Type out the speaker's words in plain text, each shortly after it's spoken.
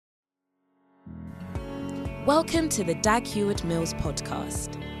Welcome to the Dag Heward-Mills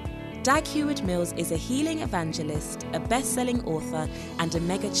podcast. Dag Heward-Mills is a healing evangelist, a best-selling author, and a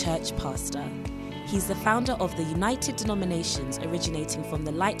mega-church pastor. He's the founder of the United Denominations, originating from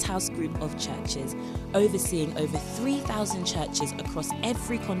the Lighthouse Group of churches, overseeing over 3,000 churches across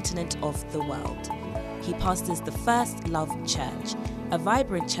every continent of the world. He pastors the First Love Church, a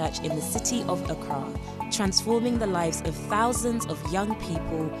vibrant church in the city of Accra, transforming the lives of thousands of young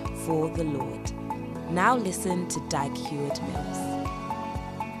people for the Lord. Now listen to Dag Heward-Mills.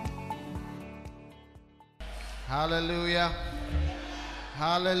 Hallelujah.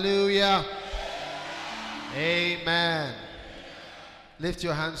 Hallelujah. Amen. Lift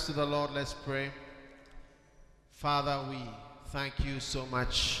your hands to the Lord. Let's pray. Father, we thank you so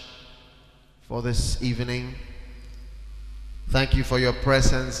much for this evening. Thank you for your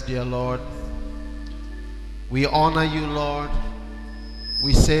presence, dear Lord. We honor you, Lord.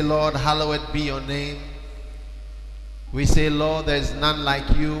 We say, Lord, hallowed be your name. We say, Lord, there is none like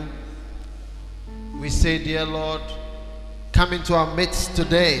you. We say, dear Lord, come into our midst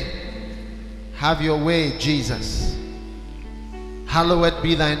today. Have your way, Jesus. Hallowed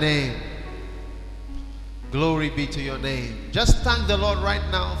be thy name. Glory be to your name. Just thank the Lord right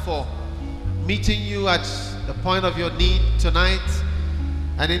now for meeting you at the point of your need tonight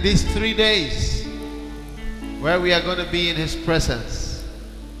and in these 3 days where we are going to be in his presence.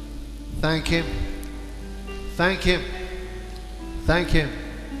 Thank him. Thank him. Thank him.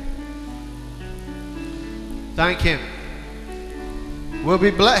 Thank him. We'll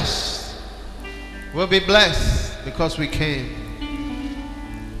be blessed. We'll be blessed because we came.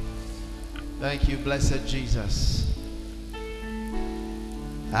 Thank you, blessed Jesus.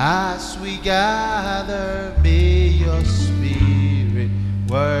 As we gather, may your spirit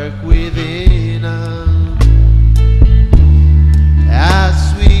work within us.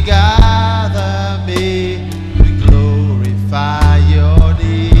 As we gather, may we glorify your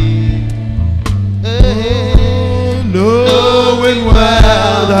name. Hey, knowing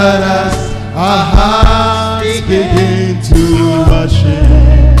well that as our hearts begin to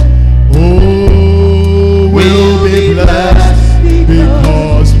worship, oh, we'll be blessed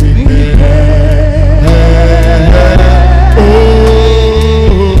because we care.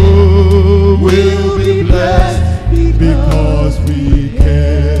 Oh, we'll be blessed because we care.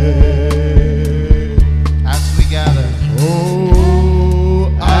 As we gather,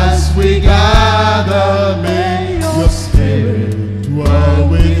 oh, as we gather, may your spirit dwell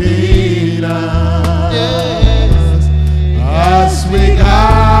within us. Yes. As we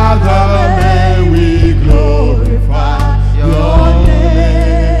gather, may we glorify your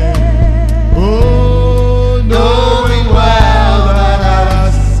name. Oh, knowing well that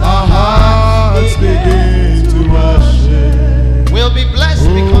as our hearts begin to worship, we'll be blessed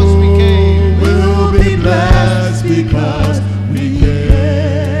because we came. We'll be blessed because we came.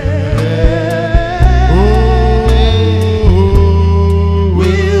 Oh,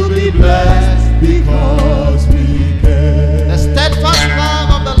 we'll be blessed because we came. The steadfast love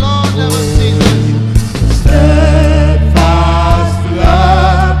of the Lord never ceases. The steadfast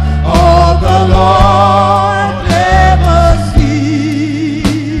love of the Lord never ceases.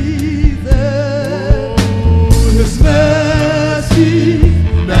 His mercy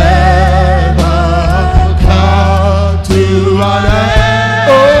never come to an end.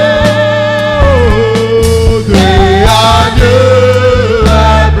 Oh, they are new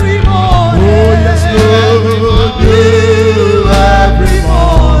every morning. Oh, yes, Lord, new every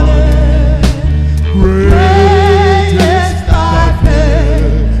morning. Great is thy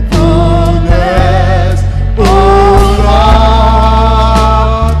faithfulness, oh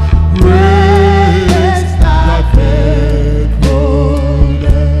Lord. Great is thy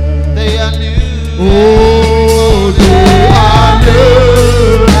faithfulness. They are new. Oh, they are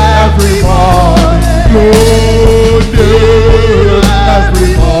new every morning. Lord, new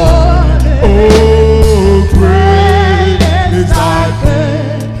every morning. Oh, great is thy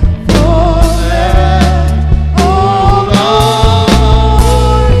faithfulness, oh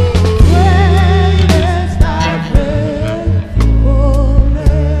Lord. Great is thy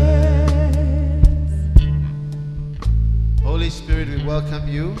faithfulness. Holy Spirit, we welcome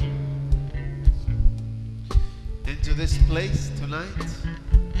you into this place tonight.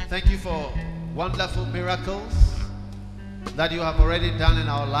 Thank you for wonderful miracles that you have already done in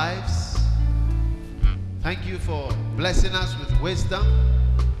our lives. Thank you for blessing us with wisdom.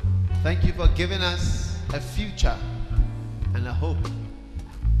 Thank you for giving us a future and a hope.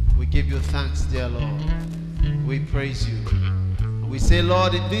 We give you thanks, dear Lord. We praise you. We say,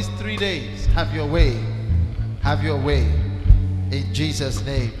 Lord, in these 3 days, have your way. Have your way. In Jesus'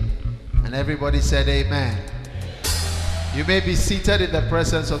 name. And everybody said amen. You may be seated in the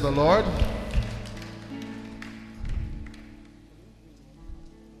presence of the Lord.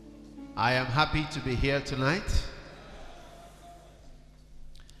 I am happy to be here tonight.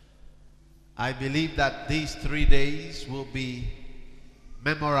 I believe that these 3 days will be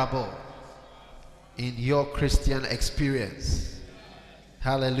memorable in your Christian experience.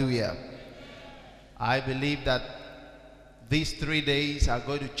 Hallelujah. I believe that these 3 days are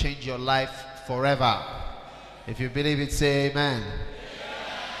going to change your life forever. If you believe it, say amen.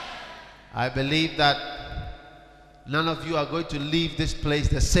 I believe that none of you are going to leave this place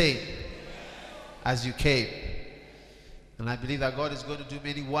the same as you came. And I believe that God is going to do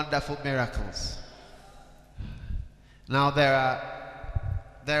many wonderful miracles. Now there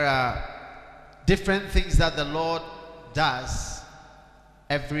are different things that the Lord does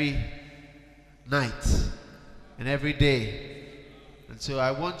every night and every day. And so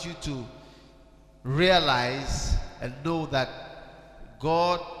I want you to realize and know that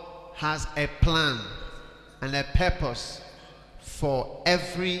God has a plan and a purpose for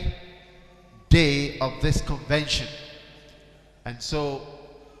every day of this convention. And so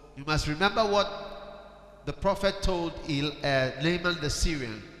you must remember what the prophet told Naaman the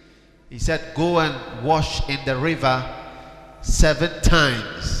Syrian. He said, go and wash in the river 7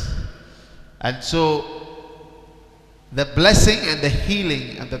 times. And so the blessing and the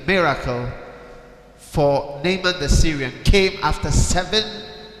healing and the miracle for Naaman the Syrian came after 7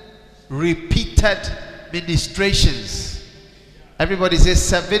 repeated ministrations. Everybody says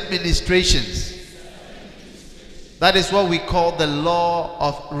 7 ministrations. That is what we call the law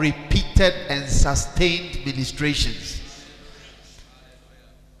of repeated and sustained ministrations.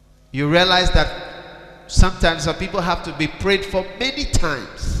 You realize that sometimes some people have to be prayed for many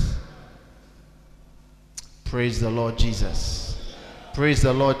times. Praise the Lord Jesus. Praise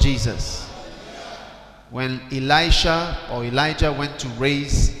the Lord Jesus. When Elijah went to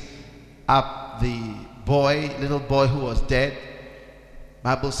raise up the little boy who was dead,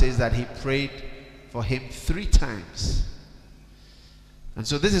 Bible says that he prayed for him 3 times. And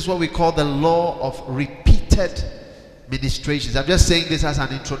so this is what we call the law of repeated ministrations. I'm just saying this as an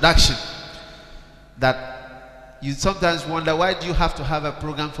introduction, that you sometimes wonder, why do you have to have a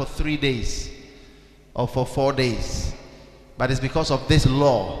program for 3 days or for 4 days? But it's because of this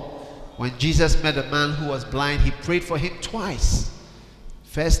law. When Jesus met a man who was blind, he prayed for him twice.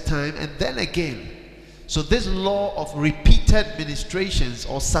 First time and then again. So this law of repeated ministrations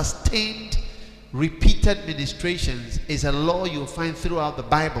or sustained repeated ministrations is a law you'll find throughout the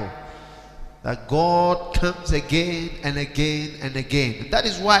Bible, that God comes again and again and again. And that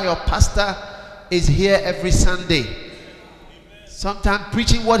is why your pastor is here every Sunday, sometimes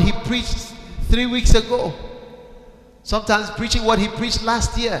preaching what he preached 3 weeks ago, sometimes preaching what he preached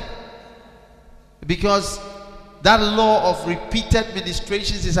last year, because that law of repeated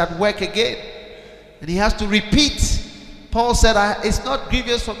ministrations is at work again, and he has to repeat. Paul said, it's not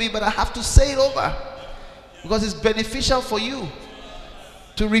grievous for me, but I have to say it over, because it's beneficial for you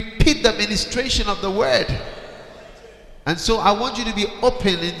to repeat the ministration of the word. And so I want you to be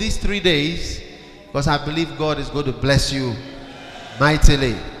open in these 3 days, because I believe God is going to bless you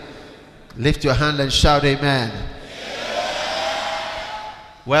mightily. Lift your hand and shout amen.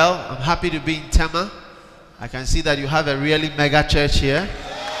 Well, I'm happy to be in Tema. I can see that you have a really mega church here.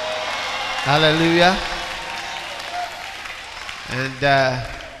 Hallelujah. And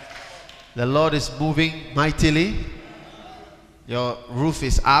the Lord is moving mightily. Your roof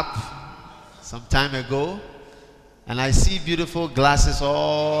is up some time ago, and I see beautiful glasses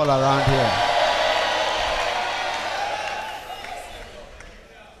all around here.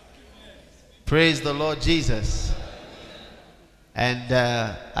 Praise the Lord Jesus. And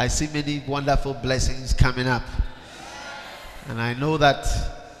I see many wonderful blessings coming up, and I know that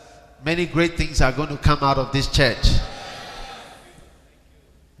many great things are going to come out of this church,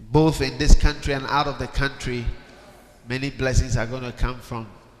 both in this country and out of the country. Many blessings are going to come from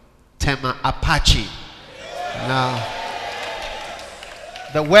Tema Apache. Now,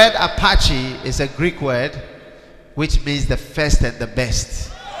 the word Apache is a Greek word which means the first and the best.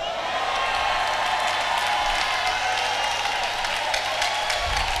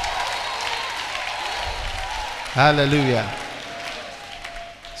 Hallelujah.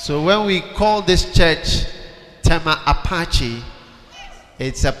 So when we call this church Tema Apache,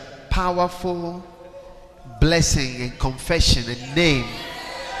 it's a powerful blessing and confession and name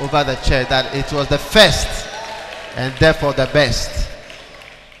over the church that it was the first and therefore the best.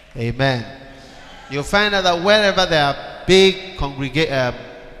 Amen. You'll find out that wherever there are big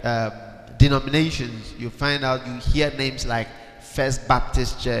denominations, you find out, you hear names like First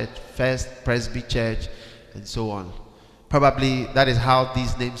Baptist Church, First Presby Church, and so on. Probably that is how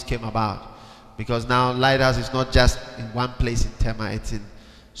these names came about. Because now Lighthouse is not just in one place in Tema, it's in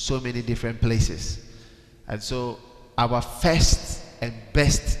so many different places. And so our first and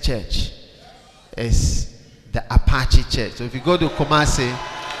best church is the Apache Church. So if you go to Kumasi,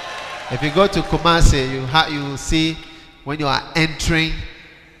 you will see, when you are entering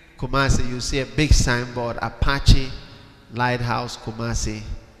Kumasi, you see a big signboard, Apache Lighthouse Kumasi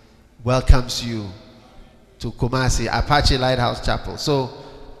welcomes you to Kumasi, Apache Lighthouse Chapel. So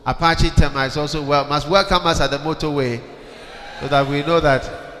Apache Tema is also must welcome us at the motorway, so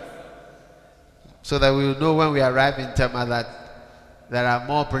that we will know when we arrive in Tema that there are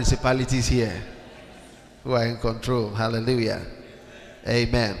more principalities here who are in control. Hallelujah.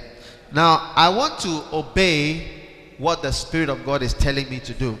 Amen. Now, I want to obey what the Spirit of God is telling me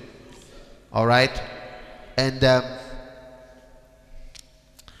to do. All right? And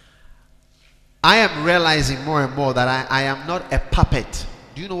I am realizing more and more that I am not a puppet.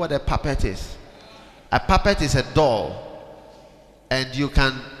 Do you know what a puppet is? A puppet is a doll, and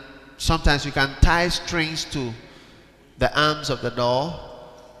sometimes you can tie strings to the arms of the doll,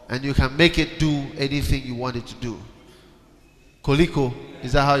 and you can make it do anything you want it to do. Koliko,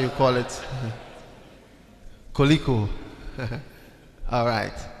 is that how you call it? Koliko. All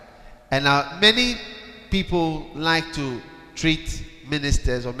right. And now many people like to treat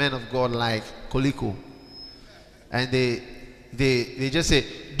ministers or men of God like Koliko, and they just say,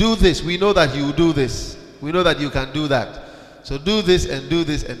 do this, we know that you do this, we know that you can do that, so do this and do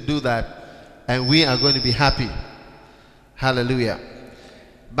this and do that, and we are going to be happy. Hallelujah.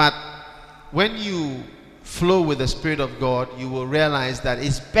 But when you flow with the Spirit of God, you will realize that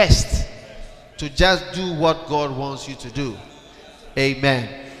it's best to just do what God wants you to do. Amen.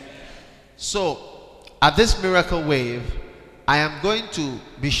 So at this Miracle Wave, I am going to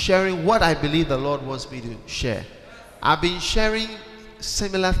be sharing what I believe the Lord wants me to share. I've been sharing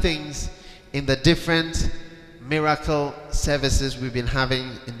similar things in the different miracle services we've been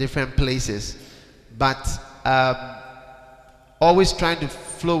having in different places, but always trying to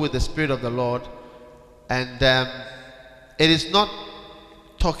flow with the Spirit of the Lord. And it is not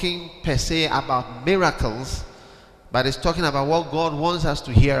talking per se about miracles, but it's talking about what God wants us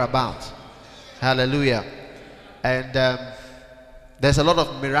to hear about. Hallelujah. And there's a lot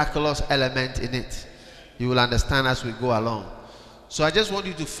of miraculous element in it. You will understand as we go along. So I just want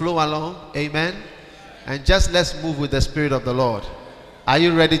you to flow along. Amen. And just let's move with the Spirit of the Lord. Are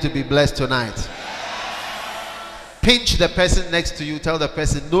you ready to be blessed tonight? Pinch the person next to you. Tell the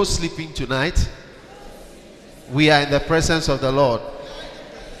person, no sleeping tonight. We are in the presence of the Lord.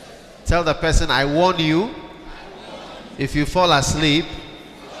 Tell the person, I warn you, if you fall asleep,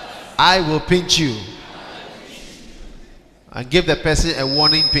 I will pinch you. And give the person a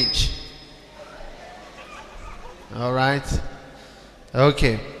warning pinch. All right.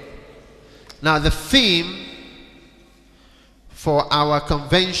 Okay. Now the theme for our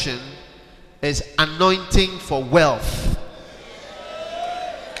convention is anointing for wealth.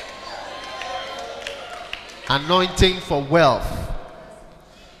 Anointing for wealth.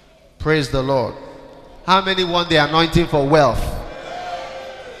 Praise the Lord. How many want the anointing for wealth?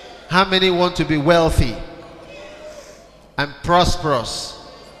 How many want to be wealthy and prosperous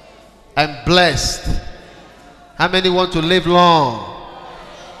and blessed? How many want to live long?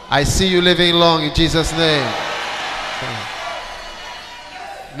 I see you living long in Jesus' name.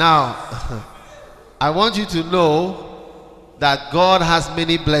 Now, I want you to know that God has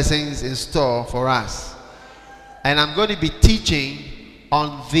many blessings in store for us. And I'm going to be teaching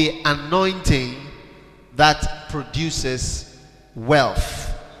on the anointing that produces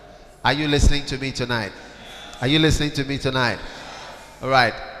wealth. Are you listening to me tonight? Are you listening to me tonight? All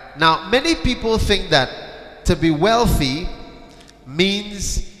right. Now, many people think that to be wealthy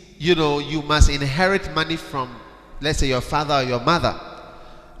means, you must inherit money from, let's say, your father or your mother.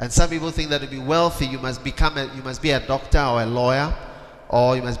 And some people think that to be wealthy, you must be a doctor or a lawyer,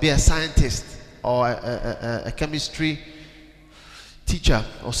 or you must be a scientist or a chemistry teacher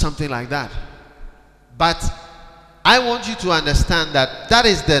or something like that. But I want you to understand that that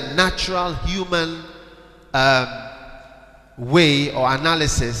is the natural human way or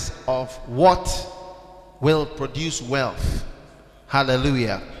analysis of what will produce wealth.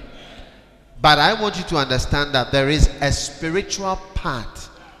 Hallelujah. But I want you to understand that there is a spiritual part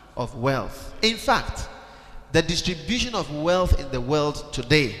of wealth. In fact, the distribution of wealth in the world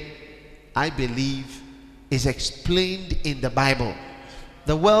today, I believe, is explained in the Bible.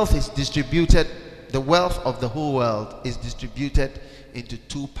 The wealth is distributed, the wealth of the whole world is distributed into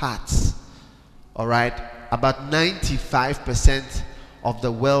two parts. All right? about 95% of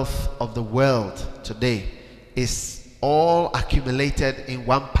the wealth of the world today is all accumulated in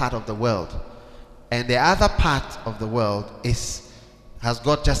one part of the world, and the other part of the world has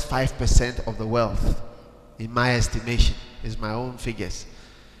got just 5% of the wealth, in my estimation, is my own figures.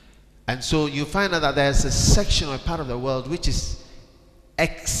 And so you find out that there's a section or a part of the world which is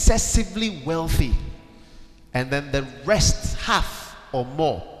excessively wealthy, and then the rest, half or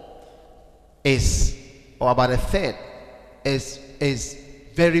more, or about a third, is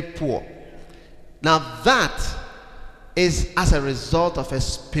very poor. Now that is as a result of a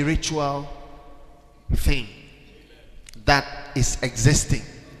spiritual thing that is existing.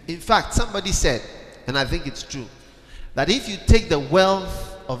 In fact, somebody said, and I think it's true, that if you take the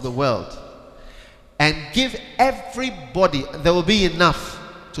wealth of the world and give everybody, there will be enough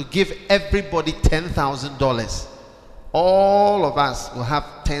to give everybody $10,000. All of us will have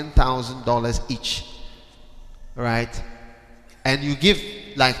 $10,000 each, right? And you give,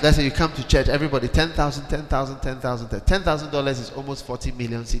 like, let's say you come to church, everybody $10,000, $10,000, $10,000. $10,000 is almost 40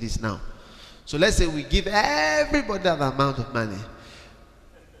 million cedis now. So let's say we give everybody that amount of money.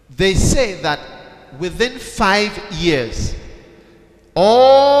 They say that within 5 years,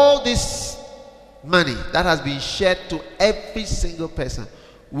 all this money that has been shared to every single person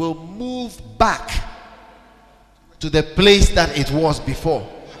will move back to the place that it was before.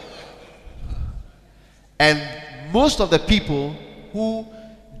 And most of the people who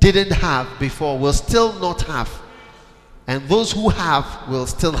didn't have before will still not have, and those who have will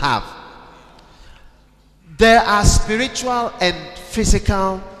still have. There are spiritual and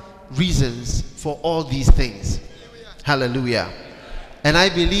physical reasons for all these things. Hallelujah. And I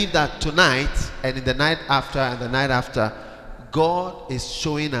believe that tonight and in the night after and the night after, God is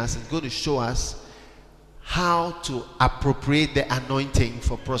showing us and going to show us how to appropriate the anointing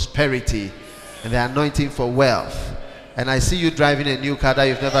for prosperity and the anointing for wealth. And I see you driving a new car that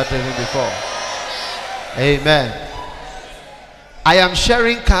you've never driven before. Amen. I am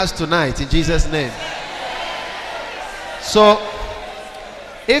sharing cars tonight in Jesus' name. So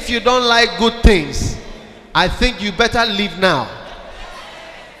if you don't like good things, I think you better leave now.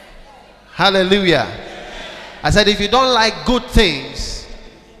 Hallelujah. I said, if you don't like good things,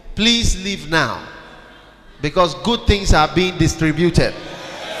 please leave now, because good things are being distributed.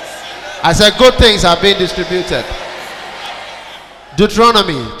 I said, good things are being distributed.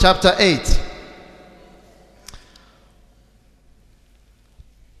 Deuteronomy chapter 8.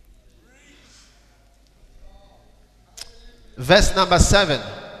 Verse number 7.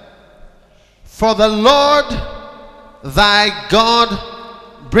 For the Lord thy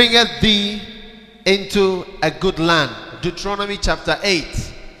God bringeth thee into a good land. Deuteronomy chapter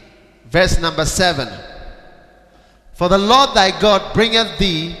 8, verse number 7. For the Lord thy God bringeth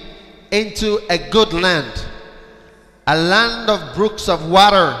thee into a good land, a land of brooks of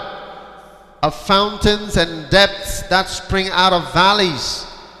water, of fountains and depths that spring out of valleys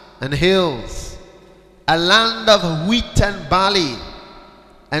and hills, a land of wheat and barley,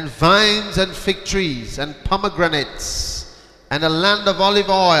 and vines and fig trees and pomegranates, and a land of olive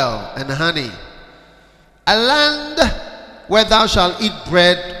oil and honey, a land where thou shalt eat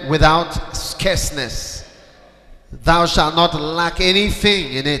bread without scarceness. Thou shalt not lack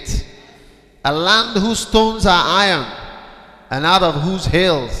anything in it. A land whose stones are iron, and out of whose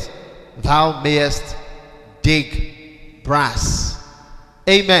hills thou mayest dig brass.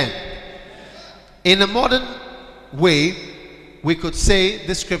 Amen. In a modern way, we could say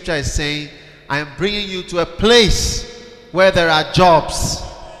this scripture is saying, I am bringing you to a place where there are jobs,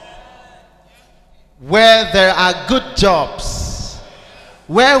 where there are good jobs,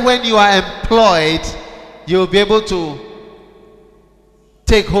 where when you are employed, you'll be able to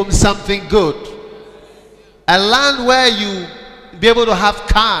take home something good. A land where you be able to have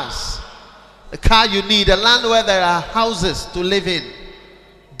cars, the car you need. A land where there are houses to live in,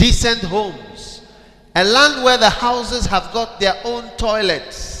 decent homes. A land where the houses have got their own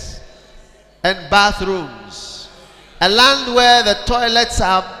toilets and bathrooms. A land where the toilets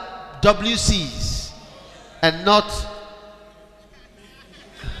are WCs and not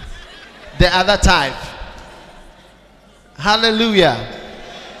the other type. Hallelujah.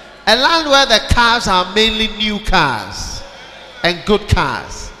 A land where the cars are mainly new cars and good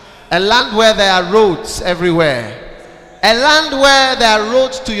cars. A land where there are roads everywhere. A land where there are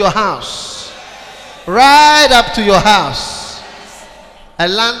roads to your house, right up to your house. A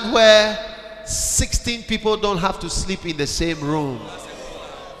land where 16 people don't have to sleep in the same room.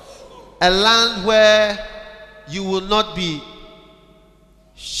 A land where you will not be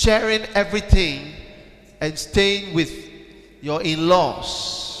sharing everything and staying with your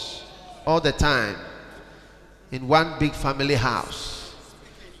in-laws all the time. in one big family house.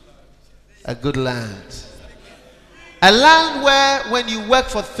 A good land. A land where when you work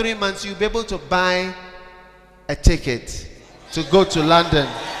for 3 months, you'll be able to buy a ticket to go to London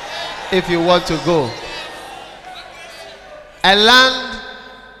if you want to go. A land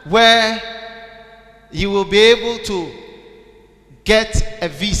where you will be able to get a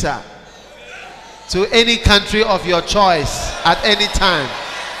visa to any country of your choice at any time.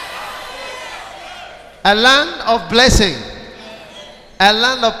 A land of blessing. A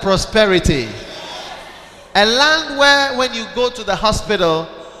land of prosperity. A land where when you go to the hospital,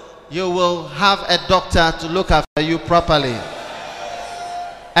 you will have a doctor to look after you properly.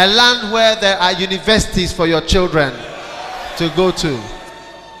 A land where there are universities for your children to go to.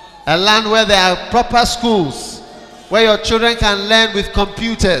 A land where there are proper schools where your children can learn with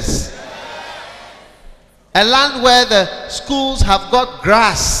computers. A land where the schools have got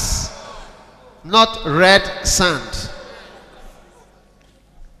grass, not red sand.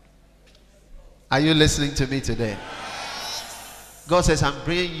 Are you listening to me today? God says, I'm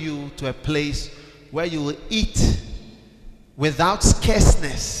bringing you to a place where you will eat without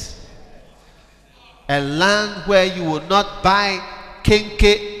scarceness. A land where you will not buy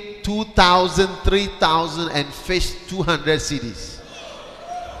kenke 2,000, 3,000 and fish 200 cedis.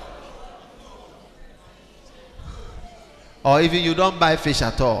 Or even you don't buy fish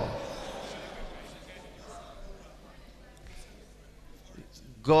at all.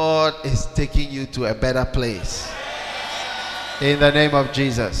 God is taking you to a better place. In the name of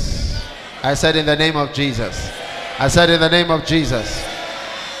Jesus. I said in the name of Jesus. I said in the name of Jesus.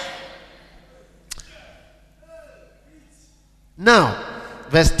 Now,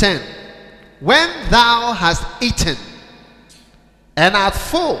 verse 10. When thou hast eaten and art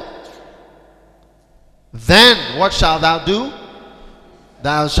full, then what shalt thou do?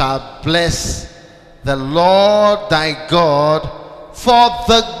 Thou shalt bless the Lord thy God for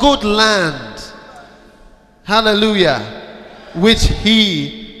the good land. Hallelujah. Which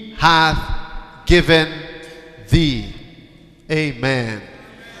he hath given thee. Amen.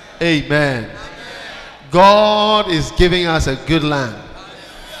 Amen. God is giving us a good land.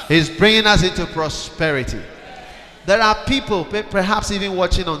 He's bringing us into prosperity. There are people, perhaps even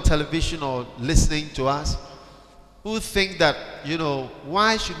watching on television or listening to us, who think that,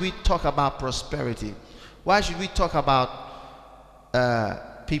 why should we talk about prosperity? Why should we talk about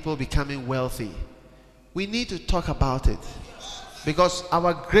people becoming wealthy? We need to talk about it because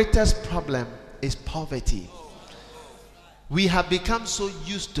our greatest problem is poverty. We have become so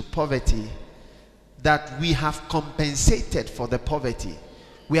used to poverty that we have compensated for the poverty.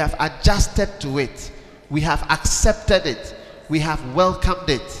 We have adjusted to it. We have accepted it. We have welcomed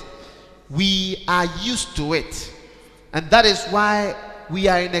it. We are used to it. And that is why we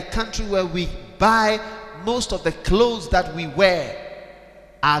are in a country where we buy most of the clothes that we wear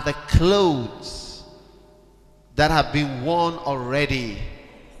are the clothes that have been worn already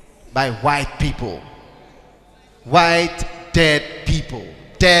by white people. White dead people.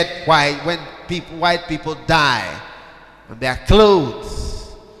 Dead white. When white people die, and their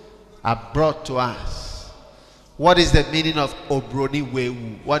clothes are brought to us. What is the meaning of Obroni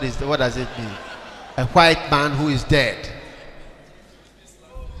Wewu? What does it mean? A white man who is dead.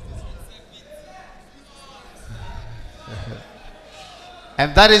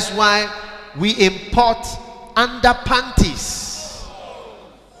 And that is why we import underpanties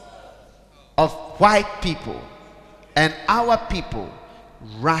of white people, and our people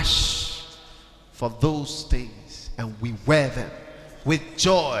rush for those things and we wear them with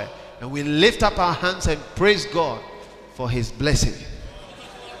joy, and we lift up our hands and praise God for his blessing.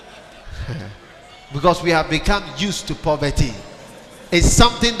 Because we have become used to poverty. It's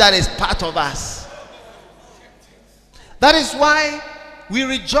something that is part of us. That is why we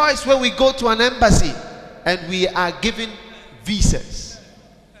rejoice when we go to an embassy and we are given visas.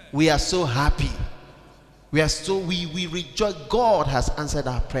 We are so happy. We rejoice. God has answered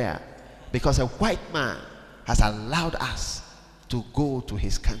our prayer because a white man has allowed us to go to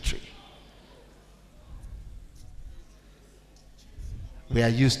his country. We are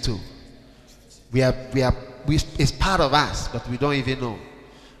used to. It's part of us, but we don't even know.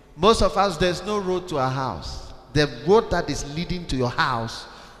 Most of us, there's no road to our house. The road that is leading to your house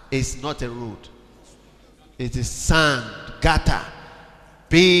is not a road. It is sand, gutter,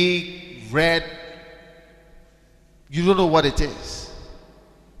 big, red. You don't know what it is.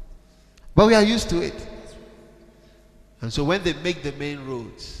 But we are used to it. And so when they make the main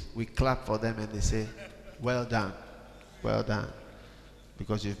roads, we clap for them and they say, well done,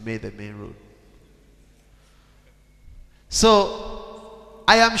 because you've made the main road. So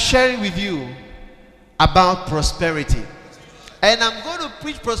I am sharing with you about prosperity. And I'm going to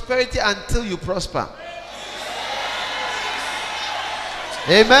preach prosperity until you prosper.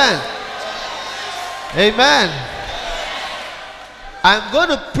 Amen. Amen. I'm going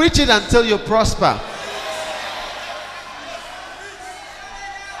to preach it until you prosper.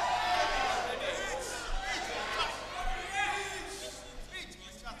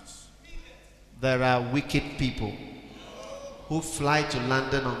 There are wicked people who fly to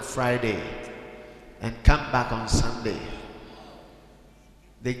London on Friday and come back on Sunday.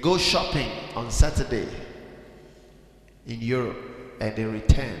 They go shopping on Saturday in Europe and they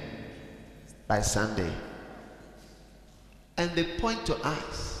return by Sunday. And they point to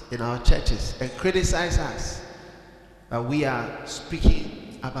us in our churches and criticize us that we are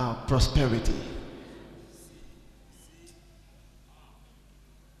speaking about prosperity.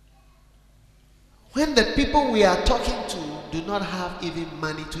 When the people we are talking to do not have even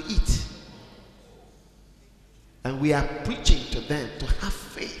money to eat. And we are preaching to them to have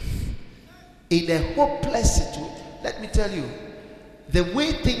faith in a hopeless situation. Let me tell you, the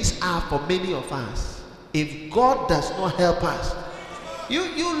way things are for many of us, if God does not help us,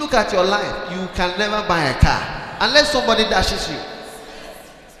 you look at your life, you can never buy a car unless somebody dashes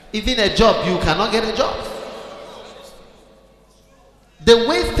you. Even a job, you cannot get a job. The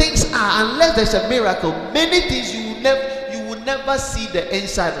way things are, unless there's a miracle, many things you will never see the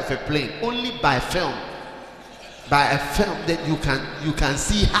inside of a plane. Only by film. By a film that you can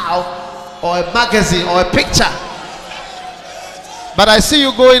see how, or a magazine or a picture. But I see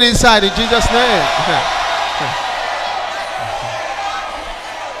you going inside in Jesus' name.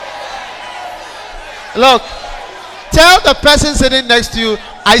 Look, tell the person sitting next to you,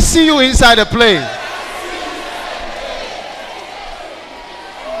 I see you inside a plane.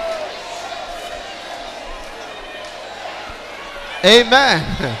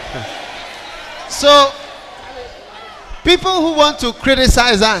 Amen. So, people who want to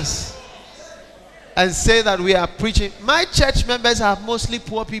criticize us and say that we are preaching, my church members are mostly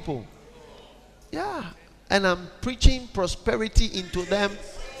poor people. Yeah. And I'm preaching prosperity into them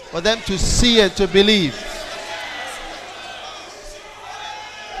for them to see and to believe.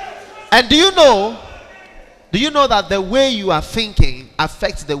 And do you know that the way you are thinking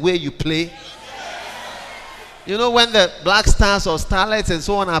affects the way you play? You know, when the Black Stars or Starlets and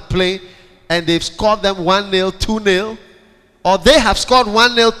so on are playing and they've scored them 1-0, 2-0, or they have scored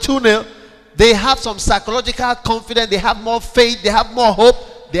 1-0, 2-0, they have some psychological confidence, they have more faith, they have more hope.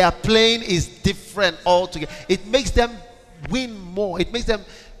 Their playing is different altogether. It makes them win more. It makes them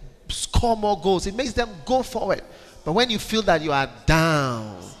score more goals. It makes them go forward. But when you feel that you are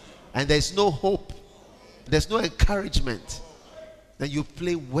down and there's no hope, there's no encouragement, then you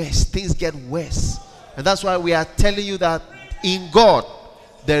play worse. Things get worse. And that's why we are telling you that in God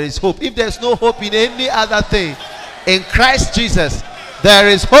there is hope. If there's no hope in any other thing, in Christ Jesus there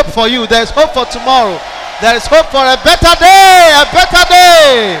is hope for you. There is hope for tomorrow. There is hope for a better day. A better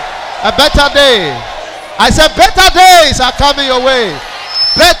day. A better day. I said better days are coming your way.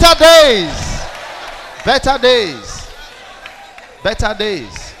 Better days. Better days. Better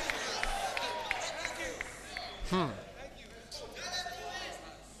days.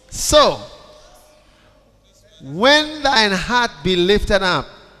 So, when thine heart be lifted up,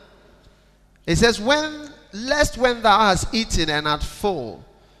 it says, lest when thou hast eaten and art full,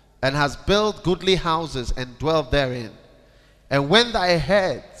 and hast built goodly houses and dwelt therein, and when thy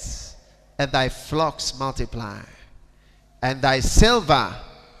herds and thy flocks multiply, and thy silver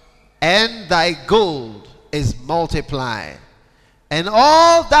and thy gold is multiplied, and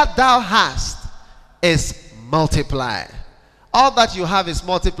all that thou hast is multiplied. All that you have is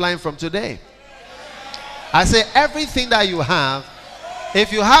multiplying from today. I say everything that you have,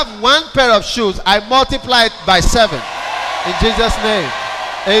 if you have one pair of shoes, I multiply it by 7. In Jesus' name.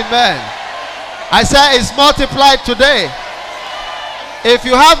 Amen. I say it's multiplied today. If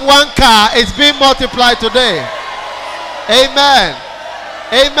you have one car, it's being multiplied today. Amen.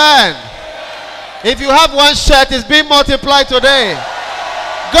 Amen. If you have one shirt, it's being multiplied today.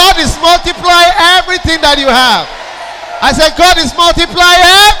 God is multiplying everything that you have. I said God is multiplying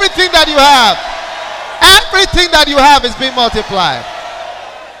everything that you have. Everything that you have is being multiplied.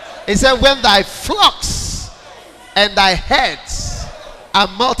 He said, when thy flocks and thy herds are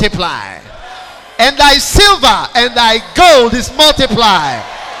multiplied, and thy silver and thy gold is multiplied,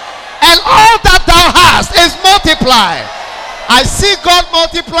 and all that thou hast is multiplied. I see God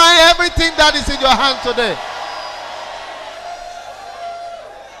multiplying everything that is in your hand today.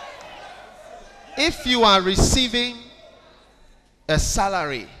 If you are receiving a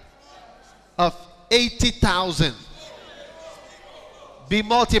salary of 80,000, be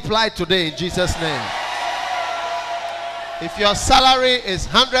multiplied today in Jesus' name. If your salary is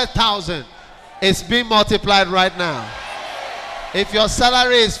 100,000, it's being multiplied right now. If your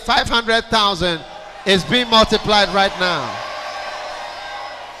salary is 500,000, it's being multiplied right now.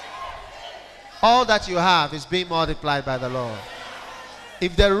 All that you have is being multiplied by the Lord.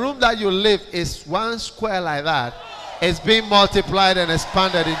 If the room that you live is 1 square like that, it's being multiplied and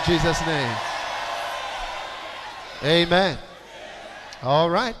expanded in Jesus' name. Amen. All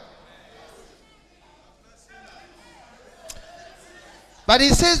right. But he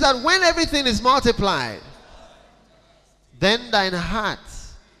says that when everything is multiplied, then thine heart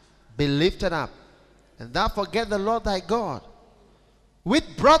be lifted up, and thou forget the Lord thy God, which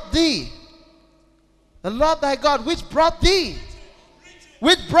brought thee. The Lord thy God, which brought thee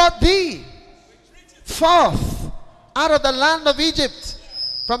forth out of the land of Egypt,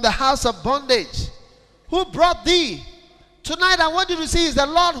 from the house of bondage. Who brought thee? Tonight I want you to see is the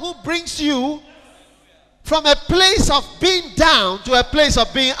Lord who brings you from a place of being down to a place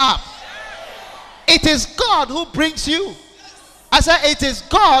of being up. It is God who brings you. I said it is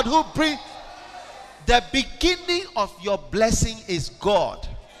God who brings. The beginning of your blessing is God.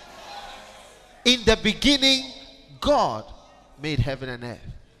 In the beginning, God made heaven and earth.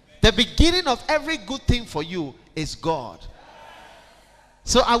 The beginning of every good thing for you is God.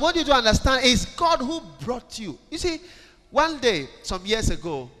 So I want you to understand, it's God who brought you. You see, one day, some years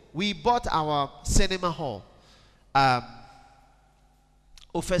ago, we bought our cinema hall,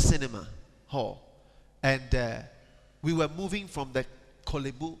 Ofe Cinema Hall, and we were moving from the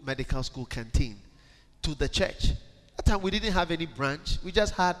Korle Bu Medical School canteen to the church. That time we didn't have any branch. We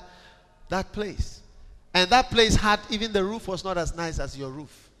just had that place. And that place had, even the roof was not as nice as your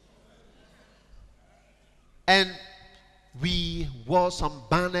roof. And we wore some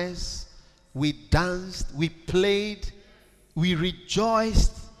banners. We danced. We played. We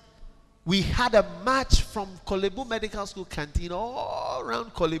rejoiced. We had a march from Korle Bu Medical School canteen all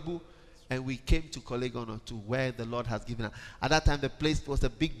around Korle Bu. And we came to Kolegono, to where the Lord has given us. At that time, the place was a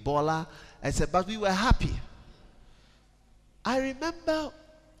big baller. I said, but we were happy. I remember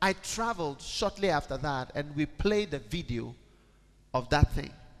I traveled shortly after that, and we played a video of that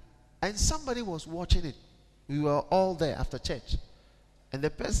thing. And somebody was watching it. We were all there after church. And the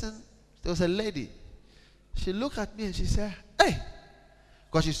person, there was a lady. She looked at me and she said, hey.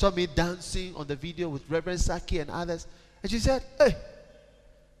 Because she saw me dancing on the video with Reverend Saki and others. And she said, hey.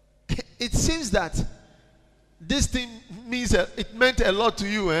 It seems that this thing means it meant a lot to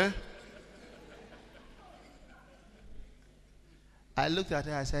you, eh? I looked at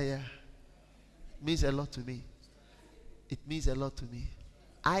her, I said, yeah, it means a lot to me. It means a lot to me.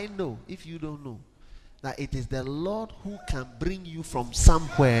 I know, if you don't know, that it is the Lord who can bring you from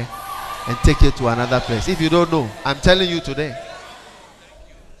somewhere and take you to another place. If you don't know, I'm telling you today.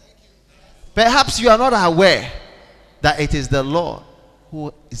 Perhaps you are not aware that it is the Lord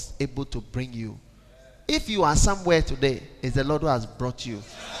who is able to bring you. If you are somewhere today, it's the Lord who has brought you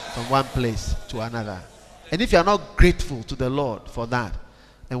from one place to another. And if you are not grateful to the Lord for that,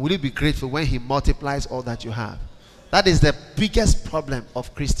 then will you be grateful when He multiplies all that you have? That is the biggest problem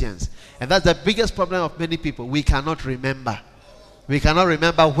of Christians. And that's the biggest problem of many people. We cannot remember. We cannot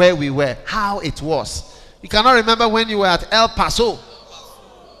remember where we were, how it was. You cannot remember when you were at El Paso.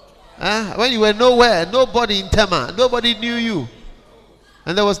 When you were nowhere, nobody in Tema, nobody knew you.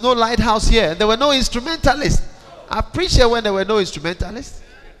 And there was no lighthouse here. And there were no instrumentalists. I preached here when there were no instrumentalists.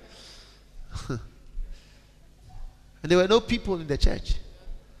 And there were no people in the church.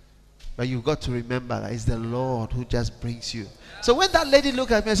 But you've got to remember that it's the Lord who just brings you. So when that lady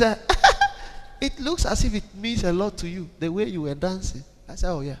looked at me and said, it looks as if it means a lot to you, the way you were dancing. I said,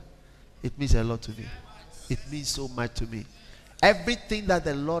 oh yeah, it means a lot to me. It means so much to me. Everything that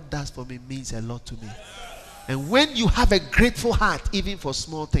the Lord does for me means a lot to me. And when you have a grateful heart, even for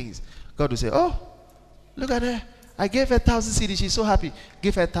small things, God will say, oh, look at her. I gave her 1,000 cedis. She's so happy.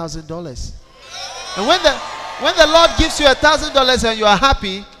 Give her $1,000. And when the Lord gives you $1,000 and you are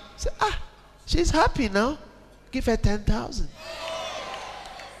happy, say, she's happy now. Give her 10,000.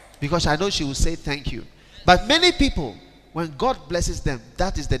 Because I know she will say thank you. But many people, when God blesses them,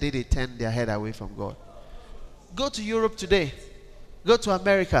 that is the day they turn their head away from God. Go to Europe today. Go to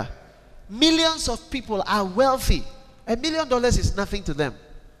America. Millions of people are wealthy. $1 million is nothing to them.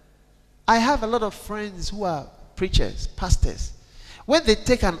 I have a lot of friends who are preachers, pastors. When they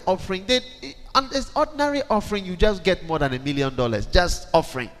take an offering, on this ordinary offering, you just get more than $1 million. Just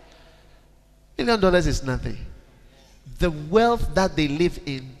offering. $1 million is nothing. The wealth that they live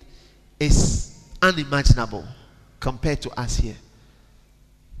in is unimaginable compared to us here.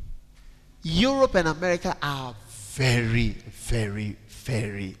 Europe and America are very, very,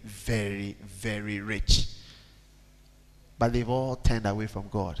 very, very, very rich. but they've all turned away from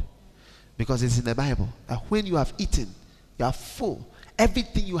God. Because it's in the Bible that when you have eaten, you are full.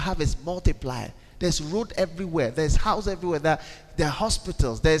 Everything you have is multiplied. There's road everywhere. There's house everywhere. There are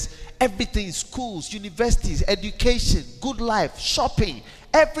hospitals. There's everything, schools, universities, education, good life, shopping.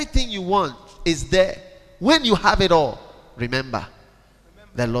 Everything you want is there. When you have it all, remember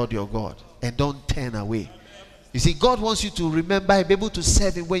the Lord your God and don't turn away. You see, God wants you to remember and be able to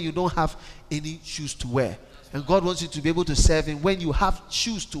serve Him when you don't have any shoes to wear. And God wants you to be able to serve Him when you have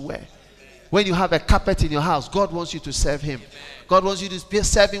shoes to wear. When you have a carpet in your house, God wants you to serve Him. God wants you to be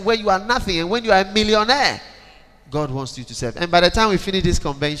serving when you are nothing. And when you are a millionaire, God wants you to serve. And by the time we finish this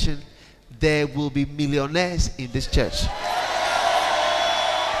convention, there will be millionaires in this church.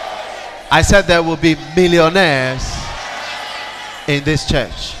 I said there will be millionaires in this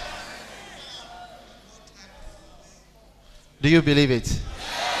church. Do you believe it?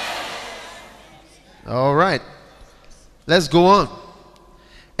 All right. Let's go on.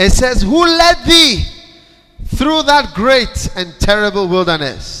 It says, who led thee through that great and terrible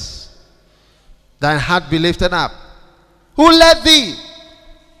wilderness? Thine heart be lifted up. Who led thee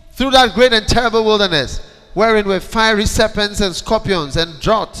through that great and terrible wilderness, wherein were fiery serpents and scorpions and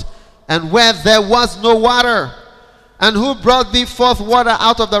drought, and where there was no water? And who brought thee forth water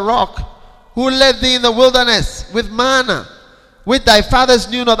out of the rock? Who led thee in the wilderness with manna, which thy fathers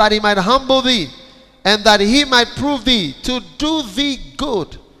knew not, that he might humble thee, and that he might prove thee, to do thee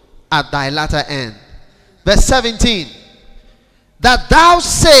good at thy latter end. Verse 17. That thou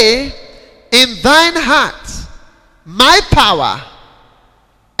say in thine heart, my power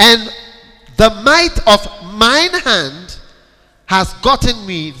and the might of mine hand has gotten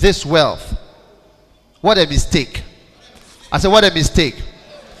me this wealth. What a mistake. I said, what a mistake.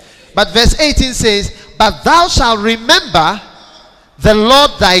 But verse 18 says, but thou shalt remember the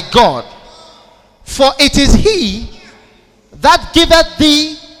Lord thy God, for it is He that giveth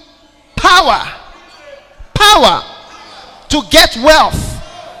thee power to get wealth,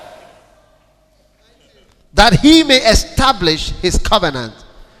 that He may establish His covenant,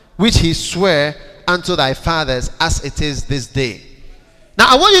 which He sware unto thy fathers, as it is this day. Now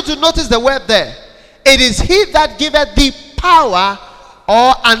I want you to notice the word there. It is He that giveth thee power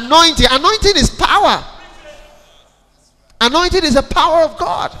or anointing. Anointing is power. Anointing is the power of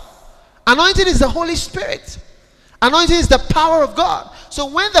God. Anointing is the Holy Spirit. Anointing is the power of God. So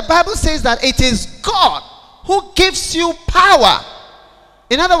when the Bible says that it is God who gives you power,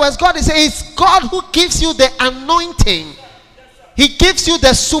 in other words, God is saying it's God who gives you the anointing. He gives you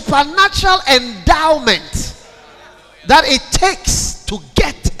the supernatural endowment that it takes to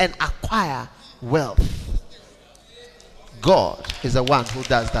get and acquire wealth. God is the one who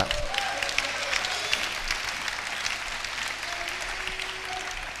does that.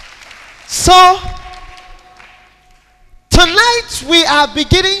 So tonight we are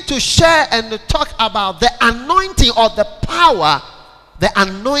beginning to share and to talk about the anointing or the power, the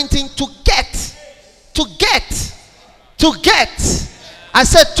anointing to get. I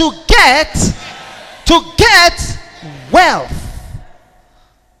said to get wealth.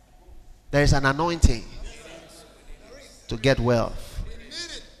 There is an anointing to get wealth.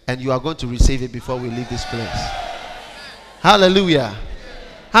 And you are going to receive it before we leave this place. Hallelujah.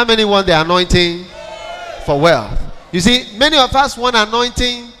 How many want the anointing for wealth? You see, many of us want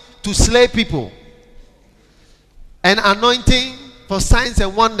anointing to slay people, and anointing for signs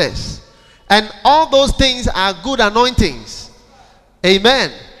and wonders, and all those things are good anointings.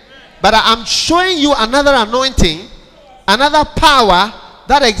 Amen. But I'm showing you another anointing, another power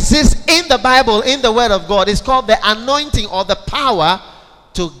that exists in the Bible, in the Word of God. It's called the anointing or the power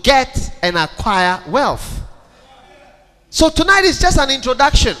to get and acquire wealth. So tonight is just an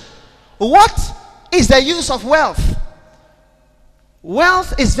introduction. What is the use of wealth?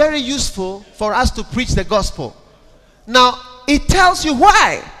 Wealth is very useful for us to preach the gospel. Now, it tells you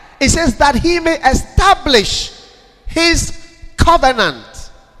why. It says that He may establish His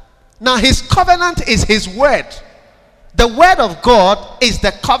covenant. Now, His covenant is His word. The word of God is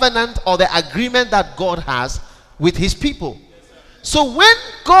the covenant or the agreement that God has with His people. So when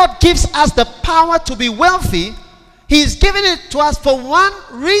God gives us the power to be wealthy, He is giving it to us for one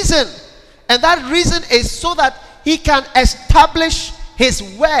reason. And that reason is so that He can establish His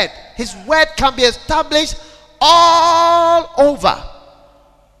word. His word can be established all over.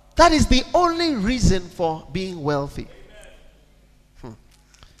 That is the only reason for being wealthy.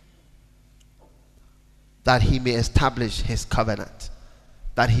 That He may establish His covenant.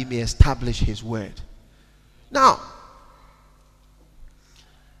 That He may establish His word. Now,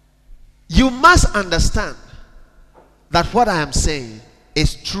 you must understand that what I am saying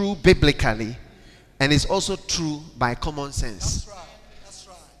is true biblically And it's also true by common sense. That's right.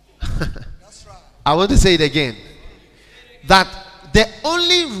 That's right. That's right. I want to say it again. That the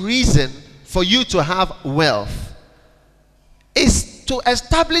only reason for you to have wealth is to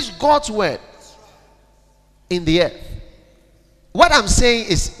establish God's word in the earth. What I'm saying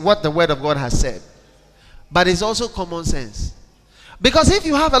is what the word of God has said. But it's also common sense. Because if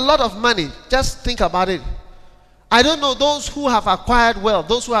you have a lot of money, just think about it. I don't know those who have acquired wealth,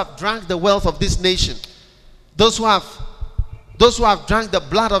 those who have drank the wealth of this nation, those who have drank the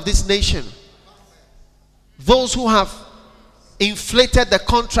blood of this nation, those who have inflated the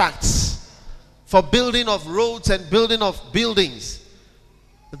contracts for building of roads and building of buildings,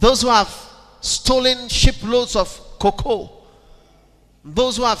 those who have stolen shiploads of cocoa,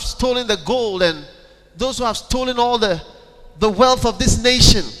 those who have stolen the gold, and those who have stolen all the wealth of this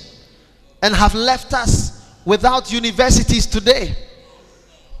nation and have left us without universities today,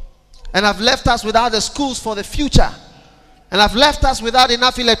 and have left us without the schools for the future, and have left us without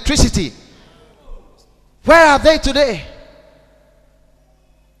enough electricity. Where are they today?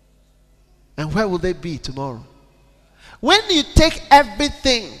 And where will they be tomorrow? When you take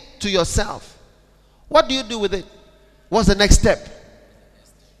everything to yourself, what do you do with it? What's the next step?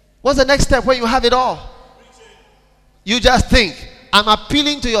 What's the next step when you have it all? You just think. I'm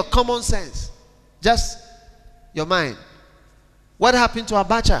appealing to your common sense. Just your mind. What happened to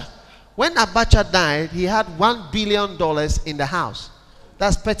Abacha? When Abacha died, he had $1 billion in the house.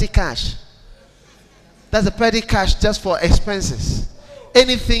 That's petty cash. That's the petty cash just for expenses.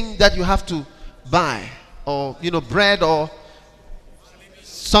 Anything that you have to buy, or bread or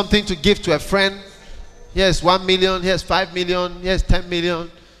something to give to a friend. Here's 1 million, here's 5 million, here's 10 million.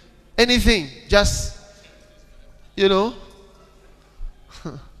 Anything, just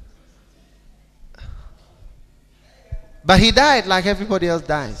But he died like everybody else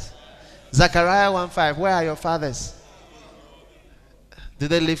dies. Zechariah 1:5. Where are your fathers? Did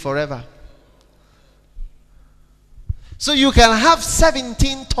they live forever? So you can have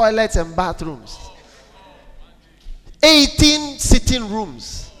 17 toilets and bathrooms, 18 sitting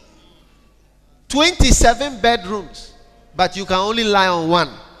rooms, 27 bedrooms, but you can only lie on one.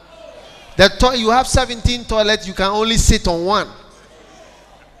 You have 17 toilets, you can only sit on one.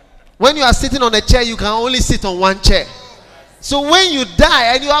 When you are sitting on a chair, you can only sit on one chair. So when you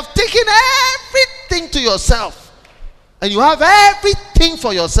die and you have taken everything to yourself, and you have everything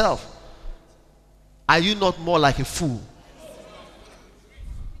for yourself, are you not more like a fool?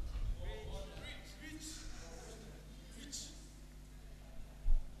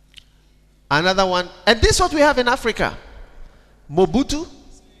 Another one, and this is what we have in Africa. Mobutu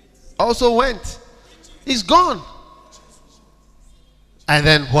also went. He's gone. And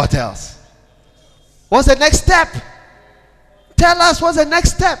then what else? What's the next step? Tell us, what's the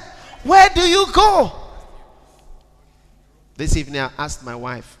next step? Where do you go? This evening I asked my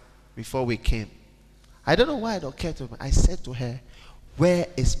wife before we came. I don't know why I don't care to. I said to her, where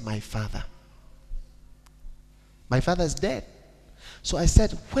is my father? My father is dead. So I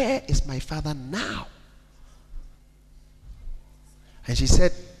said, where is my father now? And she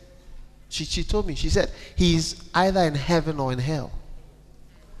said, she told me, she said, he's either in heaven or in hell.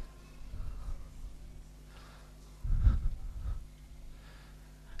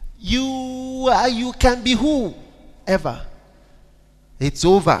 You can be whoever. It's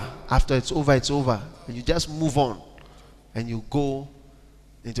over. After it's over, it's over. And you just move on. And you go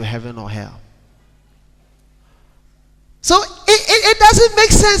into heaven or hell. So it doesn't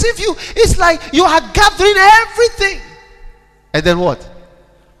make sense it's like you are gathering everything. And then what?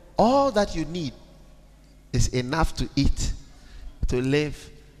 All that you need is enough to eat, to live,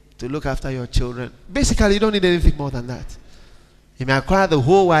 to look after your children. Basically, you don't need anything more than that. You may acquire the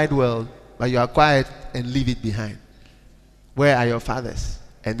whole wide world, but you acquire it and leave it behind. Where are your fathers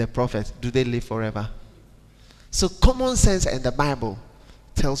and the prophets? Do they live forever? So common sense and the Bible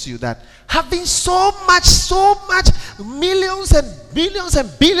tells you that having so much, millions and billions and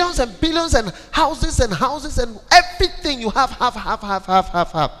billions and billions and houses and everything you have,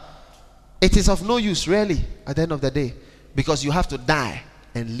 it is of no use really at the end of the day, because you have to die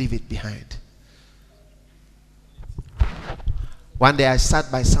and leave it behind. One day I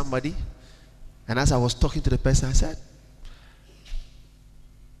sat by somebody, and as I was talking to the person, I said,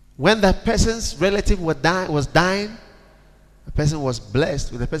 when that person's relative was dying, the person was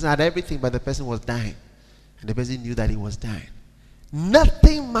blessed. The person had everything, but the person was dying. And the person knew that he was dying.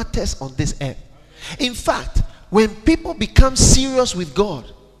 Nothing matters on this earth. In fact, when people become serious with God,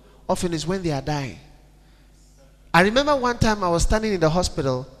 often is when they are dying. I remember one time I was standing in the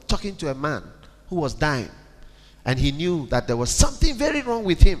hospital talking to a man who was dying. And he knew that there was something very wrong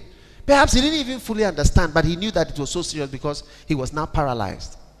with him. Perhaps he didn't even fully understand, but he knew that it was so serious because he was now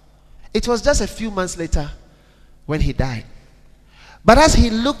paralyzed. It was just a few months later when he died. But as he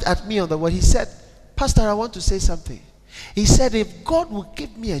looked at me on the word, he said, Pastor, I want to say something. He said, if God will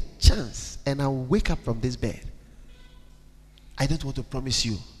give me a chance and I will wake up from this bed, I don't want to promise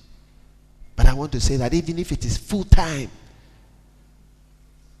you, but I want to say that even if it is full time,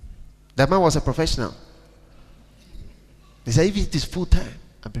 that man was a professional. He said, if it is full time,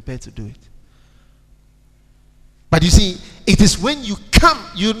 I'm prepared to do it. But you see, it is when you come,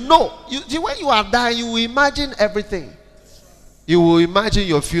 you know, when you are dying, you will imagine everything. You will imagine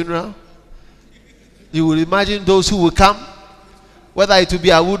your funeral. You will imagine those who will come, whether it will be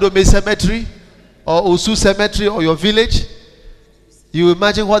Awudome Cemetery or Osu Cemetery or your village. You will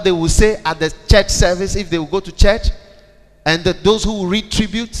imagine what they will say at the church service if they will go to church, and those who will read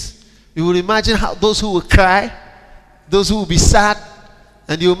tributes. You will imagine how those who will cry, those who will be sad,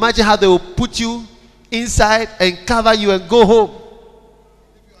 and you imagine how they will put you inside and cover you and go home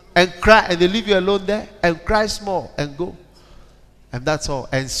and cry, and they leave you alone there and cry small and go. And that's all.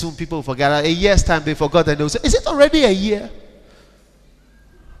 And soon people will forget. A year's time they forgot, and they will say, is it already a year?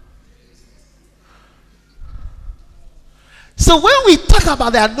 So when we talk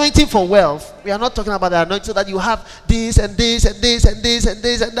about the anointing for wealth, we are not talking about the anointing so that you have this and this and this and this and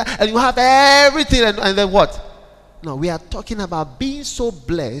this and that, and you have everything, and then what? No, we are talking about being so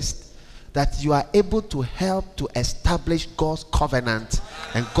blessed that you are able to help to establish God's covenant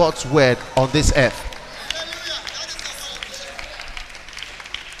and God's word on this earth.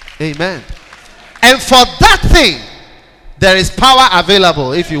 Amen. And for that thing, there is power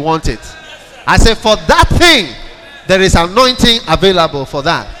available if you want it. I say, for that thing, there is anointing available for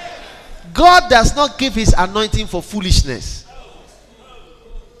that. God does not give his anointing for foolishness.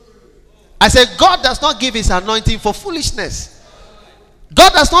 I said, God does not give his anointing for foolishness.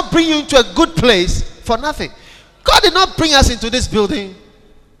 God does not bring you into a good place for nothing. God did not bring us into this building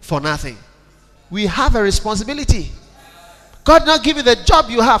for nothing. We have a responsibility. God did not give you the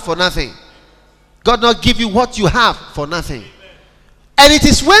job you have for nothing. God did not give you what you have for nothing. And it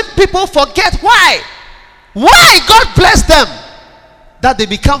is when people forget why God blessed them, that they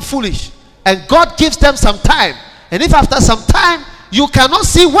become foolish. And God gives them some time. And if after some time you cannot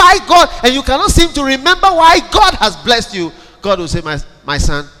see why God, and you cannot seem to remember why God has blessed you, God will say, my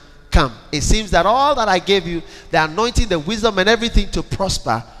son, come. It seems that all that I gave you, the anointing, the wisdom and everything to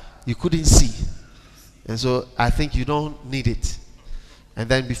prosper, you couldn't see. And so I think you don't need it. And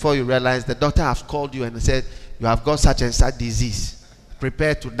then before you realize, the doctor has called you and said, you have got such and such disease.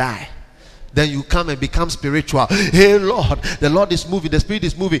 Prepare to die. Then you come and become spiritual. Hey Lord, the Lord is moving, the Spirit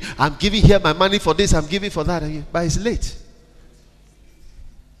is moving. I'm giving here my money for this, I'm giving for that. But it's late.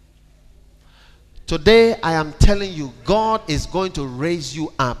 Today I am telling you, God is going to raise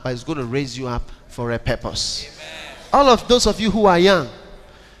you up. But He's going to raise you up for a purpose. Amen. All of those of you who are young,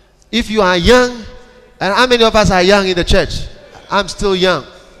 if you are young, and how many of us are young in the church? I'm still young.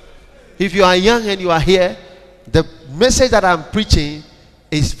 If you are young and you are here, the message that I'm preaching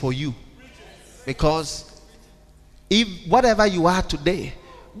is for you. Because if whatever you are today,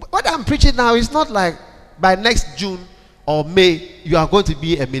 what I'm preaching now is not like by next June or May you are going to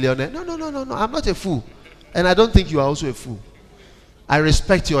be a millionaire. No. I'm not a fool. And I don't think you are also a fool. I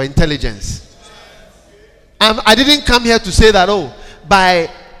respect your intelligence. I didn't come here to say that, by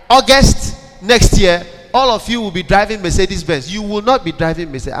August next year, all of you will be driving Mercedes-Benz. You will not be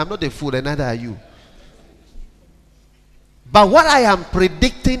driving Mercedes. I'm not a fool, and neither are you. But what I am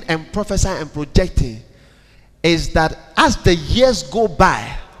predicting and prophesying and projecting is that as the years go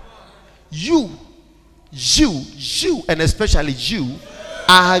by, you, and especially you,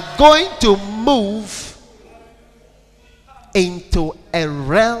 are going to move into a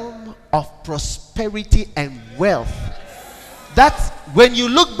realm of prosperity and wealth. That when you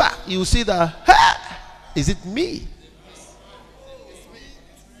look back, you see that, is it me?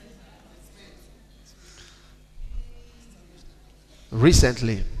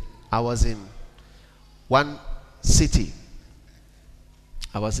 Recently, I was in one city.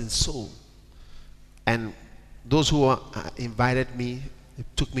 I was in Seoul. And those who invited me, they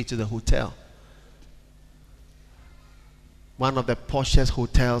took me to the hotel. One of the poshest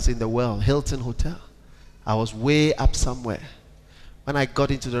hotels in the world, Hilton Hotel. I was way up somewhere. When I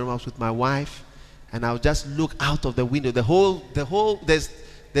got into the room, I was with my wife, and I would just look out of the window.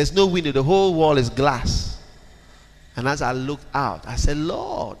 There's no window. The whole wall is glass. And as I looked out, I said,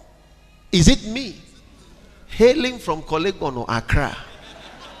 Lord, is it me? Hailing from Kolegon or Accra.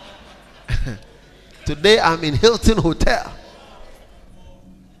 Today I'm in Hilton Hotel.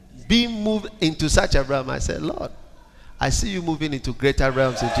 Being moved into such a realm, I said, Lord, I see you moving into greater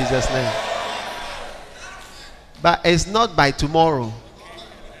realms in Jesus' name. But it's not by tomorrow.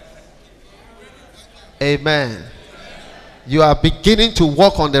 Amen. You are beginning to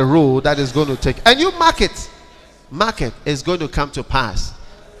walk on the road that is going to take. And you mark it. Mark it. It's going to come to pass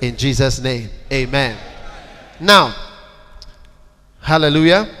in Jesus' name. Amen. Now,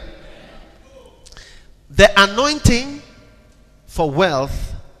 hallelujah. The anointing for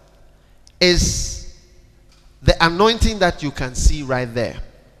wealth is the anointing that you can see right there.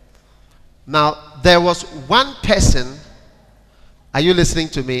 Now, there was one person, are you listening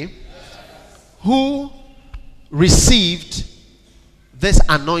to me, who received this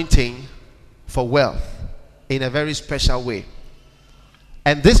anointing for wealth in a very special way.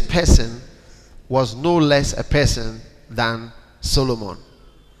 And this person was no less a person than Solomon.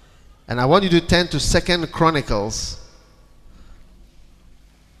 And I want you to turn to 2 Chronicles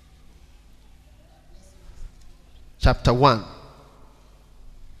chapter 1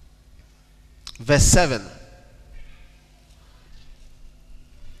 verse 7.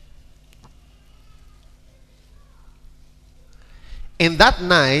 In that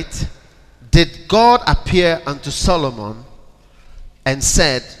night did God appear unto Solomon and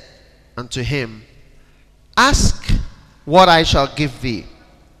said unto him, ask what I shall give thee.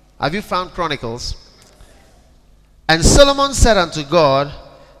 Have you found Chronicles? And Solomon said unto God,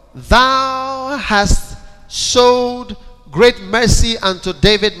 thou hast showed great mercy unto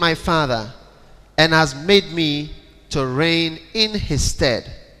David my father, and hast made me to reign in his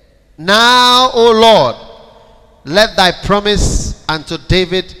stead. Now, O Lord, let thy promise unto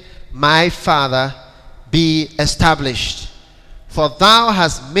David my father be established, for thou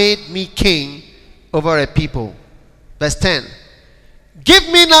hast made me king over a people. Verse 10. Give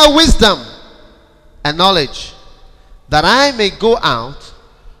me now wisdom and knowledge, that I may go out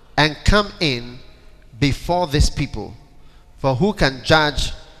and come in before this people. For who can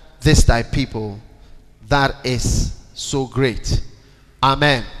judge this thy people that is so great?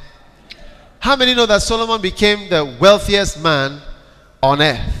 Amen. How many know that Solomon became the wealthiest man on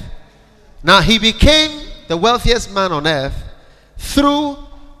earth? Now, he became the wealthiest man on earth through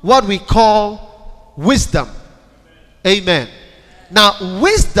what we call wisdom. Amen. Now,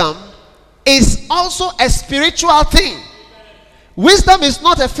 wisdom is also a spiritual thing. Wisdom is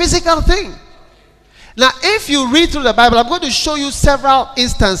not a physical thing. Now, if you read through the Bible, I'm going to show you several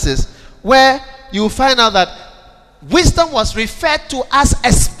instances where you find out that wisdom was referred to as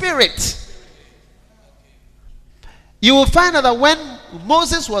a spirit. You will find out that when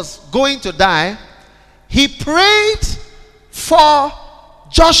Moses was going to die, he prayed for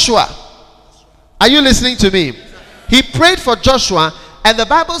Joshua. Are you listening to me? He prayed for Joshua, and the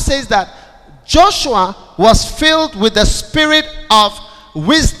Bible says that Joshua was filled with the spirit of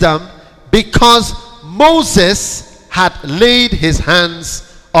wisdom because Moses had laid his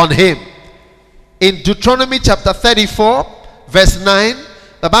hands on him. In Deuteronomy chapter 34 verse 9,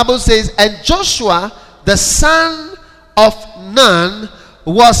 the Bible says, and Joshua the son of Nun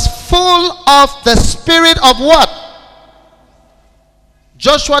was full of the spirit of what?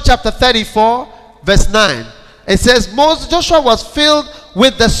 Joshua chapter 34 verse 9. It says Joshua was filled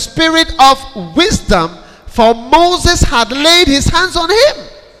with the spirit of wisdom, for Moses had laid his hands on him.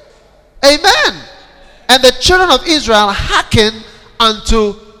 Amen. And the children of Israel hearkened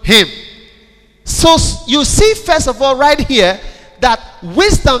unto him. So you see, first of all, right here, that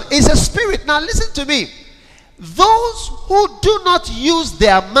wisdom is a spirit. Now listen to me. Those who do not use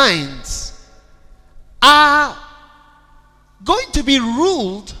their minds are going to be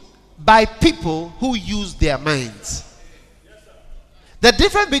ruled by people who use their minds. The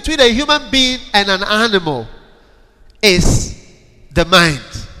difference between a human being and an animal is the mind,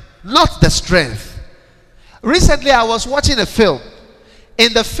 not the strength. Recently, I was watching a film.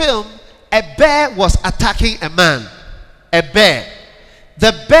 In the film, a bear was attacking a man. A bear.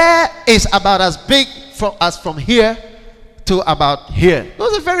 The bear is about as big as from here to about here. It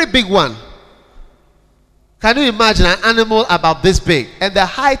was a very big one. Can you imagine an animal about this big? And the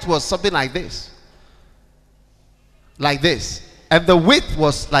height was something like this. Like this. And the width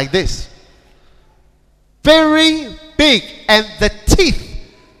was like this. Very big. And the teeth,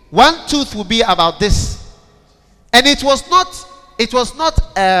 one tooth would be about this. And it was not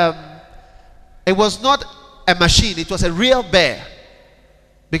a machine. It was a real bear.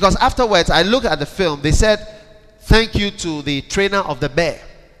 Because afterwards, I looked at the film. They said, thank you to the trainer of the bear.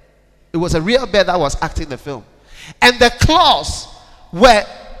 It was a real bear that was acting the film. And the claws were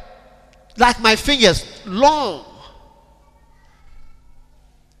like my fingers, long.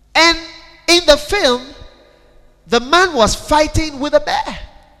 And in the film, the man was fighting with a bear.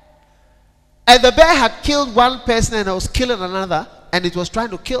 And the bear had killed one person and it was killing another, and it was trying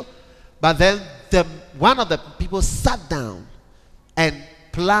to kill. But then one of the people sat down and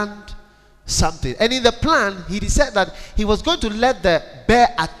planned something. And in the plan, he said that he was going to let the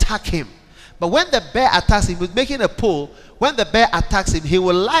bear attack him. But when the bear attacks him, he was making a pole. When the bear attacks him, he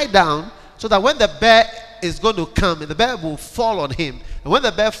will lie down so that when the bear is going to come, the bear will fall on him. And when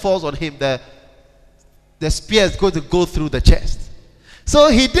the bear falls on him, the spear is going to go through the chest. So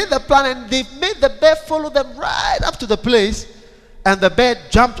he did the plan, and they made the bear follow them right up to the place. And the bear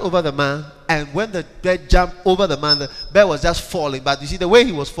jumped over the man. And when the bear jumped over the man, the bear was just falling. But you see, the way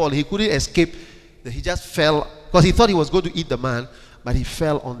he was falling, he couldn't escape. He just fell because he thought he was going to eat the man, but he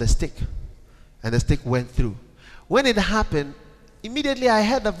fell on the stick. And the stick went through. When it happened, immediately I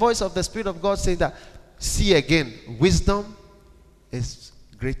heard the voice of the Spirit of God saying that, see again, wisdom is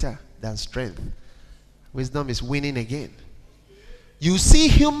greater than strength. Wisdom is winning again. You see,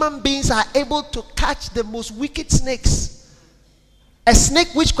 human beings are able to catch the most wicked snakes. A snake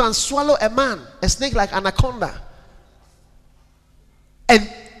which can swallow a man. A snake like anaconda. And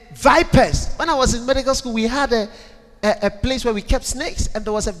vipers. When I was in medical school, we had a place where we kept snakes. And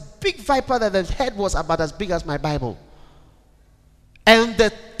there was a big viper that the head was about as big as my Bible. And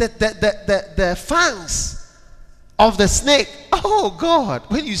the fangs of the snake. Oh God.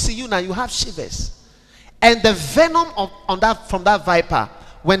 When you see you now, you have shivers. And the venom from that viper,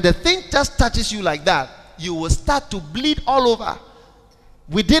 when the thing just touches you like that, you will start to bleed all over.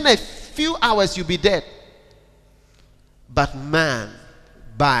 Within a few hours, you'll be dead. But man,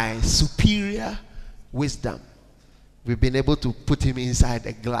 by superior wisdom, we've been able to put him inside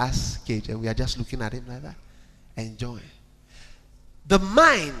a glass cage, and we are just looking at him like that, enjoying. The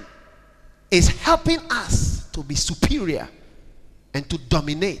mind is helping us to be superior and to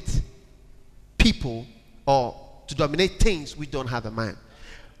dominate people, or to dominate things we don't have a mind.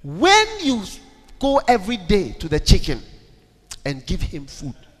 When you go every day to the chicken and give him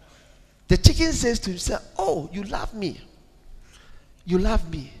food, the chicken says to himself, oh, you love me. You love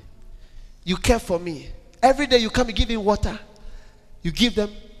me. You care for me. Every day you come, you give him water. You give them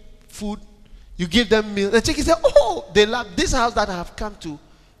food. You give them meal. The chicken says, oh, they love this house that I have come to.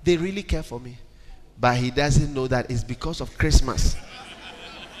 They really care for me. But he doesn't know that it's because of Christmas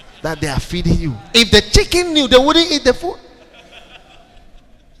that they are feeding you. If the chicken knew, they wouldn't eat the food.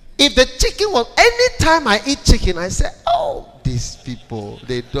 If the chicken was, anytime I eat chicken, I say, oh, these people,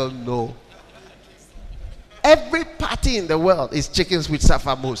 they don't know. Every party in the world is chickens which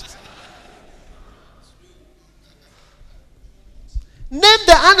suffer most. Name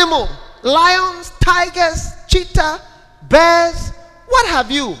the animal. Lions, tigers, cheetah, bears, what have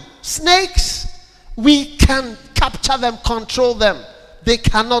you? Snakes. We can capture them, control them. They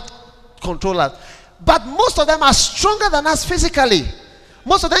cannot control us. But most of them are stronger than us physically.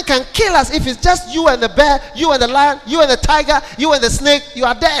 Most of them can kill us. If it's just you and the bear, you and the lion, you and the tiger, you and the snake, you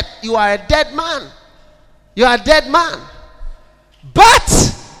are dead. You are a dead man. You are a dead man.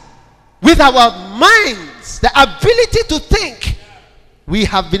 But with our minds, the ability to think, we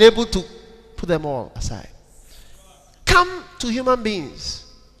have been able to put them all aside. Come to human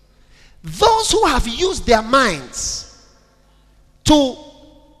beings. Those who have used their minds to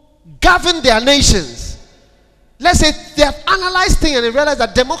govern their nations. Let's say they have analyzed things and they realize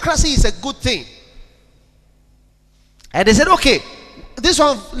that democracy is a good thing. And they said, okay, this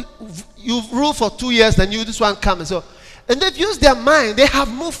one, you rule for 2 years, then this one comes. And they've used their mind. They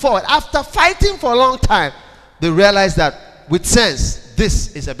have moved forward. After fighting for a long time, they realize that with sense,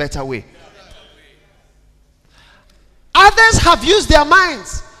 this is a better way. Others have used their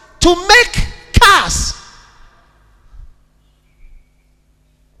minds to make cars.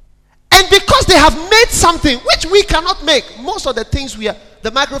 And because they have made something which we cannot make, most of the things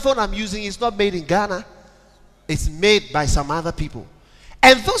the microphone I'm using is not made in Ghana. It's made by some other people.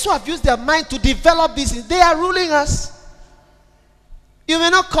 And those who have used their mind to develop these, they are ruling us. You may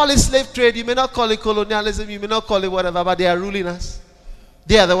not call it slave trade, you may not call it colonialism, you may not call it whatever, but they are ruling us.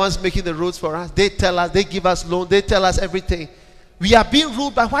 They are the ones making the roads for us. They tell us, they give us loans, they tell us everything. We are being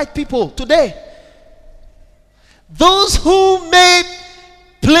ruled by white people today. Those who made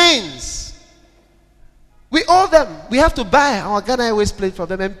planes, we owe them. We have to buy our Ghana Airways plane from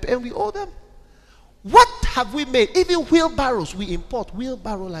them, and we owe them. What have we made? Even wheelbarrows, we import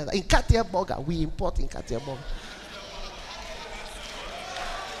wheelbarrow like that. In Katia Burger, we import in Katia Burger.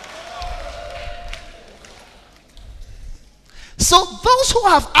 So those who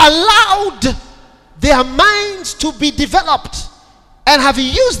have allowed their minds to be developed and have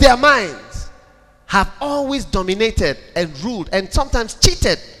used their minds have always dominated and ruled and sometimes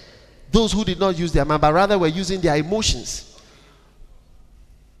cheated those who did not use their mind, but rather were using their emotions.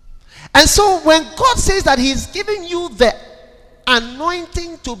 And so when God says that He's giving you the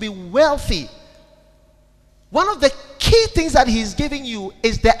anointing to be wealthy, one of the key things that He's giving you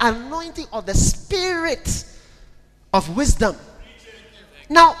is the anointing of the spirit of wisdom.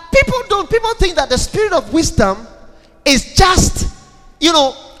 Now, people think that the spirit of wisdom is just,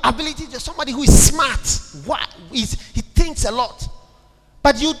 ability to somebody who is smart. He thinks a lot.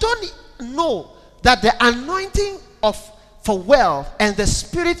 But you don't know that the anointing for wealth and the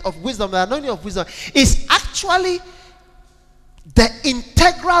spirit of wisdom, the anointing of wisdom, is actually the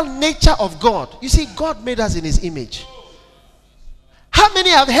integral nature of God. You see, God made us in His image. How many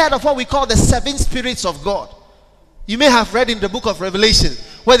have heard of what we call the 7 spirits of God? You may have read in the book of Revelation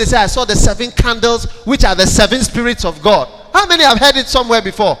where they say, I saw the 7 candles, which are the 7 spirits of God. How many have heard it somewhere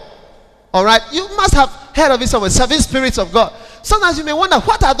before? All right, you must have heard of it somewhere. 7 spirits of God. Sometimes you may wonder,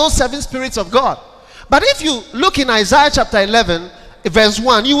 what are those 7 spirits of God? But if you look in Isaiah chapter 11, verse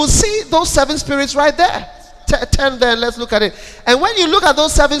 1, you will see those 7 spirits right there. Turn there, let's look at it. And when you look at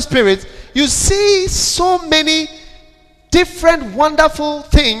those 7 spirits, you see so many different wonderful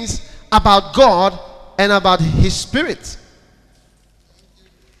things about God and about His spirit.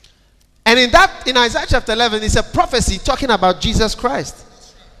 And in Isaiah chapter 11, it's a prophecy talking about Jesus Christ.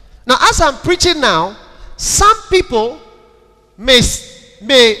 Now, as I'm preaching now, some people may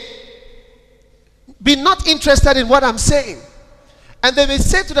be not interested in what I'm saying. And they may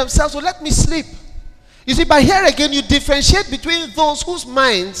say to themselves, well, let me sleep. You see, but here again, you differentiate between those whose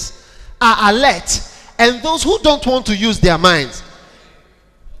minds are alert and those who don't want to use their minds.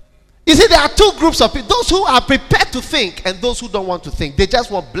 You see, there are 2 groups of people. Those who are prepared to think and those who don't want to think. They just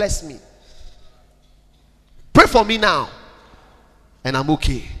want, bless me. Pray for me now. And I'm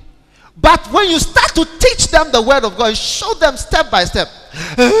okay. But when you start to teach them the word of God, show them step by step,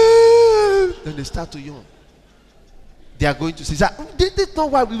 then they start to yawn. They are going to say, this is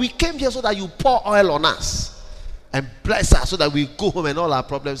not why we came here, so that you pour oil on us and bless us so that we go home and all our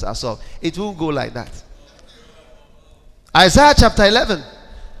problems are solved. It won't go like that. Isaiah chapter 11,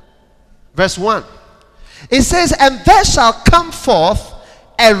 verse 1. It says, and there shall come forth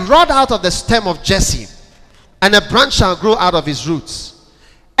a rod out of the stem of Jesse, and a branch shall grow out of his roots.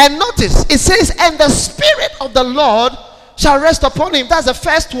 And notice, it says, and the Spirit of the Lord shall rest upon him. That's the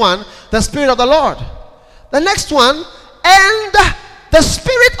first one, the Spirit of the Lord. The next one, and the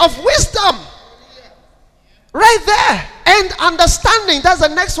Spirit of wisdom. Right there. And understanding. That's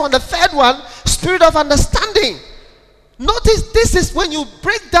the next one. The third one, Spirit of understanding. Notice, this is when you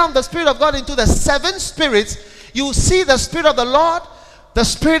break down the Spirit of God into the 7 spirits, you see the Spirit of the Lord, the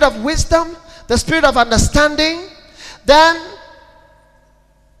Spirit of wisdom, the Spirit of understanding, then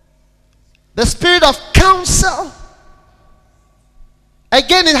the Spirit of counsel.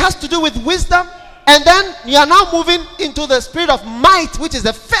 Again, it has to do with wisdom. And then you are now moving into the Spirit of might, which is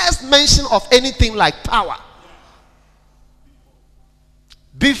the first mention of anything like power.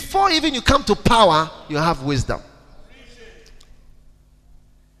 Before even you come to power, you have wisdom.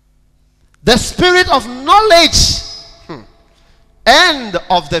 The Spirit of knowledge and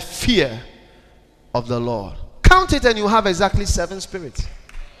of the fear of the Lord. Count it and you have exactly 7 spirits.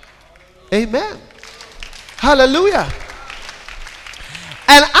 Amen. Hallelujah.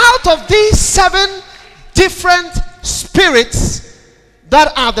 And out of these 7 different spirits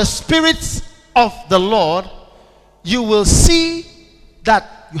that are the spirits of the Lord, you will see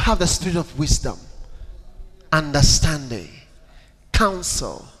that you have the spirit of wisdom, understanding,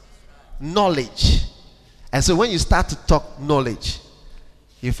 counsel, knowledge. And so when you start to talk knowledge,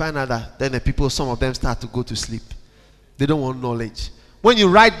 you find out that then the people, some of them start to go to sleep. They don't want knowledge. When you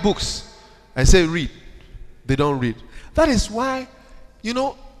write books and say read, they don't read. That is why,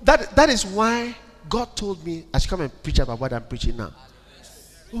 that is why God told me I should come and preach about what I'm preaching now.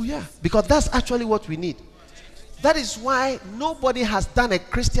 Oh yeah, because that's actually what we need. That is why nobody has done a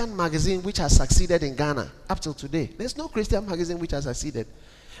Christian magazine which has succeeded in Ghana up till today. There's no Christian magazine which has succeeded.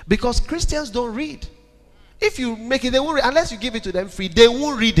 Because Christians don't read. If you make it, they won't read. Unless you give it to them free, they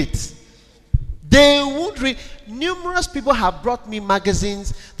won't read it. They won't read. Numerous people have brought me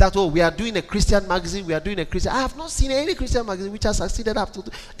magazines that, we are doing a Christian magazine, we are doing a Christian. I have not seen any Christian magazine which has succeeded up to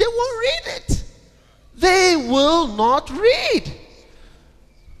today. They won't read it. They will not read.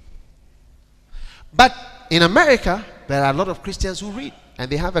 But in America, there are a lot of Christians who read.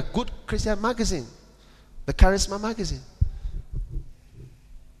 And they have a good Christian magazine. The Charisma magazine.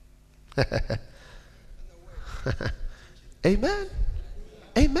 Amen.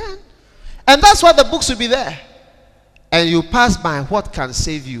 Amen. And that's why the books will be there. And you pass by what can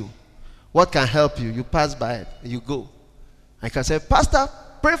save you, what can help you. You pass by it, and you go. I can say, Pastor,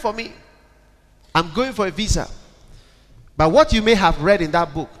 pray for me. I'm going for a visa. But what you may have read in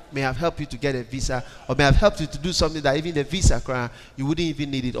that book may have helped you to get a visa, or may have helped you to do something that even the visa, you wouldn't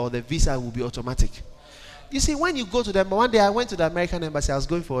even need it, or the visa will be automatic. You see, when you go to them, one day I went to the American embassy. I was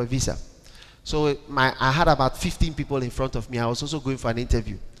going for a visa. So I had about 15 people in front of me. I was also going for an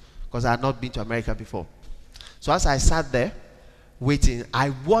interview because I had not been to America before. So as I sat there waiting, I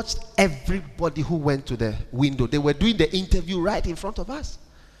watched everybody who went to the window. They were doing the interview right in front of us.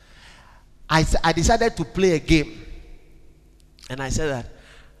 I decided to play a game. And I said that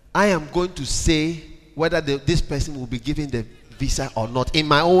I am going to say whether this person will be given the visa or not in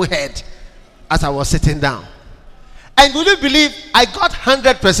my own head as I was sitting down. And would you believe I got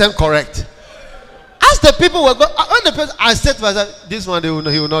 100% correct? As the people were going, when the person, I said to myself, this one, he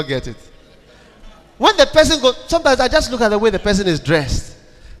will not get it. When the person goes, sometimes I just look at the way the person is dressed.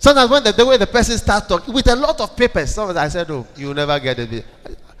 Sometimes when the way the person starts talking, with a lot of papers, sometimes I said, oh, you will never get it.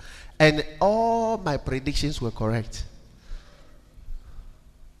 And all my predictions were correct.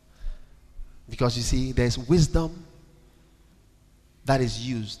 Because you see, there's wisdom that is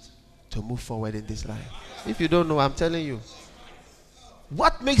used to move forward in this life. If you don't know, I'm telling you.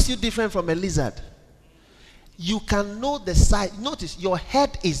 What makes you different from a lizard? You can know the size. Notice, your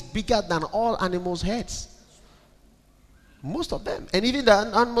head is bigger than all animals' heads. Most of them. And even the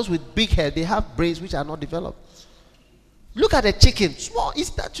animals with big head, they have brains which are not developed. Look at a chicken. Small. Is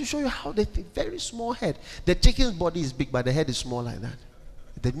that to show you how they think? Very small head. The chicken's body is big, but the head is small like that.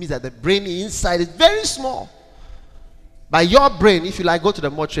 That means that the brain inside is very small. But your brain, if you like, go to the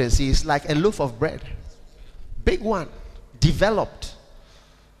mortuary and see, it's like a loaf of bread. Big one. Developed.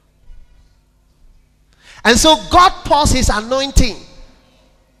 And so God pours his anointing.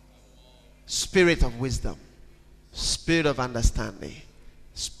 Spirit of wisdom. Spirit of understanding.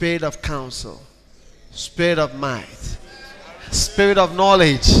 Spirit of counsel. Spirit of might. Spirit of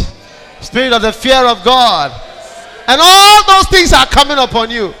knowledge. Spirit of the fear of God. And all those things are coming upon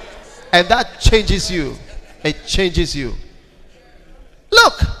you. And that changes you. It changes you.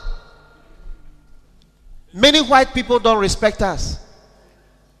 Look. Many white people don't respect us.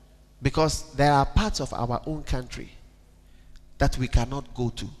 Because there are parts of our own country that we cannot go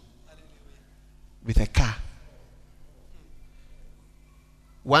to with a car.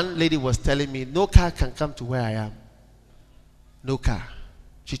 One lady was telling me, no car can come to where I am. No car.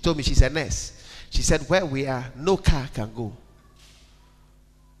 She told me, she's a nurse. She said, where we are, no car can go.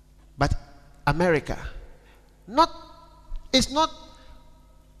 But America, it's not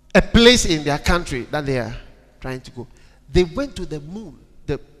a place in their country that they are trying to go. They went to the moon.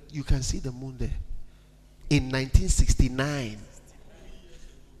 You can see the moon there. In 1969.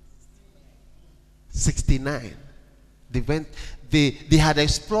 69. They had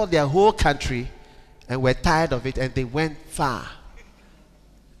explored their whole country and were tired of it, and they went far.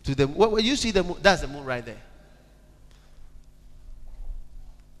 To the when you see the moon, that's the moon right there.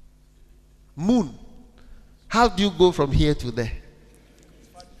 Moon. How do you go from here to there?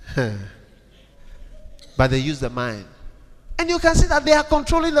 But they use the mind. And you can see that they are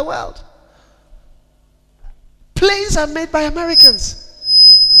controlling the world. Planes are made by Americans.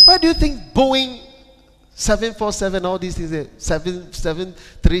 Why do you think Boeing 747, all these things,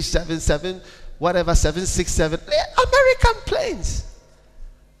 737, whatever, 767, they're American planes.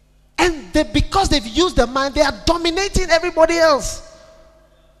 And because they've used the mind, they are dominating everybody else.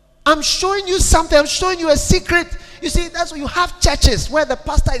 I'm showing you something. I'm showing you a secret. You see, that's why you have churches where the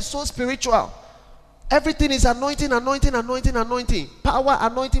pastor is so spiritual. Everything is anointing, anointing, anointing, anointing. Power,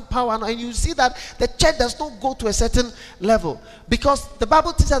 anointing, power. And you see that the church does not go to a certain level. Because the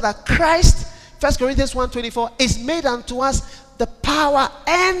Bible teaches us that Christ, 1 Corinthians 1:24, is made unto us the power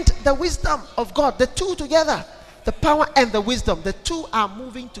and the wisdom of God. The two together. The power and the wisdom. The two are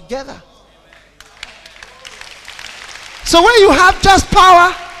moving together. So when you have just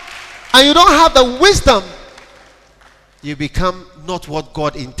power and you don't have the wisdom, you become not what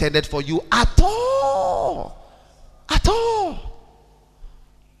God intended for you at all. At all.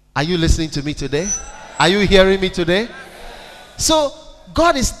 Are you listening to me today? Are you hearing me today? So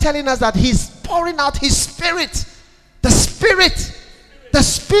God is telling us that he's pouring out his spirit. The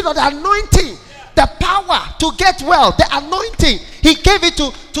spirit of the anointing, the power to get well, the anointing. He gave it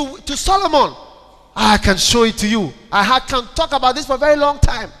to Solomon. I can show it to you. I can talk about this for a very long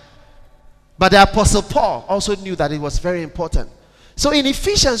time. But the Apostle Paul also knew that it was very important. So in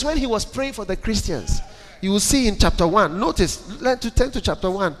Ephesians, when he was praying for the Christians, you will see in chapter 1. Notice, turn to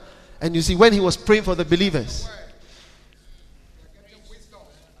chapter 1. And you see when he was praying for the believers.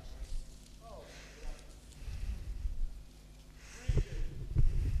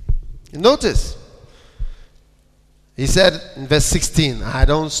 Notice, he said in verse 16, I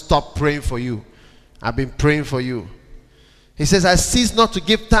don't stop praying for you. I've been praying for you. He says, I cease not to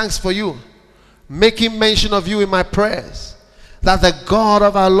give thanks for you, making mention of you in my prayers, that the God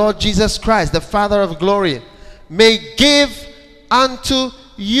of our Lord Jesus Christ, the Father of glory, may give unto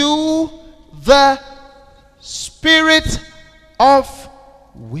you the spirit of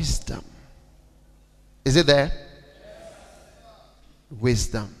wisdom. Is it there?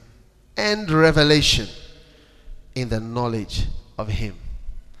 Wisdom and revelation in the knowledge of him.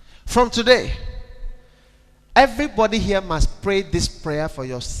 From today, everybody here must pray this prayer for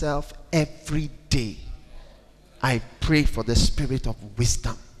yourself every day. I pray for the spirit of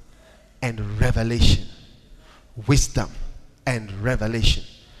wisdom and revelation. Wisdom and revelation.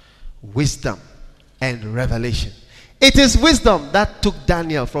 Wisdom and revelation. It is wisdom that took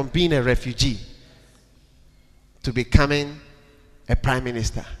Daniel from being a refugee to becoming a prime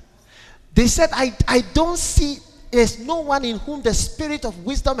minister. They said, I don't see, there's no one in whom the spirit of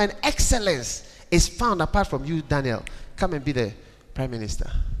wisdom and excellence is found apart from you, Daniel. Come and be the prime minister.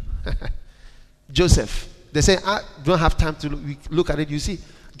 Joseph, they say, I don't have time to look at it. You see,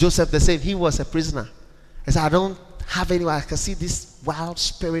 Joseph, they say he was a prisoner. He said, I don't have anyone. I can see this wild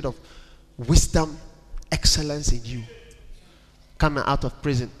spirit of wisdom, excellence in you. Come out of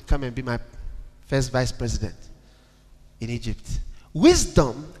prison. Come and be my first vice president in Egypt.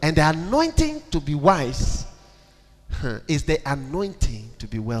 Wisdom and the anointing to be wise is the anointing to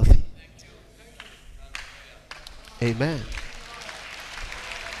be wealthy. Amen.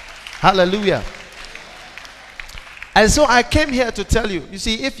 Hallelujah. And so I came here to tell you, you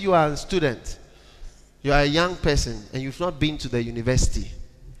see, if you are a student, you are a young person, and you've not been to the university,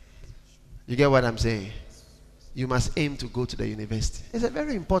 you get what I'm saying? You must aim to go to the university. It's a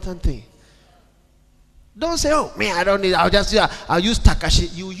very important thing. Don't say, oh, me, I don't need, I'll use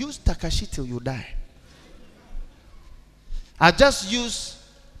Takashi. You use Takashi till you die. I just use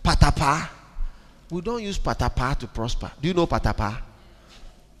Patapa. We don't use Patapa to prosper. Do you know Patapa?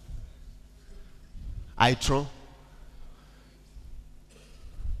 Itron.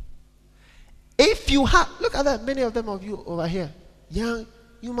 If you have, look at that, many of them of you over here, young,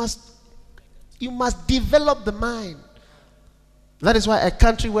 you must develop the mind. That is why a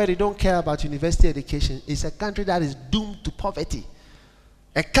country where they don't care about university education is a country that is doomed to poverty.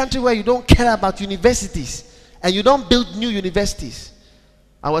 A country where you don't care about universities and you don't build new universities.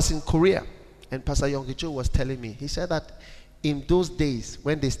 I was in Korea and Pastor Yonggi was telling me, he said that in those days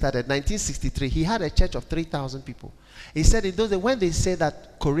when they started, 1963, he had a church of 3,000 people. He said in those days when they said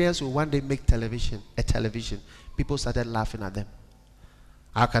that Koreans will one day make a television, people started laughing at them.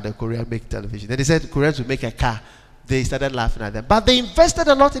 How can a Korean make television? Then they said Koreans will make a car. They started laughing at them. But they invested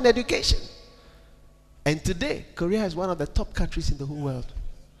a lot in education. And today, Korea is one of the top countries in the whole world.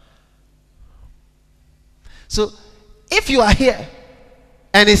 So, if you are here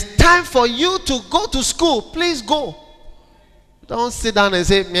and it's time for you to go to school, please go. Don't sit down and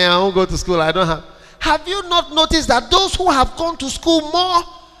say, I won't go to school. I don't have. Have you not noticed that those who have gone to school more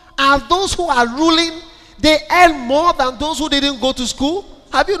are those who are ruling? They earn more than those who didn't go to school.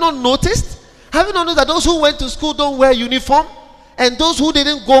 Have you not noticed? Have you not noticed that those who went to school don't wear uniform? And those who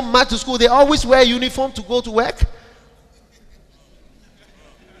didn't go much to school, they always wear uniform to go to work?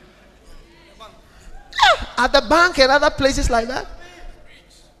 Yeah, at the bank and other places like that.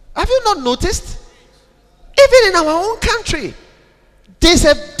 Have you not noticed? Even in our own country, there's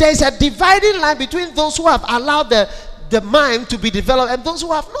a dividing line between those who have allowed the mind to be developed and those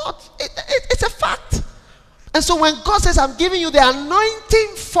who have not. It's a fact. And so when God says, I'm giving you the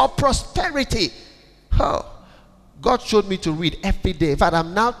anointing for prosperity, God showed me to read every day. In fact,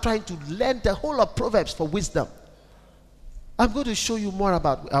 I'm now trying to learn the whole of Proverbs for wisdom. I'm going to show you more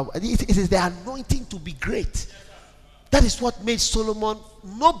about it is the anointing to be great. That is what made Solomon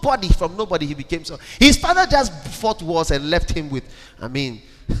nobody from nobody. He became so. His father just fought wars and left him with,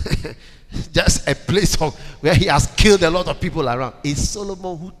 just a place where he has killed a lot of people around. It's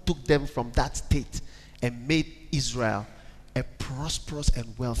Solomon who took them from that state and made Israel a prosperous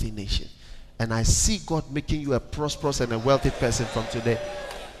and wealthy nation. And I see God making you a prosperous and a wealthy person from today,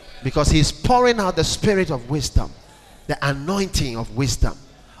 because he's pouring out the spirit of wisdom, the anointing of wisdom.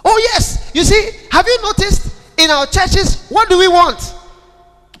 Oh yes, you see, have you noticed in our churches, what do we want?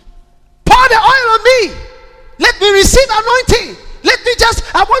 Pour the oil on me. Let me receive anointing.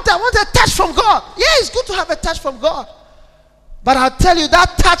 I want a touch from God. Yeah, it's good to have a touch from God. But I'll tell you,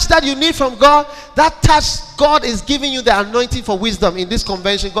 that touch that you need from God, that touch, God is giving you the anointing for wisdom. In this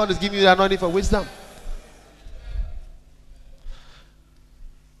convention, God is giving you the anointing for wisdom.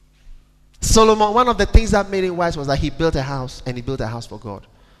 Solomon, one of the things that made him wise was that he built a house, and he built a house for God.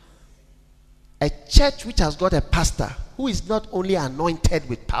 A church which has got a pastor who is not only anointed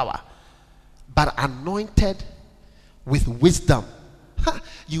with power, but anointed with wisdom,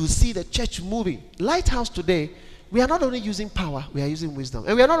 you will see the church moving. Lighthouse today, we are not only using power, we are using wisdom.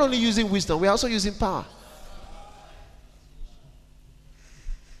 And we are not only using wisdom, we are also using power.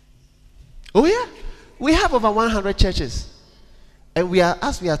 Oh yeah? We have over 100 churches. And we are,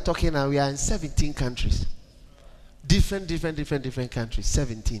 as we are talking now, we are in 17 countries. Different countries.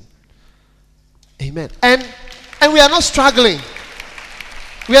 17. Amen. And we are not struggling.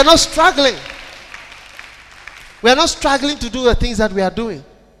 We are not struggling. We are not struggling to do the things that we are doing.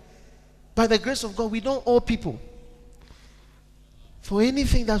 By the grace of God, we don't owe people for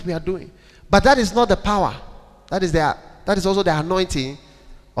anything that we are doing. But that is not the power. That is also the anointing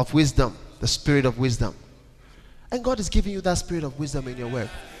of wisdom, the spirit of wisdom. And God is giving you that spirit of wisdom in your work.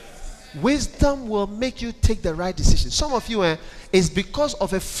 Wisdom will make you take the right decision. Some of you, it's because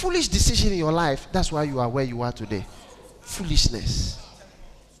of a foolish decision in your life. That's why you are where you are today. Foolishness.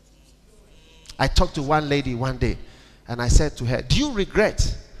 I talked to one lady one day, and I said to her, do you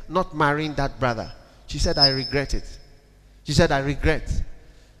regret not marrying that brother? She said, I regret it. She said, I regret.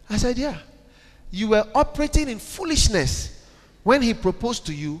 I said, yeah. You were operating in foolishness. When he proposed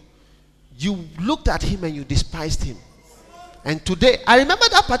to you, you looked at him and you despised him. And today, I remember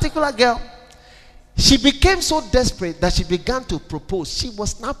that particular girl. She became so desperate that she began to propose. She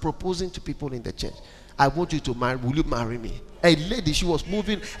was now proposing to people in the church. I want you to marry. Will you marry me? A lady, she was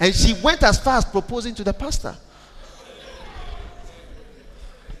moving, and she went as far as proposing to the pastor.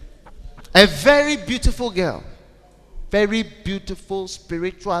 A very beautiful girl. Very beautiful,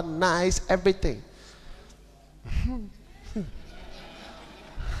 spiritual, nice, everything.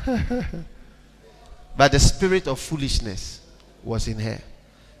 But the spirit of foolishness was in her.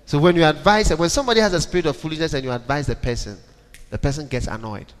 So when you advise, when somebody has a spirit of foolishness and you advise the person gets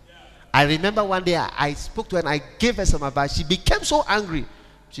annoyed. I remember one day I spoke to her and I gave her some advice. She became so angry.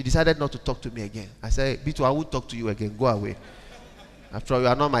 She decided not to talk to me again. I said, Bitu, I won't talk to you again. Go away. After all, you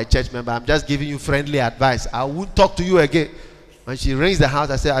are not my church member. I'm just giving you friendly advice. I won't talk to you again. When she rings the house,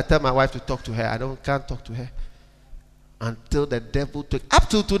 I said, I tell my wife to talk to her. Can't talk to her. Until the devil took, up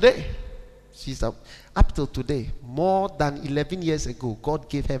till today. She's up till today. More than 11 years ago, God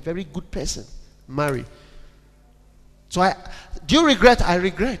gave her a very good person. Marry. So do you regret? I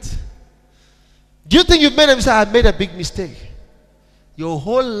regret. Do you think you've made a mistake? I made a big mistake. Your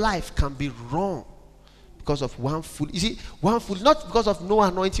whole life can be wrong because of one fool. You see, one fool, not because of no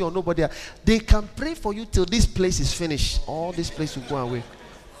anointing or nobody else. They can pray for you till this place is finished. All this place will go away.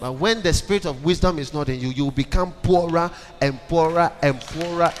 But when the spirit of wisdom is not in you, you will become poorer and poorer and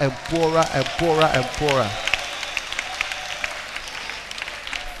poorer and poorer and poorer and poorer.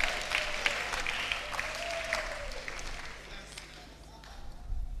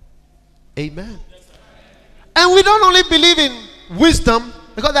 Amen. And we don't only believe in wisdom,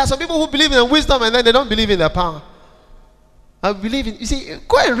 because there are some people who believe in wisdom and then they don't believe in their power. I believe in, you see,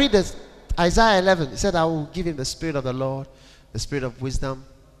 go and read this. Isaiah 11. It said, I will give him the spirit of the Lord, the spirit of wisdom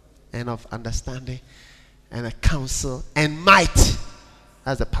and of understanding and a counsel and might.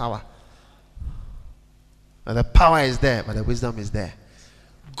 That's the power. And the power is there, but the wisdom is there.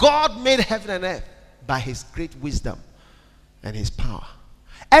 God made heaven and earth by his great wisdom and his power.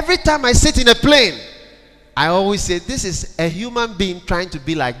 Every time I sit in a plane, I always say, this is a human being trying to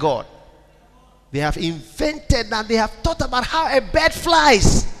be like God. They have invented that. They have thought about how a bird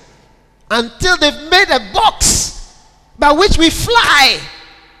flies until they've made a box by which we fly.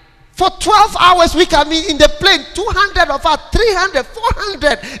 For 12 hours we can be in the plane, 200 of us, 300,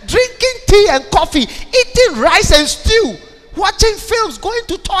 400, drinking tea and coffee, eating rice and stew, watching films, going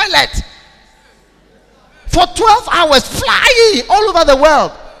to toilet. For 12 hours, flying all over the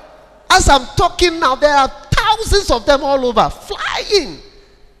world. As I'm talking now, there are thousands of them all over, flying.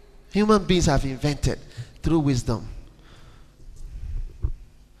 Human beings have invented through wisdom.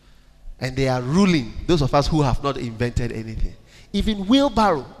 And they are ruling those of us who have not invented anything. Even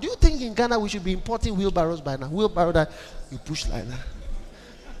wheelbarrow. Do you think in Ghana we should be importing wheelbarrows by now? Wheelbarrow that you push like that.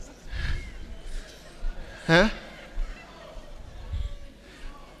 Huh?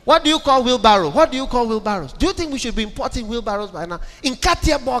 What do you call wheelbarrow? What do you call wheelbarrows? Do you think we should be importing wheelbarrows by now? In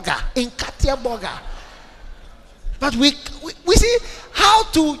Katia Boga. But we see how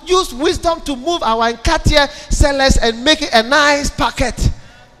to use wisdom to move our Katia sellers and make it a nice packet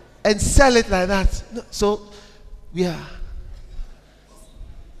and sell it like that. So we are.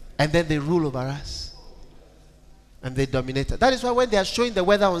 And then they rule over us. And they dominate us. That is why when they are showing the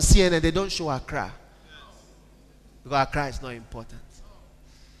weather on CNN, they don't show Accra. Because Accra is not important.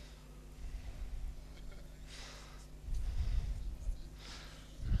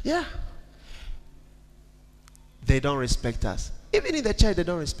 Yeah. They don't respect us. Even in the church, they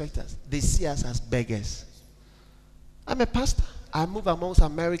don't respect us. They see us as beggars. I'm a pastor. I move amongst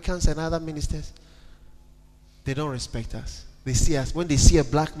Americans and other ministers. They don't respect us. They see us. When they see a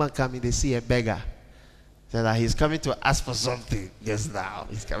black man coming, they see a beggar. Say that he's coming to ask for something just now.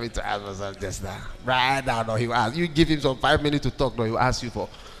 He's coming to ask for something just now. Right now, no, he will ask. You give him some 5 minutes to talk, no, he will ask you for.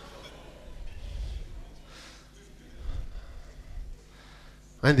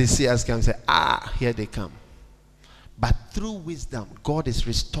 When they see us come, say, here they come. But through wisdom, God is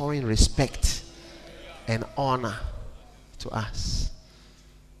restoring respect and honor to us.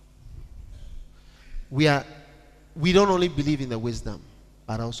 We don't only believe in the wisdom,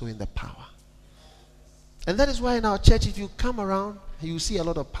 but also in the power. And that is why in our church, if you come around, you see a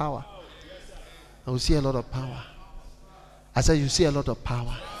lot of power. I will see a lot of power. I said you see a lot of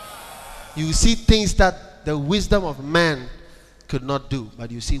power. You see things that the wisdom of man could not do,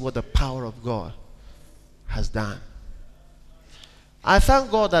 but you see what the power of God has done. I thank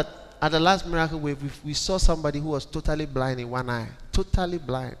God that at the last miracle wave, we saw somebody who was totally blind in one eye. Totally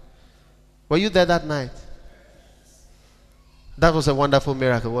blind. Were you there that night? That was a wonderful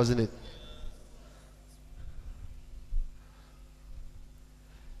miracle, wasn't it?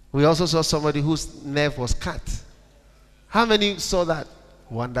 We also saw somebody whose nerve was cut. How many saw that?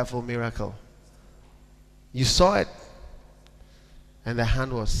 Wonderful miracle. You saw it, and the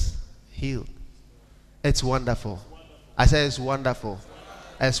hand was healed. It's wonderful. I said it's wonderful.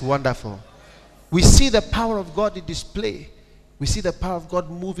 It's wonderful. We see the power of God in display. We see the power of God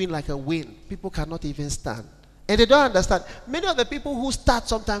moving like a wind. People cannot even stand. And they don't understand. Many of the people who start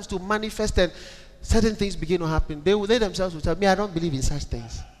sometimes to manifest and certain things begin to happen, they themselves will tell me, I don't believe in such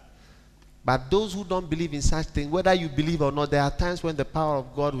things. But those who don't believe in such things, whether you believe or not, there are times when the power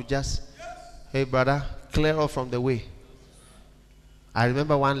of God will just, hey brother, clear off from the way. I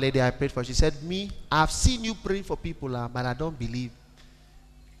remember one lady I prayed for. She said, I've seen you praying for people, but I don't believe.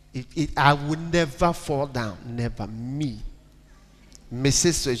 I would never fall down. Never. Me.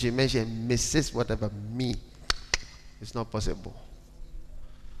 Mrs. So she mentioned, Mrs. whatever, me. It's not possible.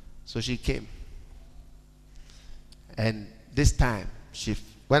 So she came. And this time,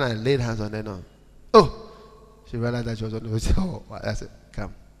 when I laid hands on her, she realized that she was on the way. I said,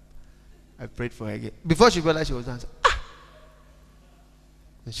 come. I prayed for her again. Before she realized she was on, I said,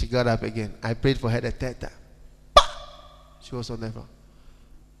 and she got up again. I prayed for her the third time. She was on the floor.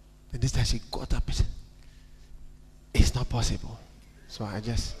 And this time she got up and said, it's not possible. So I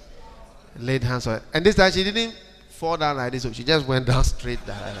just laid hands on her. And this time she didn't fall down like this. So she just went down straight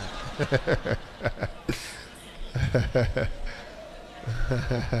down.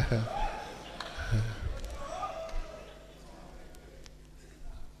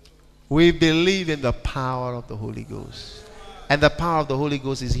 We believe in the power of the Holy Ghost. And the power of the Holy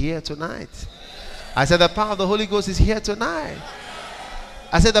Ghost is here tonight. I said the power of the Holy Ghost is here tonight.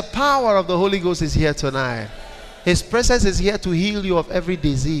 I said the power of the Holy Ghost is here tonight. His presence is here to heal you of every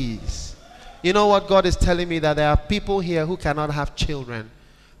disease. You know what God is telling me? That there are people here who cannot have children.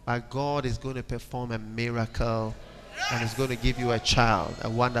 But God is going to perform a miracle. And is going to give you a child. A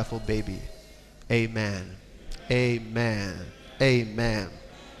wonderful baby. Amen. Amen. Amen.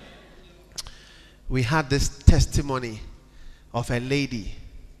 We had this testimony of a lady,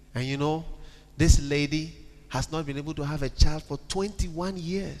 and you know, this lady has not been able to have a child for 21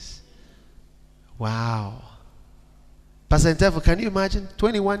 years. Wow. Pastor Ntefo, can you imagine?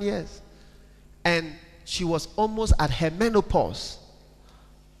 21 years. And she was almost at her menopause.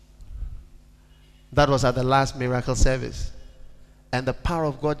 That was at the last miracle service. And the power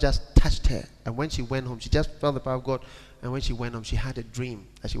of God just touched her. And when she went home, she just felt the power of God. And when she went home, she had a dream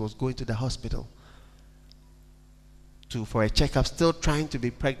that she was going to the hospital for a checkup, still trying to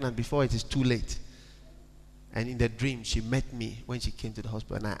be pregnant before it is too late. And in the dream, she met me when she came to the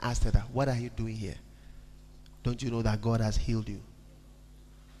hospital, and I asked her, what are you doing here? Don't you know that God has healed you?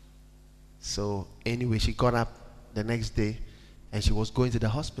 So anyway, she got up the next day and she was going to the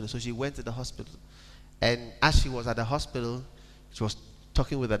hospital. So she went to the hospital, and as she was at the hospital, she was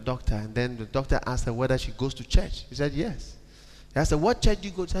talking with a doctor, and then the doctor asked her whether she goes to church. She said yes. He asked her, what church do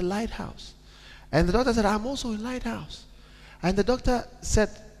you go to? She said, Lighthouse. And the doctor said, I'm also in Lighthouse. And the doctor said,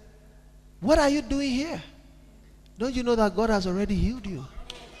 what are you doing here? Don't you know that God has already healed you?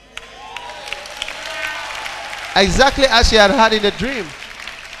 Exactly as she had had in the dream.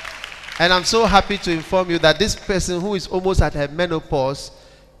 And I'm so happy to inform you that this person who is almost at her menopause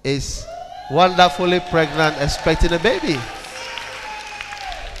is wonderfully pregnant, expecting a baby.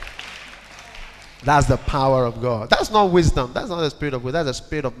 That's the power of God. That's not wisdom. That's not the spirit of wisdom. That's the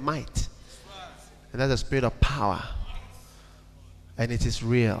spirit of might. And that's the spirit of power. And it is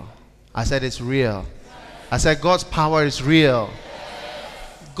real. I said it's real. I said God's power is real.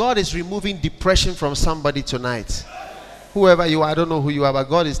 God is removing depression from somebody tonight. Whoever you are, I don't know who you are, but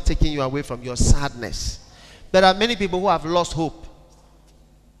God is taking you away from your sadness. There are many people who have lost hope.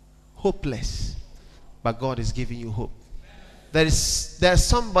 Hopeless. But God is giving you hope. There's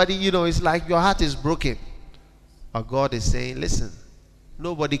somebody, it's like your heart is broken. But God is saying, listen,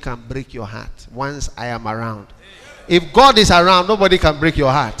 nobody can break your heart once I am around. If God is around, nobody can break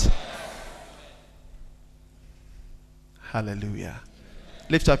your heart. Hallelujah.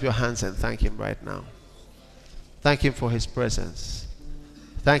 Lift up your hands and thank him right now. Thank him for his presence.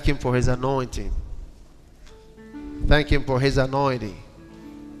 Thank him for his anointing. Thank him for his anointing.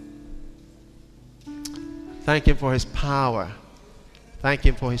 Thank him for his power. Thank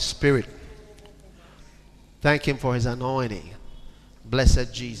him for his spirit. Thank him for his anointing.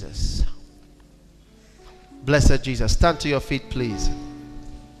 Blessed Jesus. Blessed Jesus. Stand to your feet, please.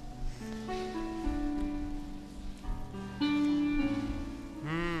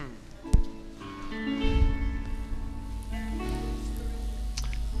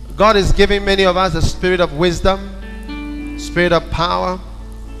 God is giving many of us the spirit of wisdom, spirit of power,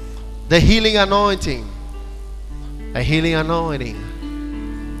 the healing anointing. A healing anointing.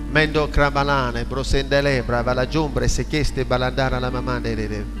 Mendo krabalane, brosendele, bravala jumbre, sekeste balandara la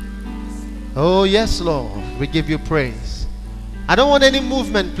mamande. Oh, yes, Lord. We give you praise. I don't want any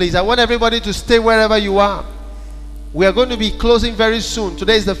movement, please. I want everybody to stay wherever you are. We are going to be closing very soon.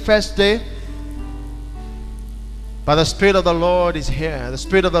 Today is the first day. But the Spirit of the Lord is here. The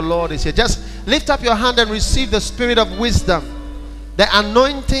Spirit of the Lord is here. Just lift up your hand and receive the spirit of wisdom. The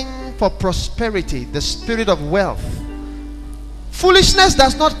anointing for prosperity. The spirit of wealth. Foolishness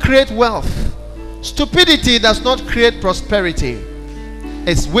does not create wealth. Stupidity does not create prosperity.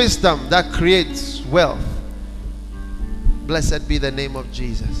 It's wisdom that creates wealth. Blessed be the name of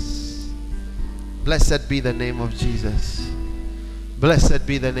Jesus. Blessed be the name of Jesus. Blessed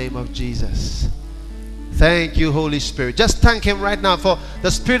be the name of Jesus. Thank you, Holy Spirit. Just thank him right now for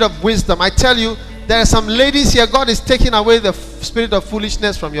the spirit of wisdom. I tell you, there are some ladies here. God is taking away the spirit of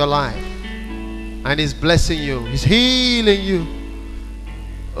foolishness from your life. And he's blessing you. He's healing you.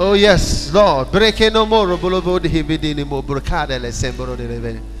 Oh yes, Lord.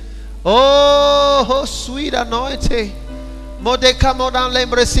 Oh, sweet anointing.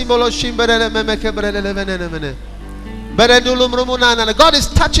 God is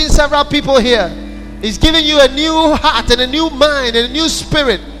touching several people here. He's giving you a new heart and a new mind and a new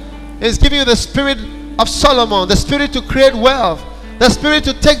spirit. He's giving you the spirit of Solomon, the spirit to create wealth, the spirit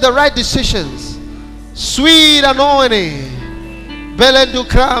to take the right decisions. Sweet anointing.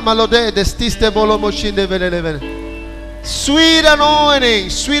 Sweet anointing,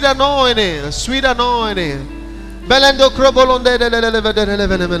 sweet anointing, sweet anointing.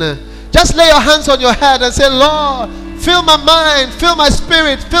 Just lay your hands on your head and say, Lord, fill my mind, fill my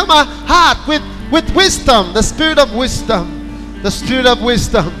spirit, fill my heart with wisdom, the spirit of wisdom, the spirit of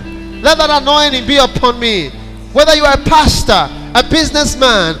wisdom. Let that anointing be upon me. Whether you are a pastor, a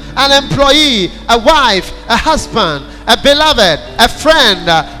businessman, an employee, a wife, a husband, a beloved, a friend,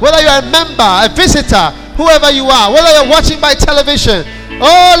 whether you are a member, a visitor, whoever you are, whether you're watching by television,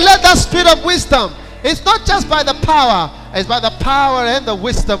 oh, let that spirit of wisdom. It's not just by the power, it's by the power and the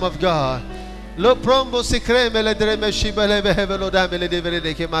wisdom of God.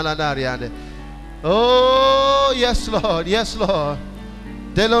 Oh, yes, Lord. Yes, Lord.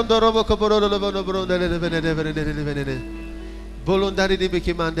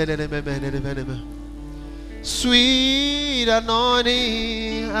 Sweet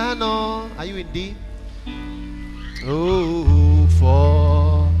anointing. Are you in D? Oh,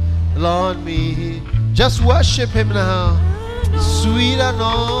 fall on me. Just worship him now. Sweet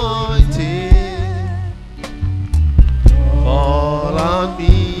anointing. Fall on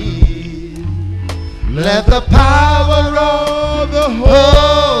me. Let the power of the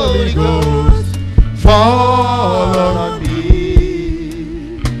Holy Ghost fall on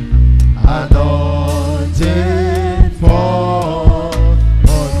me. Anointed fall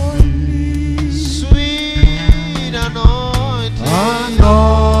on me. Sweet anointing.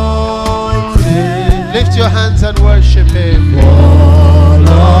 Anointed. Lift your hands and worship him. Fall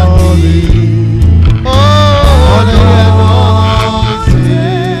on me. Oh,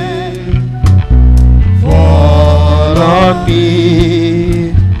 on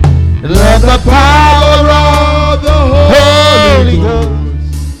me. Let the power of the Holy Ghost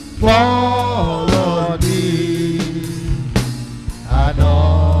fall on me.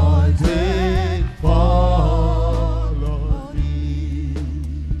 Anointed fall on me.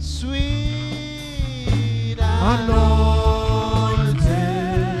 Sweet anointing.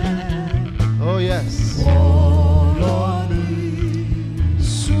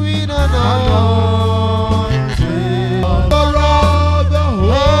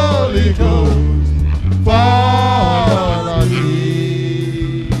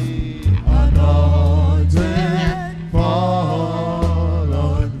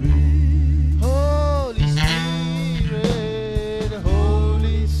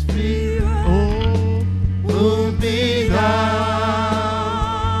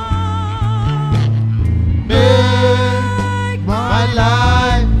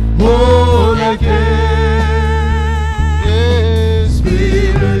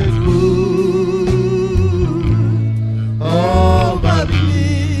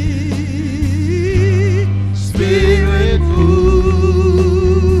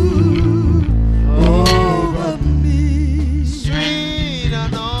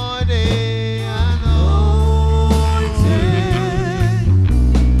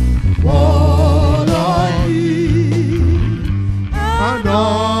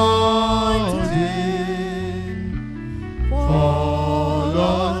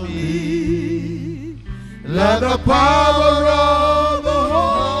 the power of the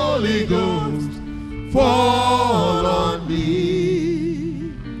Holy Ghost fall on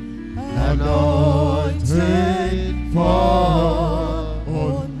me. Anointed fall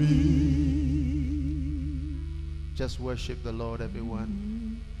on me. Just worship the Lord,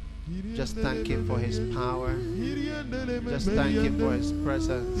 everyone. Just thank Him for His power. Just thank Him for His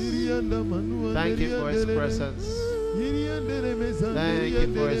presence. Thank Him for His presence. Thank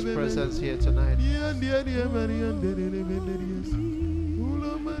Him for His presence here tonight.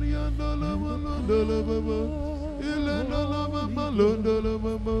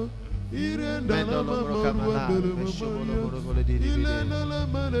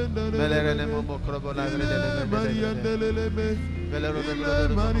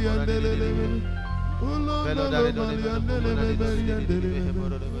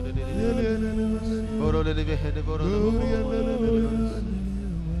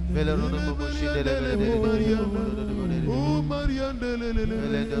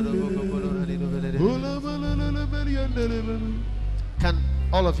 Can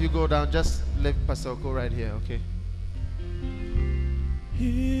all of you go down? Just leave Pastor Oko right here, okay?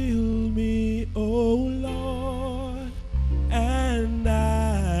 Heal me, O Lord, and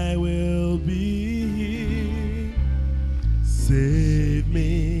I will be healed. Save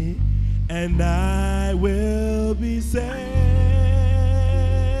me, and I will be saved.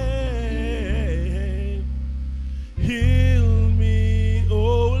 Heal me,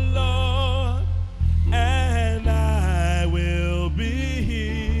 O Lord, and I will be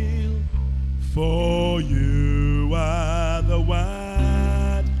healed. For you are the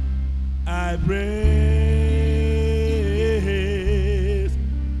one I praise.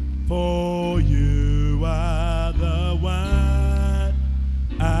 For you are the one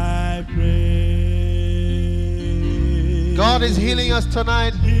I praise. God is healing us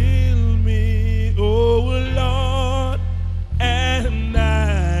tonight. Heal me, O Lord, and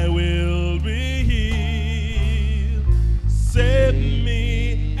I will be healed. Save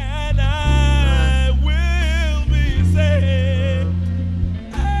me, and I will be saved.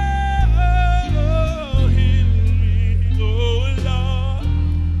 Oh, heal me, O Lord,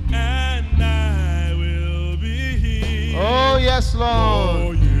 and I will be healed. Oh, yes, Lord.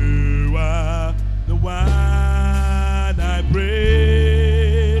 For you are the one I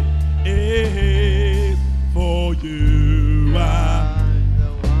pray. For you are.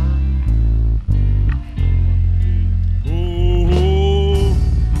 Oh,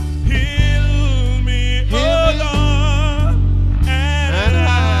 heal me, oh Lord, and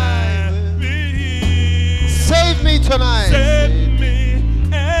I will be healed. Save me tonight. Save me,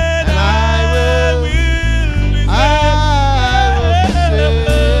 and I will be I will saved.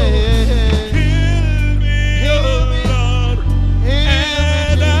 save. Heal me, oh Lord,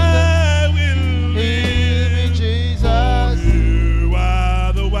 and I will be Heal me, Jesus. You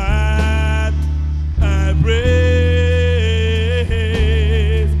are the one I praise.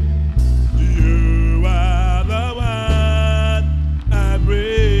 You are the one I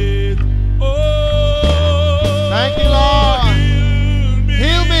praise. Oh, Thank you, Lord.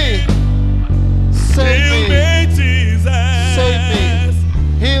 heal me, Save heal me. me, Jesus. Save me.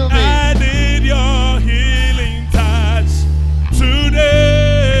 Heal me. I need your healing touch today.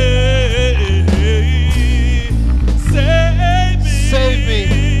 Save me. Save me.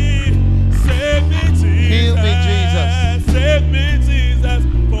 Save me, Jesus. Heal me, Jesus. Save me, Jesus.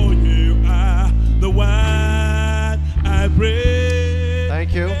 For you are the one I pray.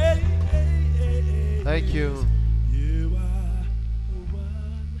 Thank you. Thank you. You are the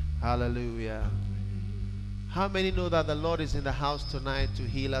one. Hallelujah. How many know that the Lord is in the house tonight to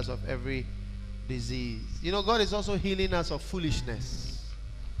heal us of every disease? You know, God is also healing us of foolishness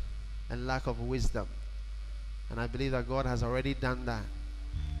and lack of wisdom. And I believe that God has already done that.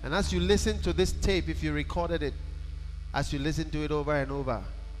 And as you listen to this tape, if you recorded it, as you listen to it over and over,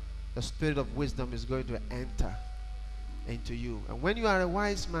 the spirit of wisdom is going to enter into you. And when you are a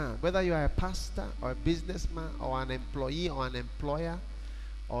wise man, whether you are a pastor or a businessman or an employee or an employer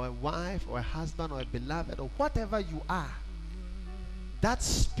or a wife or a husband or a beloved or whatever you are, that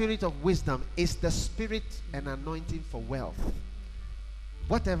spirit of wisdom is the spirit and anointing for wealth.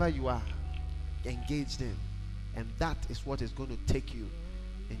 Whatever you are engaged in, and that is what is going to take you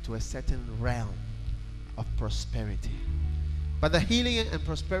into a certain realm of prosperity. But the healing and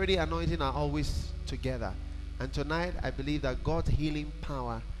prosperity anointing are always together. And tonight I believe that God's healing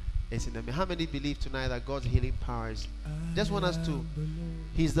power is in them. How many believe tonight that God's healing power is? Just want us to,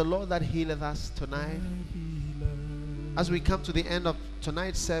 He's the Lord that healeth us tonight. As we come to the end of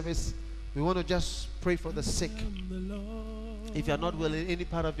tonight's service, we want to just pray for the sick. If you're not well in any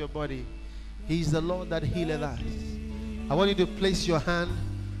part of your body, He's the Lord that healeth us. I want you to place your hand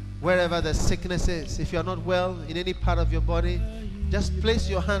wherever the sickness is. If you're not well in any part of your body, just place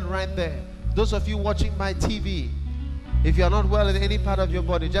your hand right there. Those of you watching by TV, if you're not well in any part of your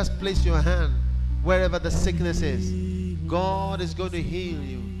body, just place your hand wherever the sickness is. God is going to heal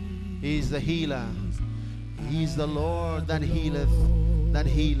you. He's the healer. He's the Lord that healeth, that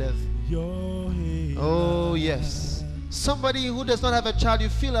healeth. Oh yes. Somebody who does not have a child, you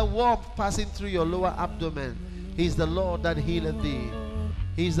feel a warmth passing through your lower abdomen. He's the Lord that healeth thee.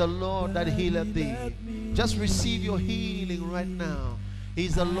 He's the Lord that healeth thee. Just receive your healing right now.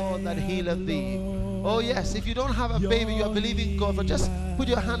 He's the Lord that healeth thee. Oh yes, if you don't have a baby, you are believing God for, just put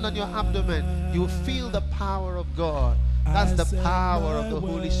your hand on your abdomen. You will feel the power of God. That's the power of the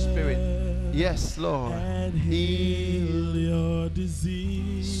Holy Spirit. Yes, Lord. Heal your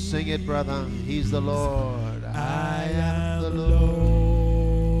disease. Sing it, brother. He's the Lord. I am the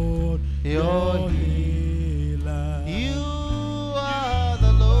Lord, your healer. You are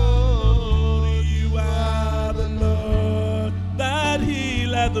the Lord. You are the Lord that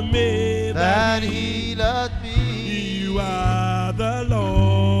healeth me. That healeth me. You are the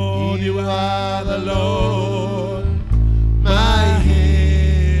Lord. You are the Lord, my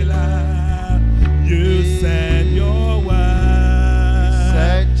healer. You sent your word.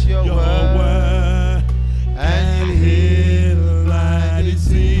 Sent your word. And you heal my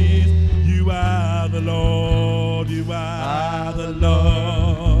disease. You are the Lord. You are the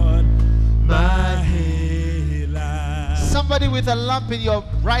Lord, my healer. Somebody with a lump in your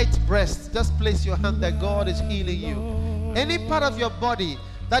right breast, just place your hand there. God is healing you. Any part of your body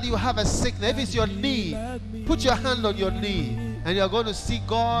that you have a sickness, if it's your knee, put your hand on your knee and you're going to see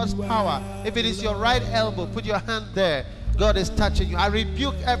God's power. If it is your right elbow, put your hand there. God is touching you. I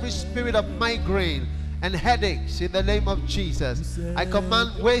rebuke every spirit of migraine and headaches in the name of Jesus. I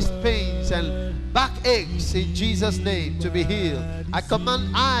command waist pains and back aches in Jesus' name to be healed. I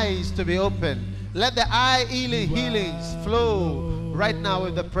command eyes to be open. Let the eye healings flow right now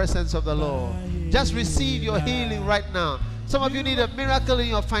with the presence of the Lord. Just receive your healing right now. Some of you need a miracle in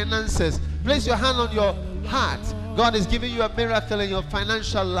your finances. Place your hand on your heart. God is giving you a miracle in your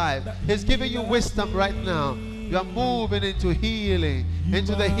financial life. He's giving you wisdom right now. You are moving into healing,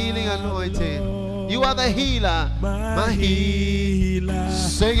 into the healing anointing. You are the healer, my healer.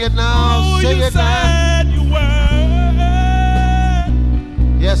 Sing it now, sing it now.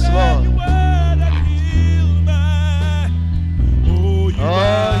 Yes, Lord.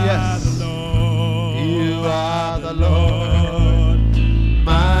 Oh, yes. You are the Lord,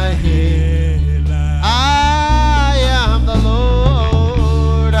 my healer. I am the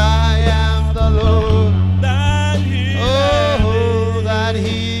Lord, I am the Lord. Oh, that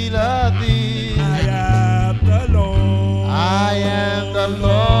healer thee. I am the Lord. I am the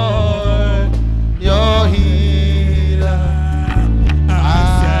Lord, your healer.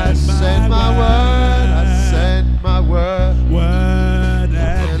 I send my word, I send my word.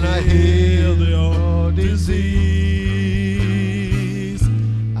 And I heal your disease.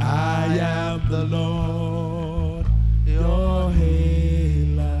 I am the Lord, your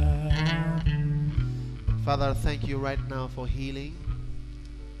healer. Father, thank you right now for healing.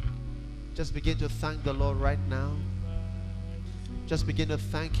 Just begin to thank the Lord right now. Just begin to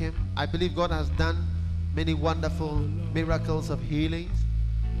thank Him. I believe God has done many wonderful miracles of healings.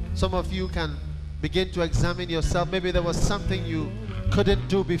 Some of you can begin to examine yourself. Maybe there was something you couldn't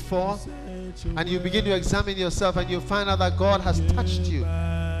do before, and you begin to examine yourself and you find out that God has touched you.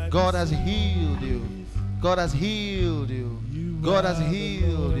 God has healed you. God has healed you. God has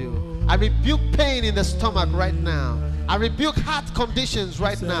healed you. I rebuke pain in the stomach right now. I rebuke heart conditions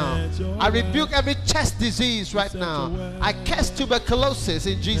right now. I rebuke every chest disease right now. I curse tuberculosis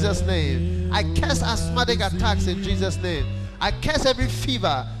in Jesus' name. I curse asthmatic attacks in Jesus' name. I curse every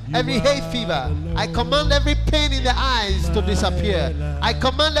fever, every hay fever. I command every pain in the eyes to disappear. I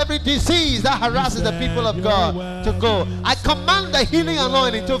command every disease that harasses the people of God to go. I command the healing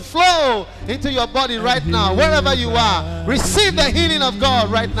anointing to flow into your body right now, wherever you are. Receive the healing of God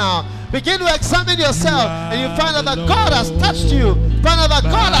right now. Begin to examine yourself and you find out that God has touched you. Find out that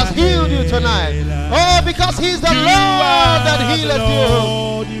God has healed you tonight. Oh, because He's the Lord that healeth you.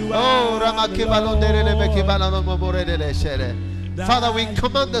 Oh, Father, we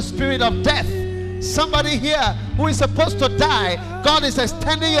command the spirit of death. Somebody here who is supposed to die, God is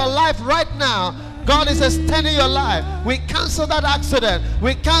extending your life right now. God is extending your life. We cancel that accident.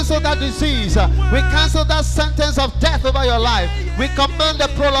 We cancel that disease. We cancel that sentence of death over your life. We command the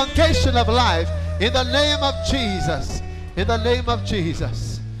prolongation of life in the name of Jesus. In the name of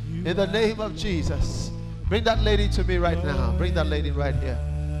Jesus. In the name of Jesus. Bring that lady to me right now. Bring that lady right here.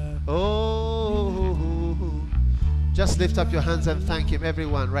 Oh, just lift up your hands and thank him,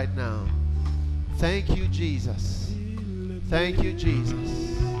 everyone, right now. Thank you, Jesus. Thank you,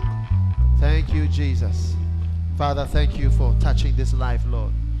 Jesus. Thank you, Jesus. Father, thank you for touching this life,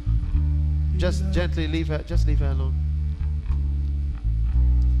 Lord. Just gently leave her. Just leave her alone.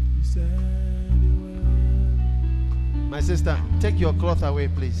 My sister, take your cloth away,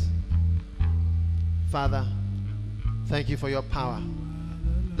 please. Father, thank you for your power.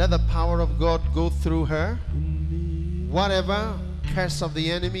 Let the power of God go through her. Whatever curse of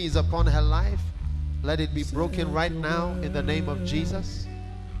the enemy is upon her life, let it be broken right now in the name of Jesus.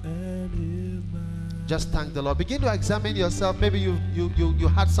 Just thank the Lord. Begin to examine yourself. Maybe you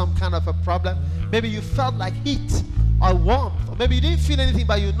had some kind of a problem. Maybe you felt like heat or warmth. Or maybe you didn't feel anything,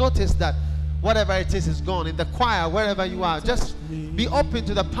 but you noticed that whatever it is gone. In the choir, wherever you are, just be open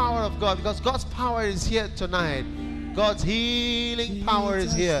to the power of God, because God's power is here tonight. God's healing power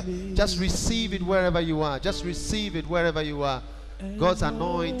is here. Just receive it wherever you are. Just receive it wherever you are. God's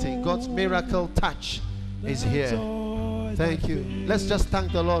anointing, God's miracle touch is here. Thank you. Let's just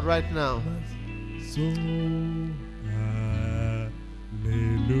thank the Lord right now.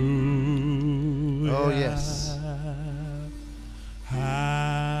 Oh yes.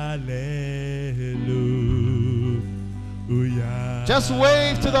 Hallelujah. Just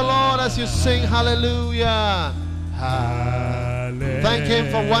wave to the Lord as you sing hallelujah. Hallelujah. Thank him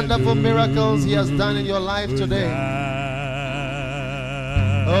for wonderful miracles he has done in your life today.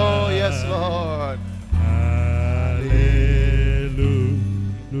 Oh yes, Lord. Hallelujah.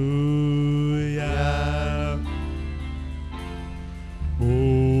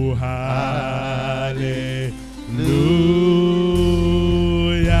 Oh, hallelujah.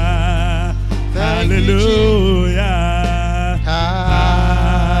 Thank you, Jesus. Hallelujah.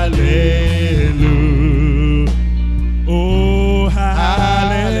 Hallelujah. Oh,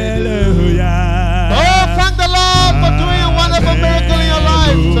 hallelujah. Oh, thank the Lord for doing a wonderful miracle in your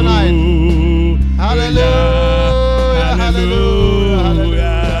life tonight. Hallelujah. Hallelujah.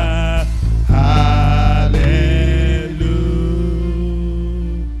 Hallelujah.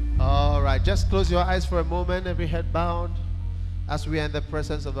 All right, just close your eyes for a moment, every head bowed, as we are in the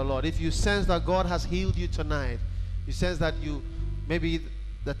presence of the Lord. If you sense that God has healed you tonight, you sense that maybe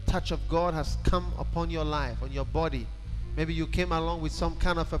the touch of God has come upon your life, on your body. Maybe you came along with some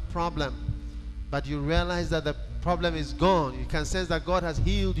kind of a problem, but you realize that the problem is gone. You can sense that God has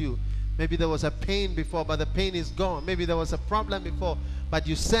healed you. Maybe there was a pain before, but the pain is gone. Maybe there was a problem before, but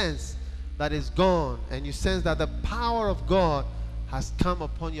you sense that it's gone. And you sense that the power of God has come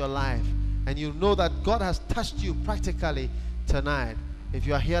upon your life. And you know that God has touched you practically tonight. If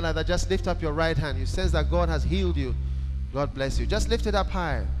you are here like that, just lift up your right hand. You sense that God has healed you. God bless you. Just lift it up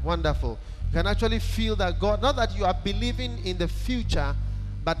high. Wonderful. You can actually feel that God, not that you are believing in the future,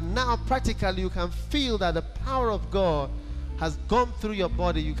 but now practically you can feel that the power of God has gone through your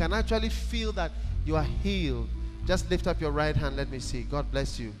body. You can actually feel that you are healed. Just lift up your right hand. Let me see. God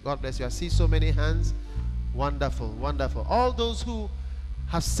bless you. God bless you. I see so many hands. Wonderful. Wonderful. All those who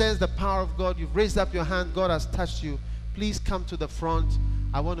have sensed the power of God, you've raised up your hand, God has touched you. Please come to the front.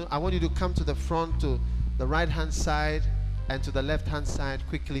 I want you to come to the front, to the right hand side and to the left hand side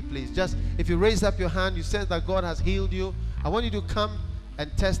quickly, please. Just if you raise up your hand, you sense that God has healed you, I want you to come and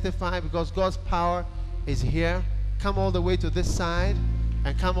testify, because God's power is here. Come all the way to this side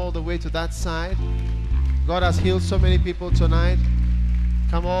and come all the way to that side. God has healed so many people tonight.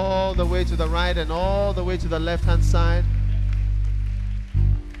 Come all the way to the right and all the way to the left hand side.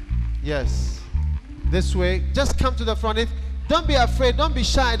 Yes, this way. Just come to the front. Don't be afraid. Don't be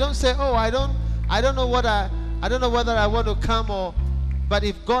shy. Don't say, "Oh, I don't know whether I want to come," but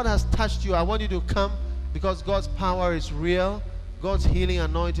if God has touched you, I want you to come, because God's power is real. God's healing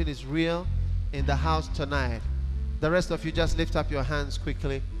anointing is real in the house tonight. The rest of you, just lift up your hands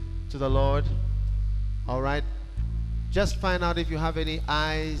quickly to the Lord. All right. Just find out if you have any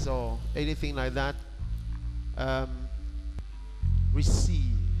eyes or anything like that.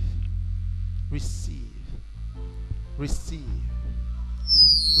 Receive. Receive. Receive.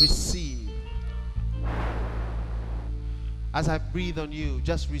 Receive. As I breathe on you,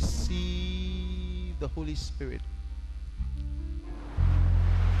 just receive the Holy Spirit.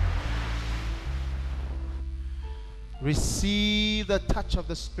 Receive the touch of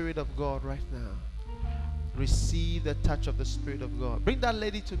the Spirit of God right now. Receive the touch of the Spirit of God. Bring that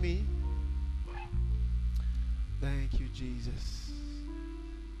lady to me. Thank you, Jesus.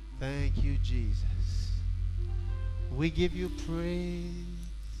 Thank you, Jesus. We give you praise.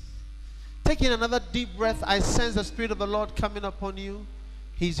 Taking another deep breath, I sense the Spirit of the Lord coming upon you.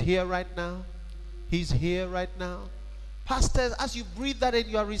 He's here right now. He's here right now. Pastors, as you breathe that in,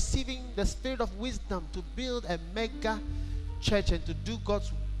 you are receiving the spirit of wisdom to build a mega church and to do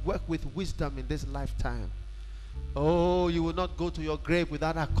God's work with wisdom in this lifetime. Oh, you will not go to your grave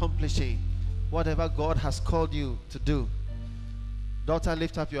without accomplishing whatever God has called you to do. Daughter,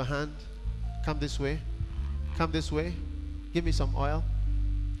 lift up your hand. Come this way. Come this way. Give me some oil.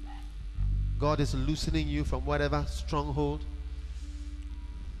 God is loosening you from whatever stronghold.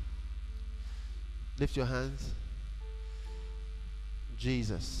 Lift your hands.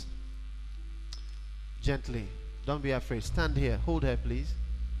 Jesus. Gently. Don't be afraid. Stand here. Hold her, please.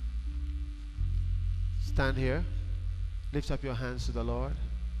 Stand here. Lift up your hands to the Lord.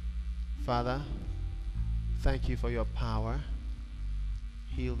 Father, thank you for your power.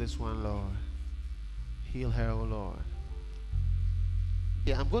 Heal this one, Lord. Heal her, oh Lord.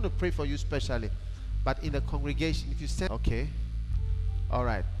 Yeah, I'm going to pray for you specially. But in the congregation, if you say, okay. All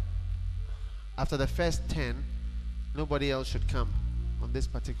right. After the first 10, nobody else should come on this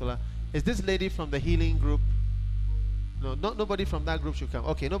particular. Is this lady from the healing group? No, nobody from that group should come.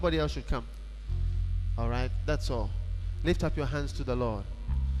 Okay, nobody else should come. All right, that's all. Lift up your hands to the Lord.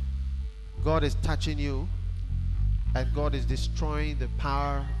 God is touching you, and God is destroying the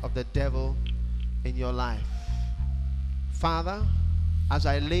power of the devil in your life. Father, as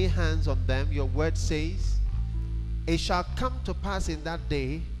I lay hands on them, your word says, it shall come to pass in that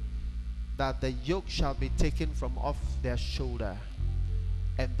day that the yoke shall be taken from off their shoulder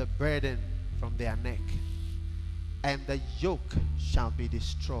and the burden from their neck, and the yoke shall be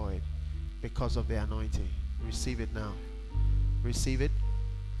destroyed because of the anointing. Receive it now. Receive it.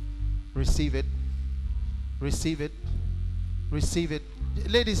 Receive it. Receive it. Receive it.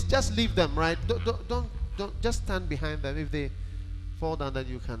 Ladies, just leave them, right? Don't just stand behind them. If they fall down, then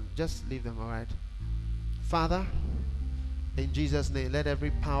you can just leave them, all right? Father, in Jesus' name, let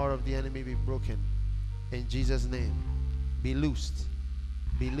every power of the enemy be broken. In Jesus' name, be loosed.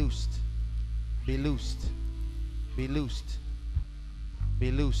 Be loosed. Be loosed. Be loosed. Be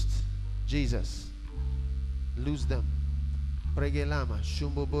loosed. Jesus, loose them. Pregelama,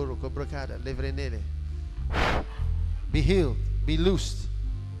 shumboboro, kobrakada, levrenele. Be healed. Be loosed.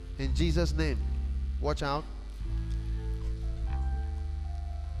 In Jesus' name. Watch out.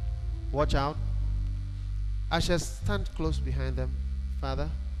 Watch out. I shall stand close behind them. Father,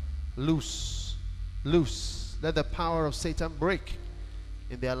 loose. Loose. Let the power of Satan break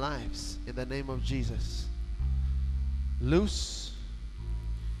in their lives. In the name of Jesus. Loose.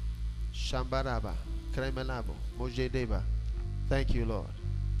 Shambaraba. Kremelabo. Mojedeba. Thank you, Lord.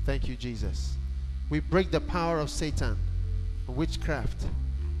 Thank you, Jesus. We break the power of Satan, witchcraft,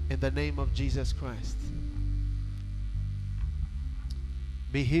 in the name of Jesus Christ.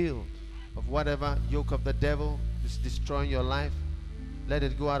 Be healed of whatever yoke of the devil is destroying your life. Let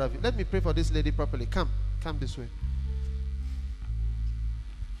it go out of you. Let me pray for this lady properly. Come this way.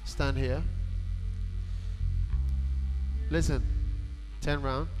 Stand here. Listen, turn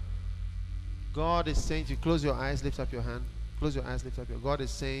around. God is saying to you, close your eyes, lift up your hand. Close your eyes, lift up your hand. God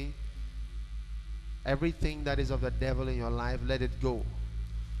is saying, everything that is of the devil in your life, let it go.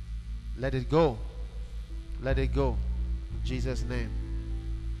 Let it go. Let it go. In Jesus' name.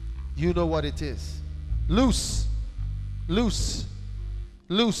 You know what it is. Loose. Loose.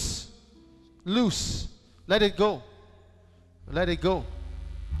 Loose. Loose. Let it go. Let it go.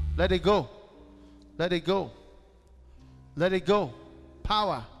 Let it go. Let it go. Let it go.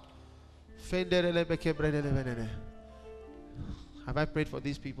 Power. Have I prayed for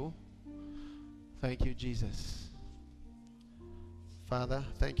these people? Thank you, Jesus. Father,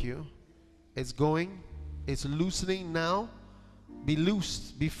 thank you. It's going. It's loosening now. Be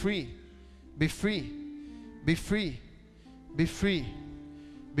loosed. Be free. Be free. Be free. Be free.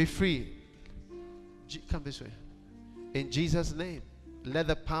 Be free. Come this way. In Jesus' name. Let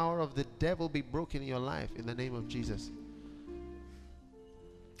the power of the devil be broken in your life in the name of Jesus.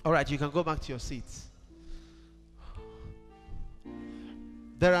 All right, you can go back to your seats.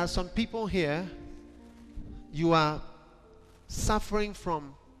 There are some people here, you are suffering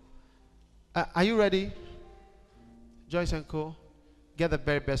from, are you ready? Joyce and Co, get the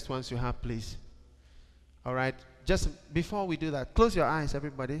very best ones you have, please. All right, just before we do that, close your eyes,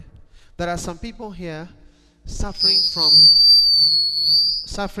 everybody. There are some people here suffering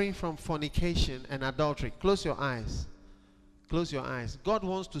from fornication and adultery. Close your eyes. Close your eyes. God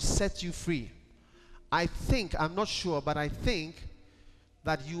wants to set you free. I think, I'm not sure, but I think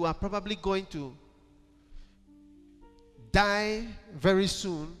that you are probably going to die very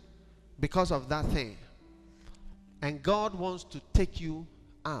soon because of that thing. And God wants to take you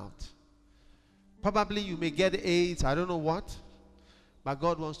out. Probably you may get AIDS, I don't know what, but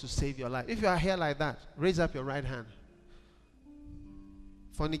God wants to save your life. If you are here like that, raise up your right hand.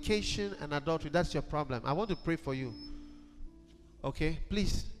 Fornication and adultery, that's your problem. I want to pray for you. Okay?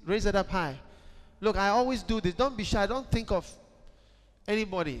 Please, raise it up high. Look, I always do this. Don't be shy. Don't think of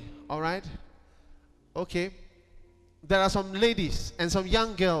anybody. All right? Okay? There are some ladies and some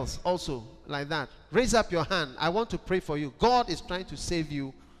young girls also like that. Raise up your hand. I want to pray for you. God is trying to save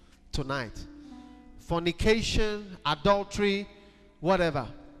you tonight. Fornication, adultery, whatever.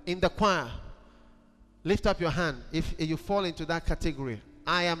 In the choir, lift up your hand if you fall into that category.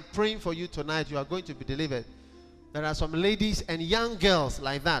 I am praying for you tonight. You are going to be delivered. There are some ladies and young girls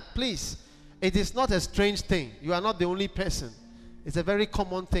like that. Please, it is not a strange thing. You are not the only person. It's a very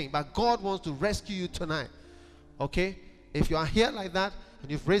common thing. But God wants to rescue you tonight. Okay? If you are here like that and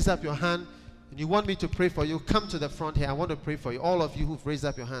you've raised up your hand and you want me to pray for you, come to the front here. I want to pray for you. All of you who've raised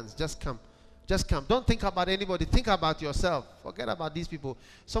up your hands, just come. Just come. Don't think about anybody. Think about yourself. Forget about these people.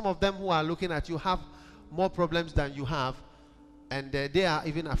 Some of them who are looking at you have more problems than you have, and they are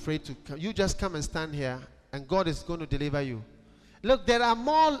even afraid to come. You just come and stand here, and God is going to deliver you. Look, there are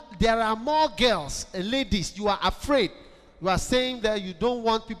more girls and ladies. You are afraid. You are saying that you don't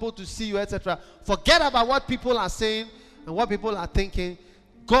want people to see you, etc. Forget about what people are saying and what people are thinking.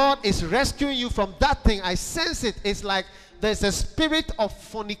 God is rescuing you from that thing. I sense it. It's like there's a spirit of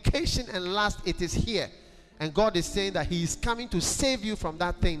fornication and lust. It is here. And God is saying that He is coming to save you from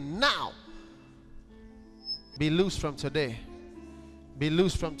that thing now. Be loose from today. Be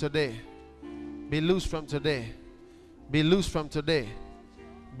loose from today. Be loose from today. Be loose from today.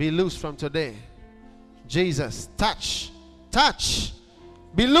 Be loose from today. Jesus, touch. Touch.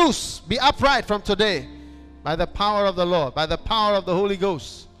 Be loose. Be upright from today. By the power of the Lord. By the power of the Holy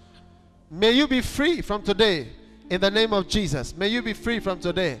Ghost. May you be free from today. In the name of Jesus. May you be free from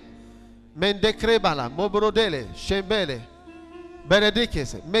today. Mendekrebala, Mobrodele, Shembele,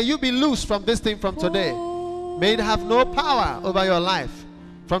 Benedictus. May you be loose from this thing from today. May it have no power over your life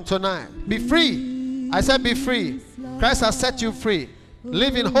from tonight. Be free. I said be free. Christ has set you free.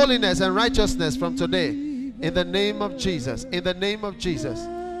 Live in holiness and righteousness from today. In the name of Jesus. In the name of Jesus.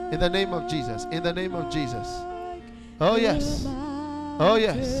 In the name of Jesus. In the name of Jesus. Oh yes. Oh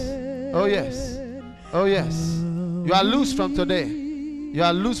yes. Oh yes. Oh yes. You are loose from today. You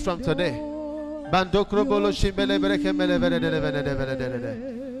are loose from today.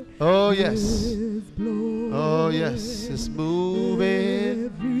 Oh yes. Oh yes. It's moving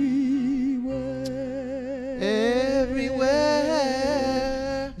everywhere.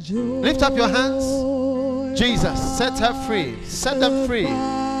 Lift up your hands. Jesus, set her free. Set them free.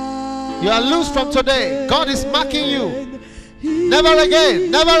 You are loose from today. God is marking you. Never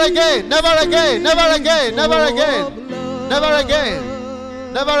again, never again, never again, never again, never again, never again,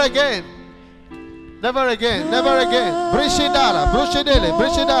 never again, never again, never again. Brishidala, Brushidele,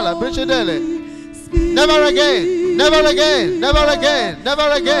 Brishidala, Brishidele. Never again, never again, never again, never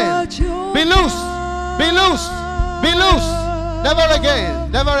again. Be loose, be loose, be loose. Never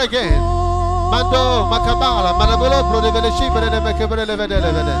again, never again. Mando, Makabala, Manabolo, Prodeveleshi, never again,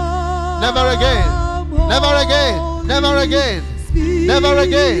 never again. Never again. Never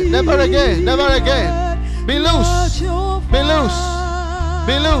again. Never again. Never again. Be loose. Be loose.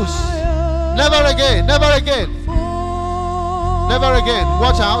 Be loose. Never again. Never again. Never again.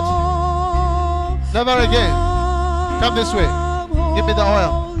 Watch out. Never again. Come this way. Give me the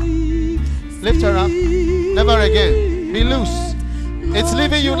oil. Lift her up. Never again. Be loose. It's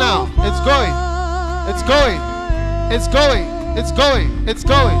leaving you now. It's going. It's going. It's going. It's going. It's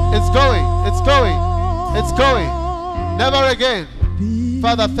going. It's going. It's going. It's going. Never again.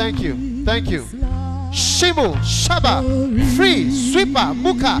 Father, thank you. Thank you. Shimu, Shaba, free, sweeper,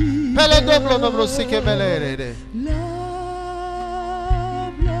 Muka, Pele Doblo Doblo Sike Belere.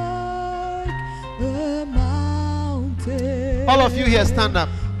 All of you here stand up.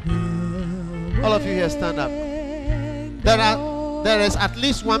 All of you here stand up. There is at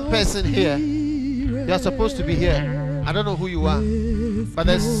least one person here. You are supposed to be here. I don't know who you are, but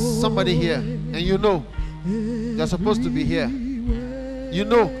there's somebody here, and you know. You're supposed to be here. You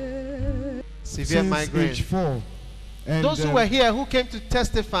know. Severe migraine. Those who were here, who came to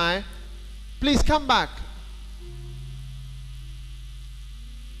testify, please come back.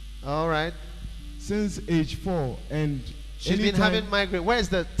 All right. Since age 4 and she's been having migraine. Where is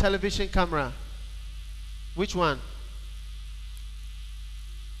the television camera? Which one?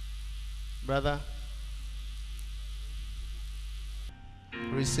 Brother.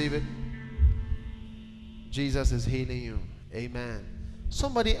 Receive it. Jesus is healing you. Amen.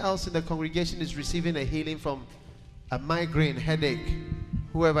 Somebody else in the congregation is receiving a healing from a migraine, headache.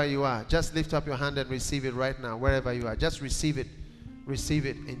 Whoever you are, just lift up your hand and receive it right now. Wherever you are, just receive it. Receive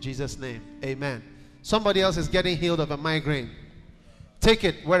it in Jesus' name. Amen. Somebody else is getting healed of a migraine. Take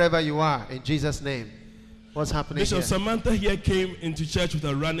it wherever you are in Jesus' name. What's happening Bishop here? Samantha here came into church with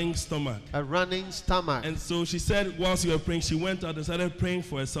a running stomach. A running stomach. And so she said, whilst you were praying, she went out and started praying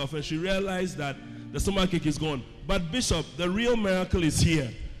for herself, and she realized that the stomachache is gone. But Bishop, the real miracle is here.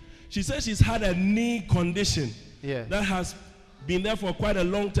 She said she's had a knee condition that has been there for quite a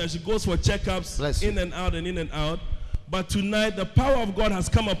long time. She goes for checkups in and out and in and out. But tonight, the power of God has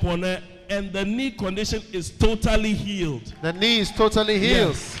come upon her, and the knee condition is totally healed. The knee is totally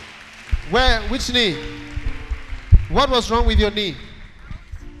healed. Yes. Where? Which knee? What was wrong with your knee?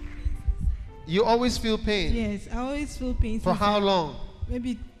 You always feel pain? Yes, I always feel pain. For how long?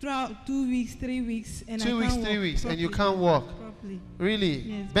 Maybe throughout 2 weeks, 3 weeks. And 2 weeks, 3 weeks, and you can't walk? Properly. Really?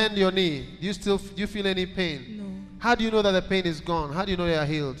 Yes. Bend your knee. Do you feel any pain? No. How do you know that the pain is gone? How do you know you are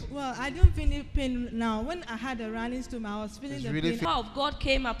healed? Well, I don't feel any pain now. When I had a running stomach, I was feeling the pain. The power of God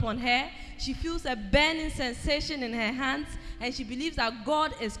came upon her. She feels a burning sensation in her hands, and she believes that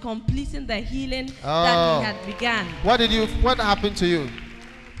God is completing the healing that He had begun. What happened to you?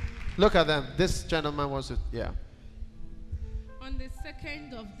 Look at them. This gentleman was On the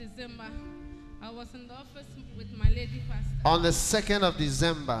 2nd of December, I was in the office with my lady pastor. On the 2nd of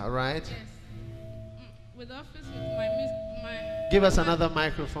December, right? Yes. With the office with my Give us another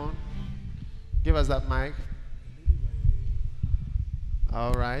microphone. Give us that mic.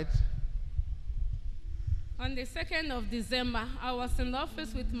 All right. On the 2nd of December, I was in the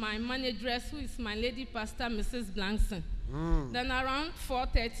office with my manageress, who is my lady pastor, Mrs. Blankson. Then around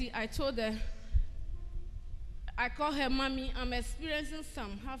 4:30, I told her, I called her, Mommy, I'm experiencing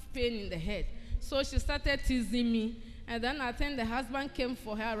some half pain in the head. So she started teasing me. And then I think the husband came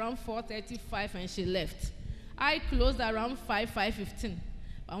for her around 4:35 and she left. I closed around 5:15.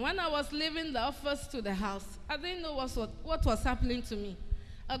 But when I was leaving the office to the house, I didn't know what was happening to me.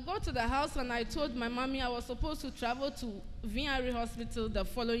 I got to the house and I told my mommy I was supposed to travel to Vinari Hospital the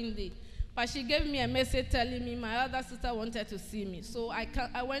following day. But she gave me a message telling me my other sister wanted to see me. So I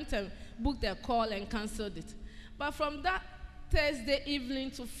went and booked a call and canceled it. But from that Thursday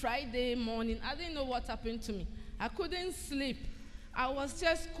evening to Friday morning, I didn't know what happened to me. I couldn't sleep. I was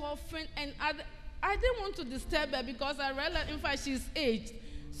just coughing, and I didn't want to disturb her because I realized, in fact, she's aged.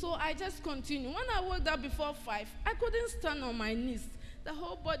 So I just continued. When I woke up before 5, I couldn't stand on my knees. The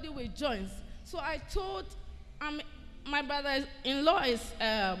whole body with joints. So I told, my brother-in-law is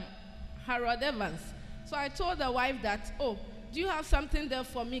Harold Evans. So I told the wife that, oh, do you have something there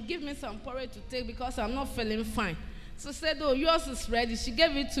for me? Give me some porridge to take because I'm not feeling fine. So she said, oh, yours is ready. She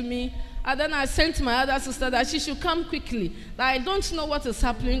gave it to me. And then I sent my other sister that she should come quickly. That I don't know what is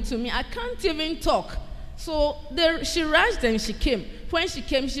happening to me. I can't even talk. So she rushed and she came. When she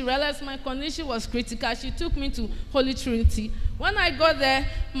came, she realized my condition was critical. She took me to Holy Trinity. When I got there,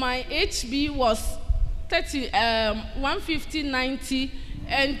 my HB was 150/90.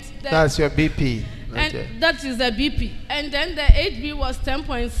 And that's your BP. Okay. And that is the BP. And then the HB was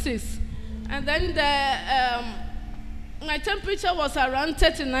 10.6. And then my temperature was around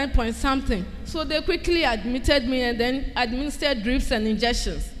 39 point something. So they quickly admitted me and then administered drips and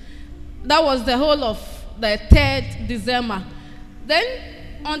injections. That was the whole of the 3rd December. Then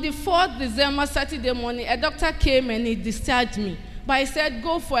on the 4th December, Saturday morning, a doctor came and he discharged me. But he said,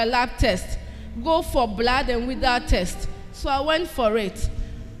 go for a lab test. Go for blood and without test. So I went for it.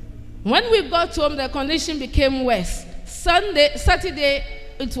 When we got home, the condition became worse. Saturday,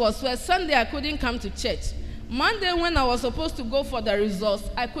 it was worse. Sunday, I couldn't come to church. Monday, when I was supposed to go for the results,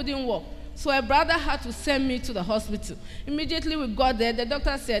 I couldn't walk. So a brother had to send me to the hospital. Immediately we got there, the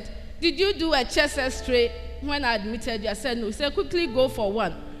doctor said, did you do a chest x-ray when I admitted you? I said, no. He said, quickly go for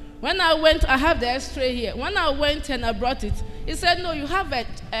one. When I went, I have the x-ray here. When I went and I brought it, he said, no, you have a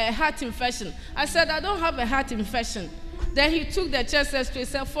heart infection. I said, I don't have a heart infection. Then he took the chest x-ray,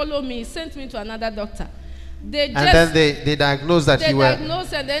 said, follow me. He sent me to another doctor. Then they diagnosed that you were... They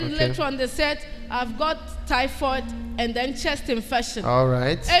diagnosed, and then later on they said, I've got typhoid and then chest infection. All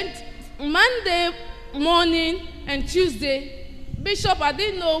right. And Monday morning and Tuesday, Bishop, I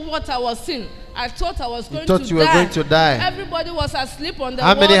didn't know what I was seeing. I thought I was going to die. You thought you were going to die. Everybody was asleep on the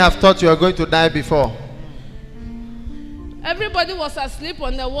ward. How many have thought you were going to die before? Everybody was asleep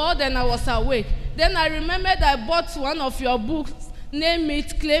on the ward and I was awake. Then I remembered I bought one of your books, Name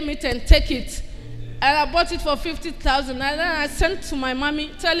It, Claim It, and Take It. And I bought it for 50,000. And then I sent to my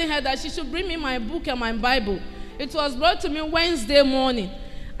mommy, telling her that she should bring me my book and my Bible. It was brought to me Wednesday morning.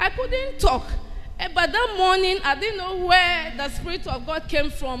 I couldn't talk. But that morning, I didn't know where the Spirit of God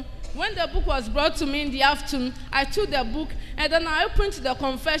came from. When the book was brought to me in the afternoon, I took the book and then I opened to the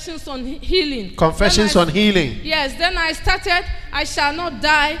Confessions on Healing. Confessions on Healing. Yes, then I started, I shall not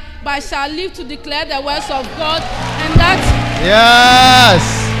die, but I shall live to declare the words of God. And that Yes.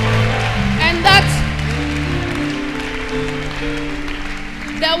 And that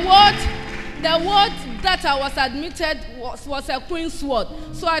the word that I was admitted was a queen's word.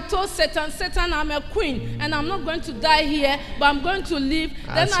 So I told Satan, I'm a queen and I'm not going to die here, but I'm going to live.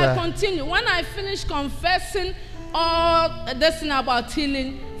 Then I continue. When I finished confessing all this thing about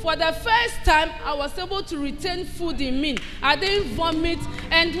healing, for the first time, I was able to retain food in me. I didn't vomit.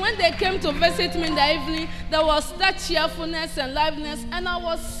 And when they came to visit me in the evening, there was that cheerfulness and liveliness, and I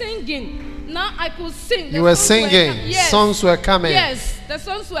was singing. Now I could sing. You were singing. Yes. Songs were coming. Yes, the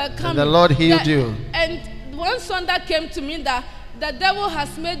songs were coming. And the Lord healed you. And one song that came to me, that the devil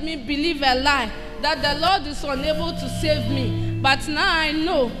has made me believe a lie, that the Lord is unable to save me. But now I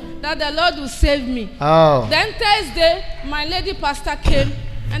know that the Lord will save me. Oh. Then Thursday, my lady pastor came,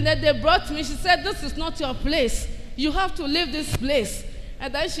 and then they brought me. She said, this is not your place. You have to leave this place.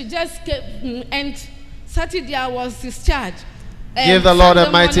 And then she just came, and Saturday I was discharged. Give the Lord a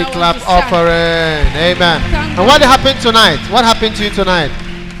mighty clap offering. Amen. And what happened tonight? What happened to you tonight?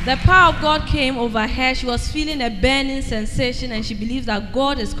 The power of God came over her. She was feeling a burning sensation, and she believes that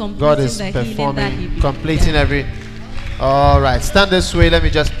God is completing the healing that He began. Completing every. All right, stand this way. Let me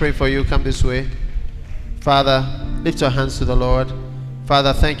just pray for you. Come this way. Father, lift your hands to the Lord.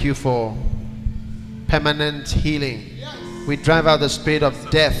 Father, thank you for permanent healing. We drive out the spirit of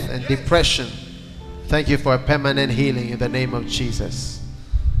death and depression. Thank you for a permanent healing in the name of Jesus.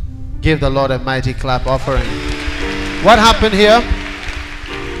 Give the Lord a mighty clap offering. What happened here?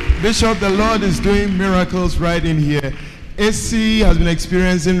 Bishop, the Lord is doing miracles right in here. AC has been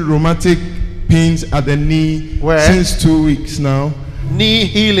experiencing rheumatic pains at the knee since 2 weeks now. Knee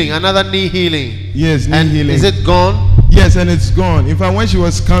healing, another knee healing. Yes, knee healing. Is it gone? Yes, and it's gone. In fact, when she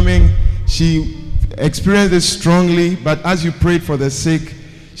was coming, she experienced it strongly, but as you prayed for the sick,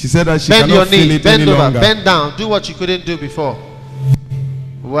 she said that she cannot feel it any longer. Bend down, do what you couldn't do before.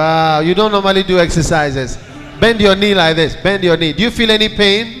 Wow, you don't normally do exercises. Bend your knee like this, bend your knee. Do you feel any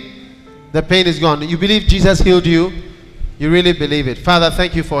pain? The pain is gone. You believe Jesus healed you? You really believe it. Father,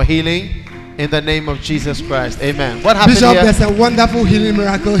 thank you for healing in the name of Jesus Christ. Amen. What happened Bishop, here? there's a wonderful healing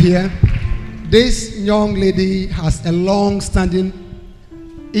miracle here. This young lady has a long-standing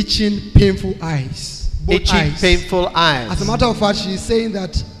itching, painful eyes. Both Itching, eyes. painful eyes. As a matter of fact, she's saying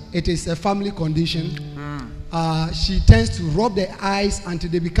that it is a family condition. She tends to rub the eyes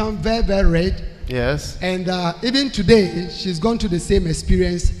until they become very, very red. Yes. And even today, she's gone through the same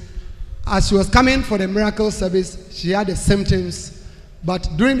experience. As she was coming for the miracle service, she had the symptoms. But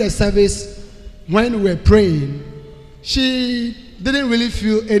during the service, when we were praying, she didn't really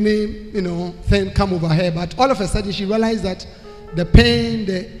feel any, thing come over her. But all of a sudden, she realized that the pain,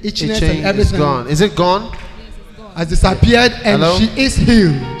 the itchiness, and everything is gone. Is it gone? Yes, it's gone. Has disappeared, and Hello? she is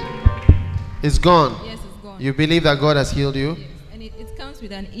healed. It's gone. Yes, it's gone. You believe that God has healed you? Yes. And it comes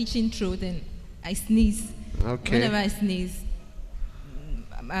with an itching throat, and I sneeze. Okay. Whenever I sneeze,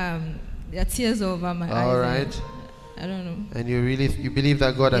 there are tears over my eyes. All right. I don't know. And you believe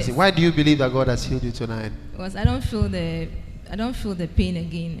that God has healed. Why do you believe that God has healed you tonight? Because I don't feel the pain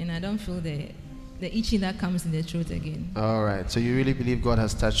again, and I don't feel the itching that comes in the throat again. All right. So you really believe God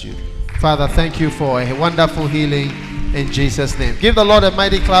has touched you. Father, thank you for a wonderful healing in Jesus' name. Give the Lord a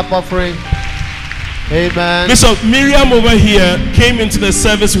mighty clap offering. Amen. Bishop, Miriam over here came into the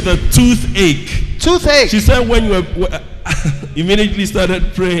service with a toothache. Toothache? She said when you were immediately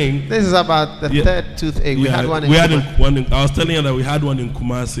started praying. This is about the third toothache. We had one in Kumasi. I was telling her that we had one in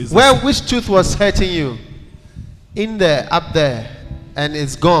Kumasi. Well, which tooth was hurting you? In there, up there, and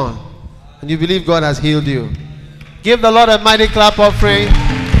it's gone. And you believe God has healed you. Give the Lord a mighty clap offering.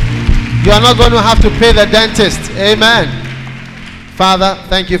 You are not going to have to pay the dentist. Amen. Father,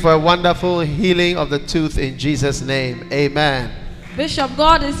 thank you for a wonderful healing of the tooth in Jesus' name. Amen. Bishop,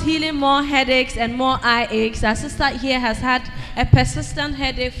 God is healing more headaches and more eye aches. Our sister here has had a persistent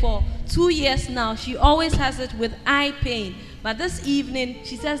headache for 2 years now. She always has it with eye pain. But this evening,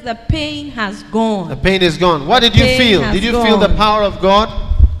 she says the pain has gone. The pain is gone. What did you feel? Did you feel the power of God?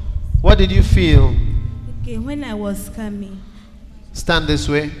 What did you feel? Okay, when I was coming. Stand this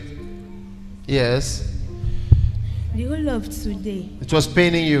way. Yes. The whole of today. It was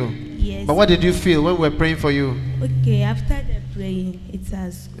paining you. Yes. But what did you feel when we were praying for you? Okay, after the praying, it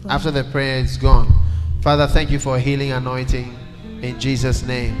has gone. After the prayer, it's gone. Father, thank you for a healing anointing in Jesus'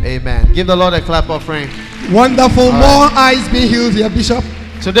 name. Amen. Give the Lord a clap offering. Wonderful. More eyes being healed here, Bishop.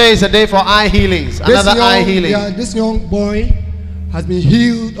 Today is a day for eye healings. Another eye healing. Yeah, this young boy has been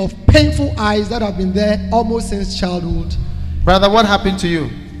healed of painful eyes that have been there almost since childhood. Brother, what happened to you?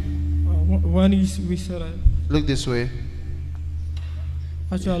 One is we saw that. Look this way.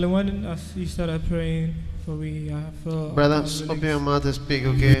 Actually, when you started praying for me, I felt. Brother, open your mouth and speak,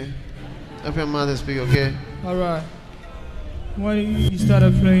 okay? Open your mouth and speak, okay? Alright. When you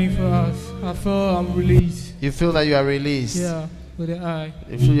started praying for us, I felt I'm released. You feel that you are released? Yeah, with the eye.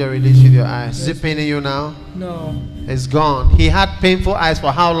 You feel you are released with your eyes. Is it paining you now? No. It's gone. He had painful eyes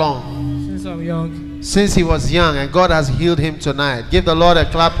for how long? Since I'm young. Since he was young, and God has healed him tonight. Give the Lord a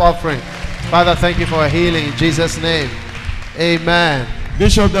clap offering. Father, thank you for healing in Jesus' name. Amen.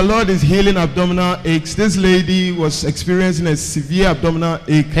 Bishop, the Lord is healing abdominal aches. This lady was experiencing a severe abdominal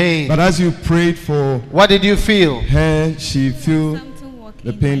ache. Pain. But as you prayed for what did you feel? Her, she felt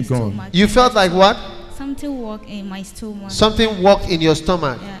the pain gone. You felt like what? Something walked in my stomach. Something walked in your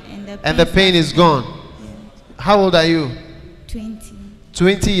stomach. Yeah, and the pain is gone. Yeah. How old are you? 20.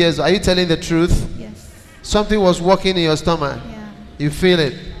 20 years. Are you telling the truth? Yes. Something was walking in your stomach. Yeah. You feel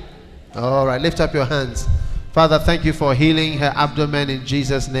it? All right. Lift up your hands. Father, thank you for healing her abdomen in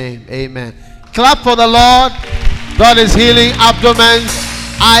Jesus' name. Amen. Clap for the Lord. God is healing abdomens,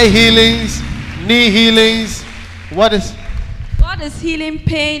 eye healings, knee healings. What is? God is healing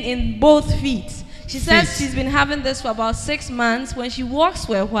pain in both feet. She says she's been having this for about 6 months. When she walks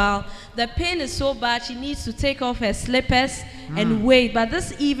for a while, the pain is so bad she needs to take off her slippers and wait. But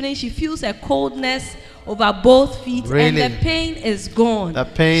this evening she feels a coldness over both feet, really? And the pain is gone. The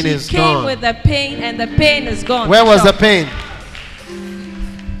pain is gone. She came with the pain, and the pain is gone. Where was the pain?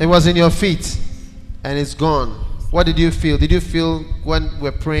 It was in your feet, and it's gone. What did you feel? Did you feel when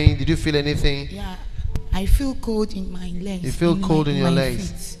we're praying? Did you feel anything? Yeah, I feel cold in my legs. You feel cold in your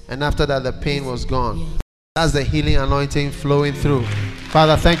legs, feet. And after that, the pain was gone. Yeah. That's the healing anointing flowing through.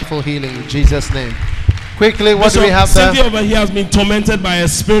 Father, thank you for healing in Jesus' name. Quickly, what do we have there? Cynthia over here has been tormented by a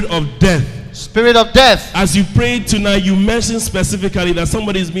spirit of death. Spirit of death. As you prayed tonight, you mentioned specifically that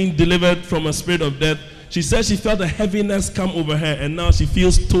somebody is being delivered from a spirit of death. She said she felt a heaviness come over her, and now she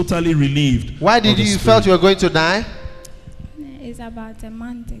feels totally relieved. Why did you felt you were going to die? It's about a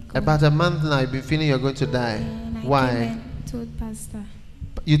month ago. About a month now, you've been feeling you're going to die. And why? I came and told pastor.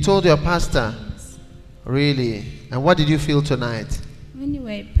 You told your pastor? Yes. Really? And what did you feel tonight? When you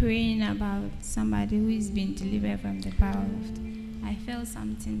were praying about somebody who is being delivered from the power of death, I felt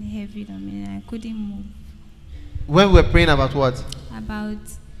something heavy on me and I couldn't move. When we were praying about what? About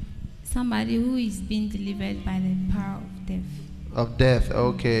somebody who is being delivered by the power of death. Of death,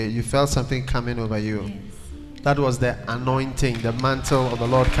 okay. You felt something coming over you. Yes. That was the anointing, the mantle of the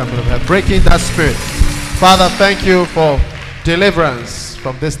Lord coming over her, breaking that spirit. Father, thank you for deliverance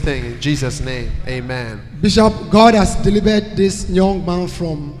from this thing in Jesus' name. Amen. Bishop, God has delivered this young man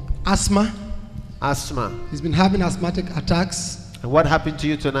from asthma. Asthma. He's been having asthmatic attacks. And what happened to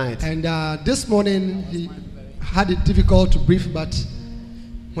you tonight? And this morning he had it difficult to breathe, but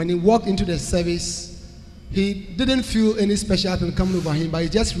when he walked into the service, he didn't feel any special thing coming over him, but he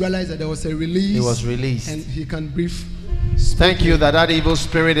just realized that there was a release. He was released. And he can breathe. Thank you that evil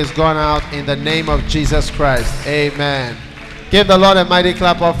spirit is gone out in the name of Jesus Christ. Amen. Give the Lord a mighty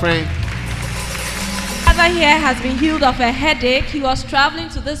clap offering. Father here has been healed of a headache. He was traveling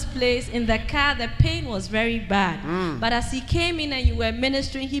to this place in the car. The pain was very bad. But as he came in and you were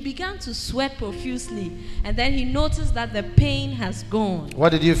ministering, he began to sweat profusely. And then he noticed that the pain has gone. What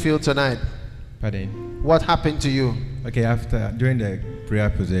did you feel tonight? Pardon? What happened to you? Okay, during the prayer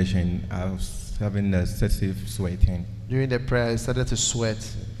position, I was having excessive sweating. During the prayer, you started to sweat.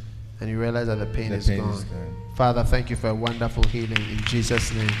 And you realized that the pain is gone. Father, thank you for a wonderful healing in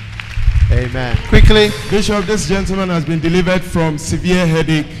Jesus' name. Amen. Quickly. Bishop, this gentleman has been delivered from severe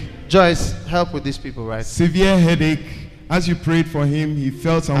headache. Joyce, help with these people, right? Severe headache. As you prayed for him, he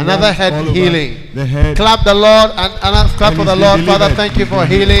felt some another head all healing. The head. Clap the Lord and clap for the Lord. Father, thank you for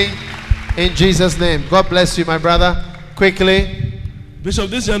healing in Jesus' name. God bless you, my brother. Quickly. Bishop,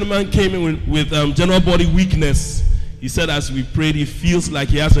 this gentleman came in with general body weakness. He said as we prayed, he feels like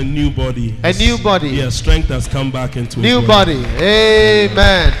he has a new body. A new body. Yeah, strength has come back into his new body.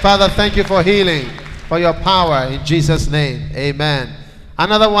 Amen. Father, thank you for healing, for your power in Jesus' name. Amen.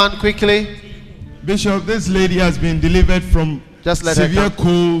 Another one quickly. Bishop, this lady has been delivered from severe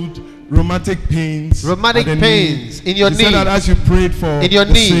cold, rheumatic pains. Rheumatic pains in your knee. Said that as you prayed for in your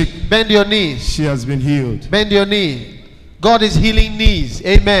knee, sick, bend your knee. She has been healed. Bend your knee. God is healing knees.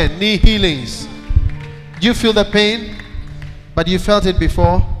 Amen. Knee healings. You feel the pain, but you felt it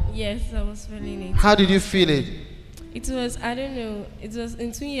before? Yes, I was feeling it. How did you feel it? It was, I don't know, it was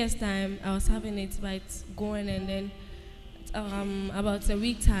in 2 years' time I was having it, but it's going, and then about a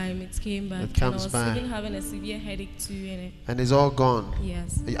week time it came back. It comes and I was even having a severe headache too. And it's all gone?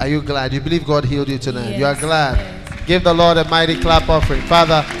 Yes. Are you glad? You believe God healed you tonight? Yes, you are glad? Yes. Give the Lord a mighty clap offering.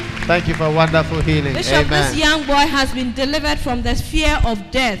 Father, Thank you for wonderful healing. Bishop, Amen. this young boy has been delivered from the fear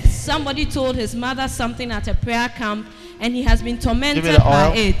of death. Somebody told his mother something at a prayer camp, and he has been tormented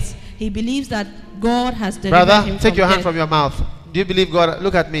by it. He believes that God has delivered him from death. Brother, take your hand from your mouth. Do you believe God?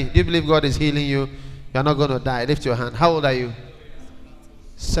 Look at me. Do you believe God is healing you? You're not going to die. Lift your hand. How old are you?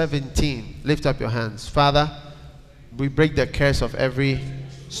 17. Lift up your hands. Father, we break the curse of every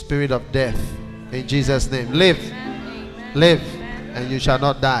spirit of death in Jesus' name. Live. Live. And you shall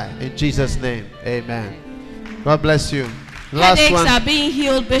not die. In Jesus' name. Amen. God bless you. Last Headaches one. are being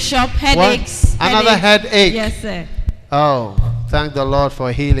healed, Bishop. Headaches. What? Another headache. Yes, sir. Oh, thank the Lord for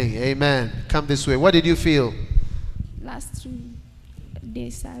healing. Amen. Come this way. What did you feel? Last 3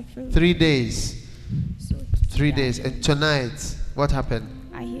 days I feel. 3 days. So 3 days. And tonight, what happened?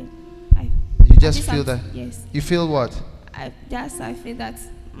 You just feel that? Yes. You feel what? I feel that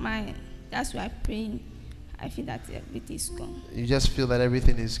that's why I'm praying. I feel that everything is gone. You just feel that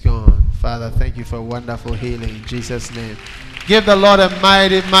everything is gone. Father, thank you for wonderful healing in Jesus' name. Give the Lord a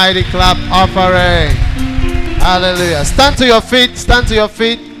mighty, mighty clap offering. Hallelujah. Stand to your feet. Stand to your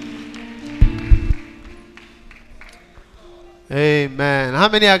feet. Amen. How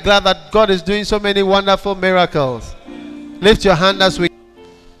many are glad that God is doing so many wonderful miracles? Lift your hand as we...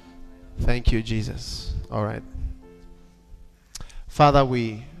 Thank you, Jesus. All right. Father,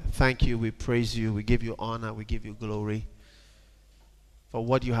 we thank you, we praise you, we give you honor, we give you glory for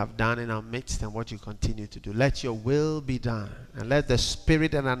what you have done in our midst and what you continue to do. Let your will be done, and let the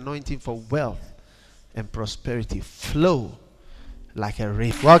spirit and anointing for wealth and prosperity flow like a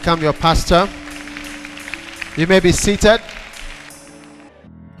river. Welcome your pastor. You may be seated.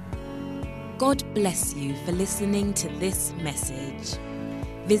 God bless you for listening to this message.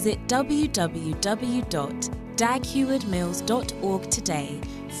 Visit www.daghewardmills.org today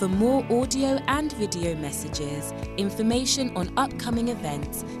for more audio and video messages, information on upcoming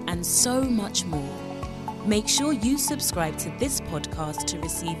events, and so much more. Make sure you subscribe to this podcast to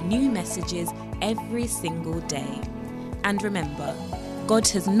receive new messages every single day. And remember, God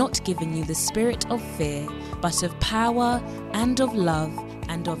has not given you the spirit of fear, but of power and of love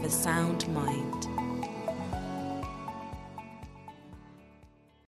and of a sound mind.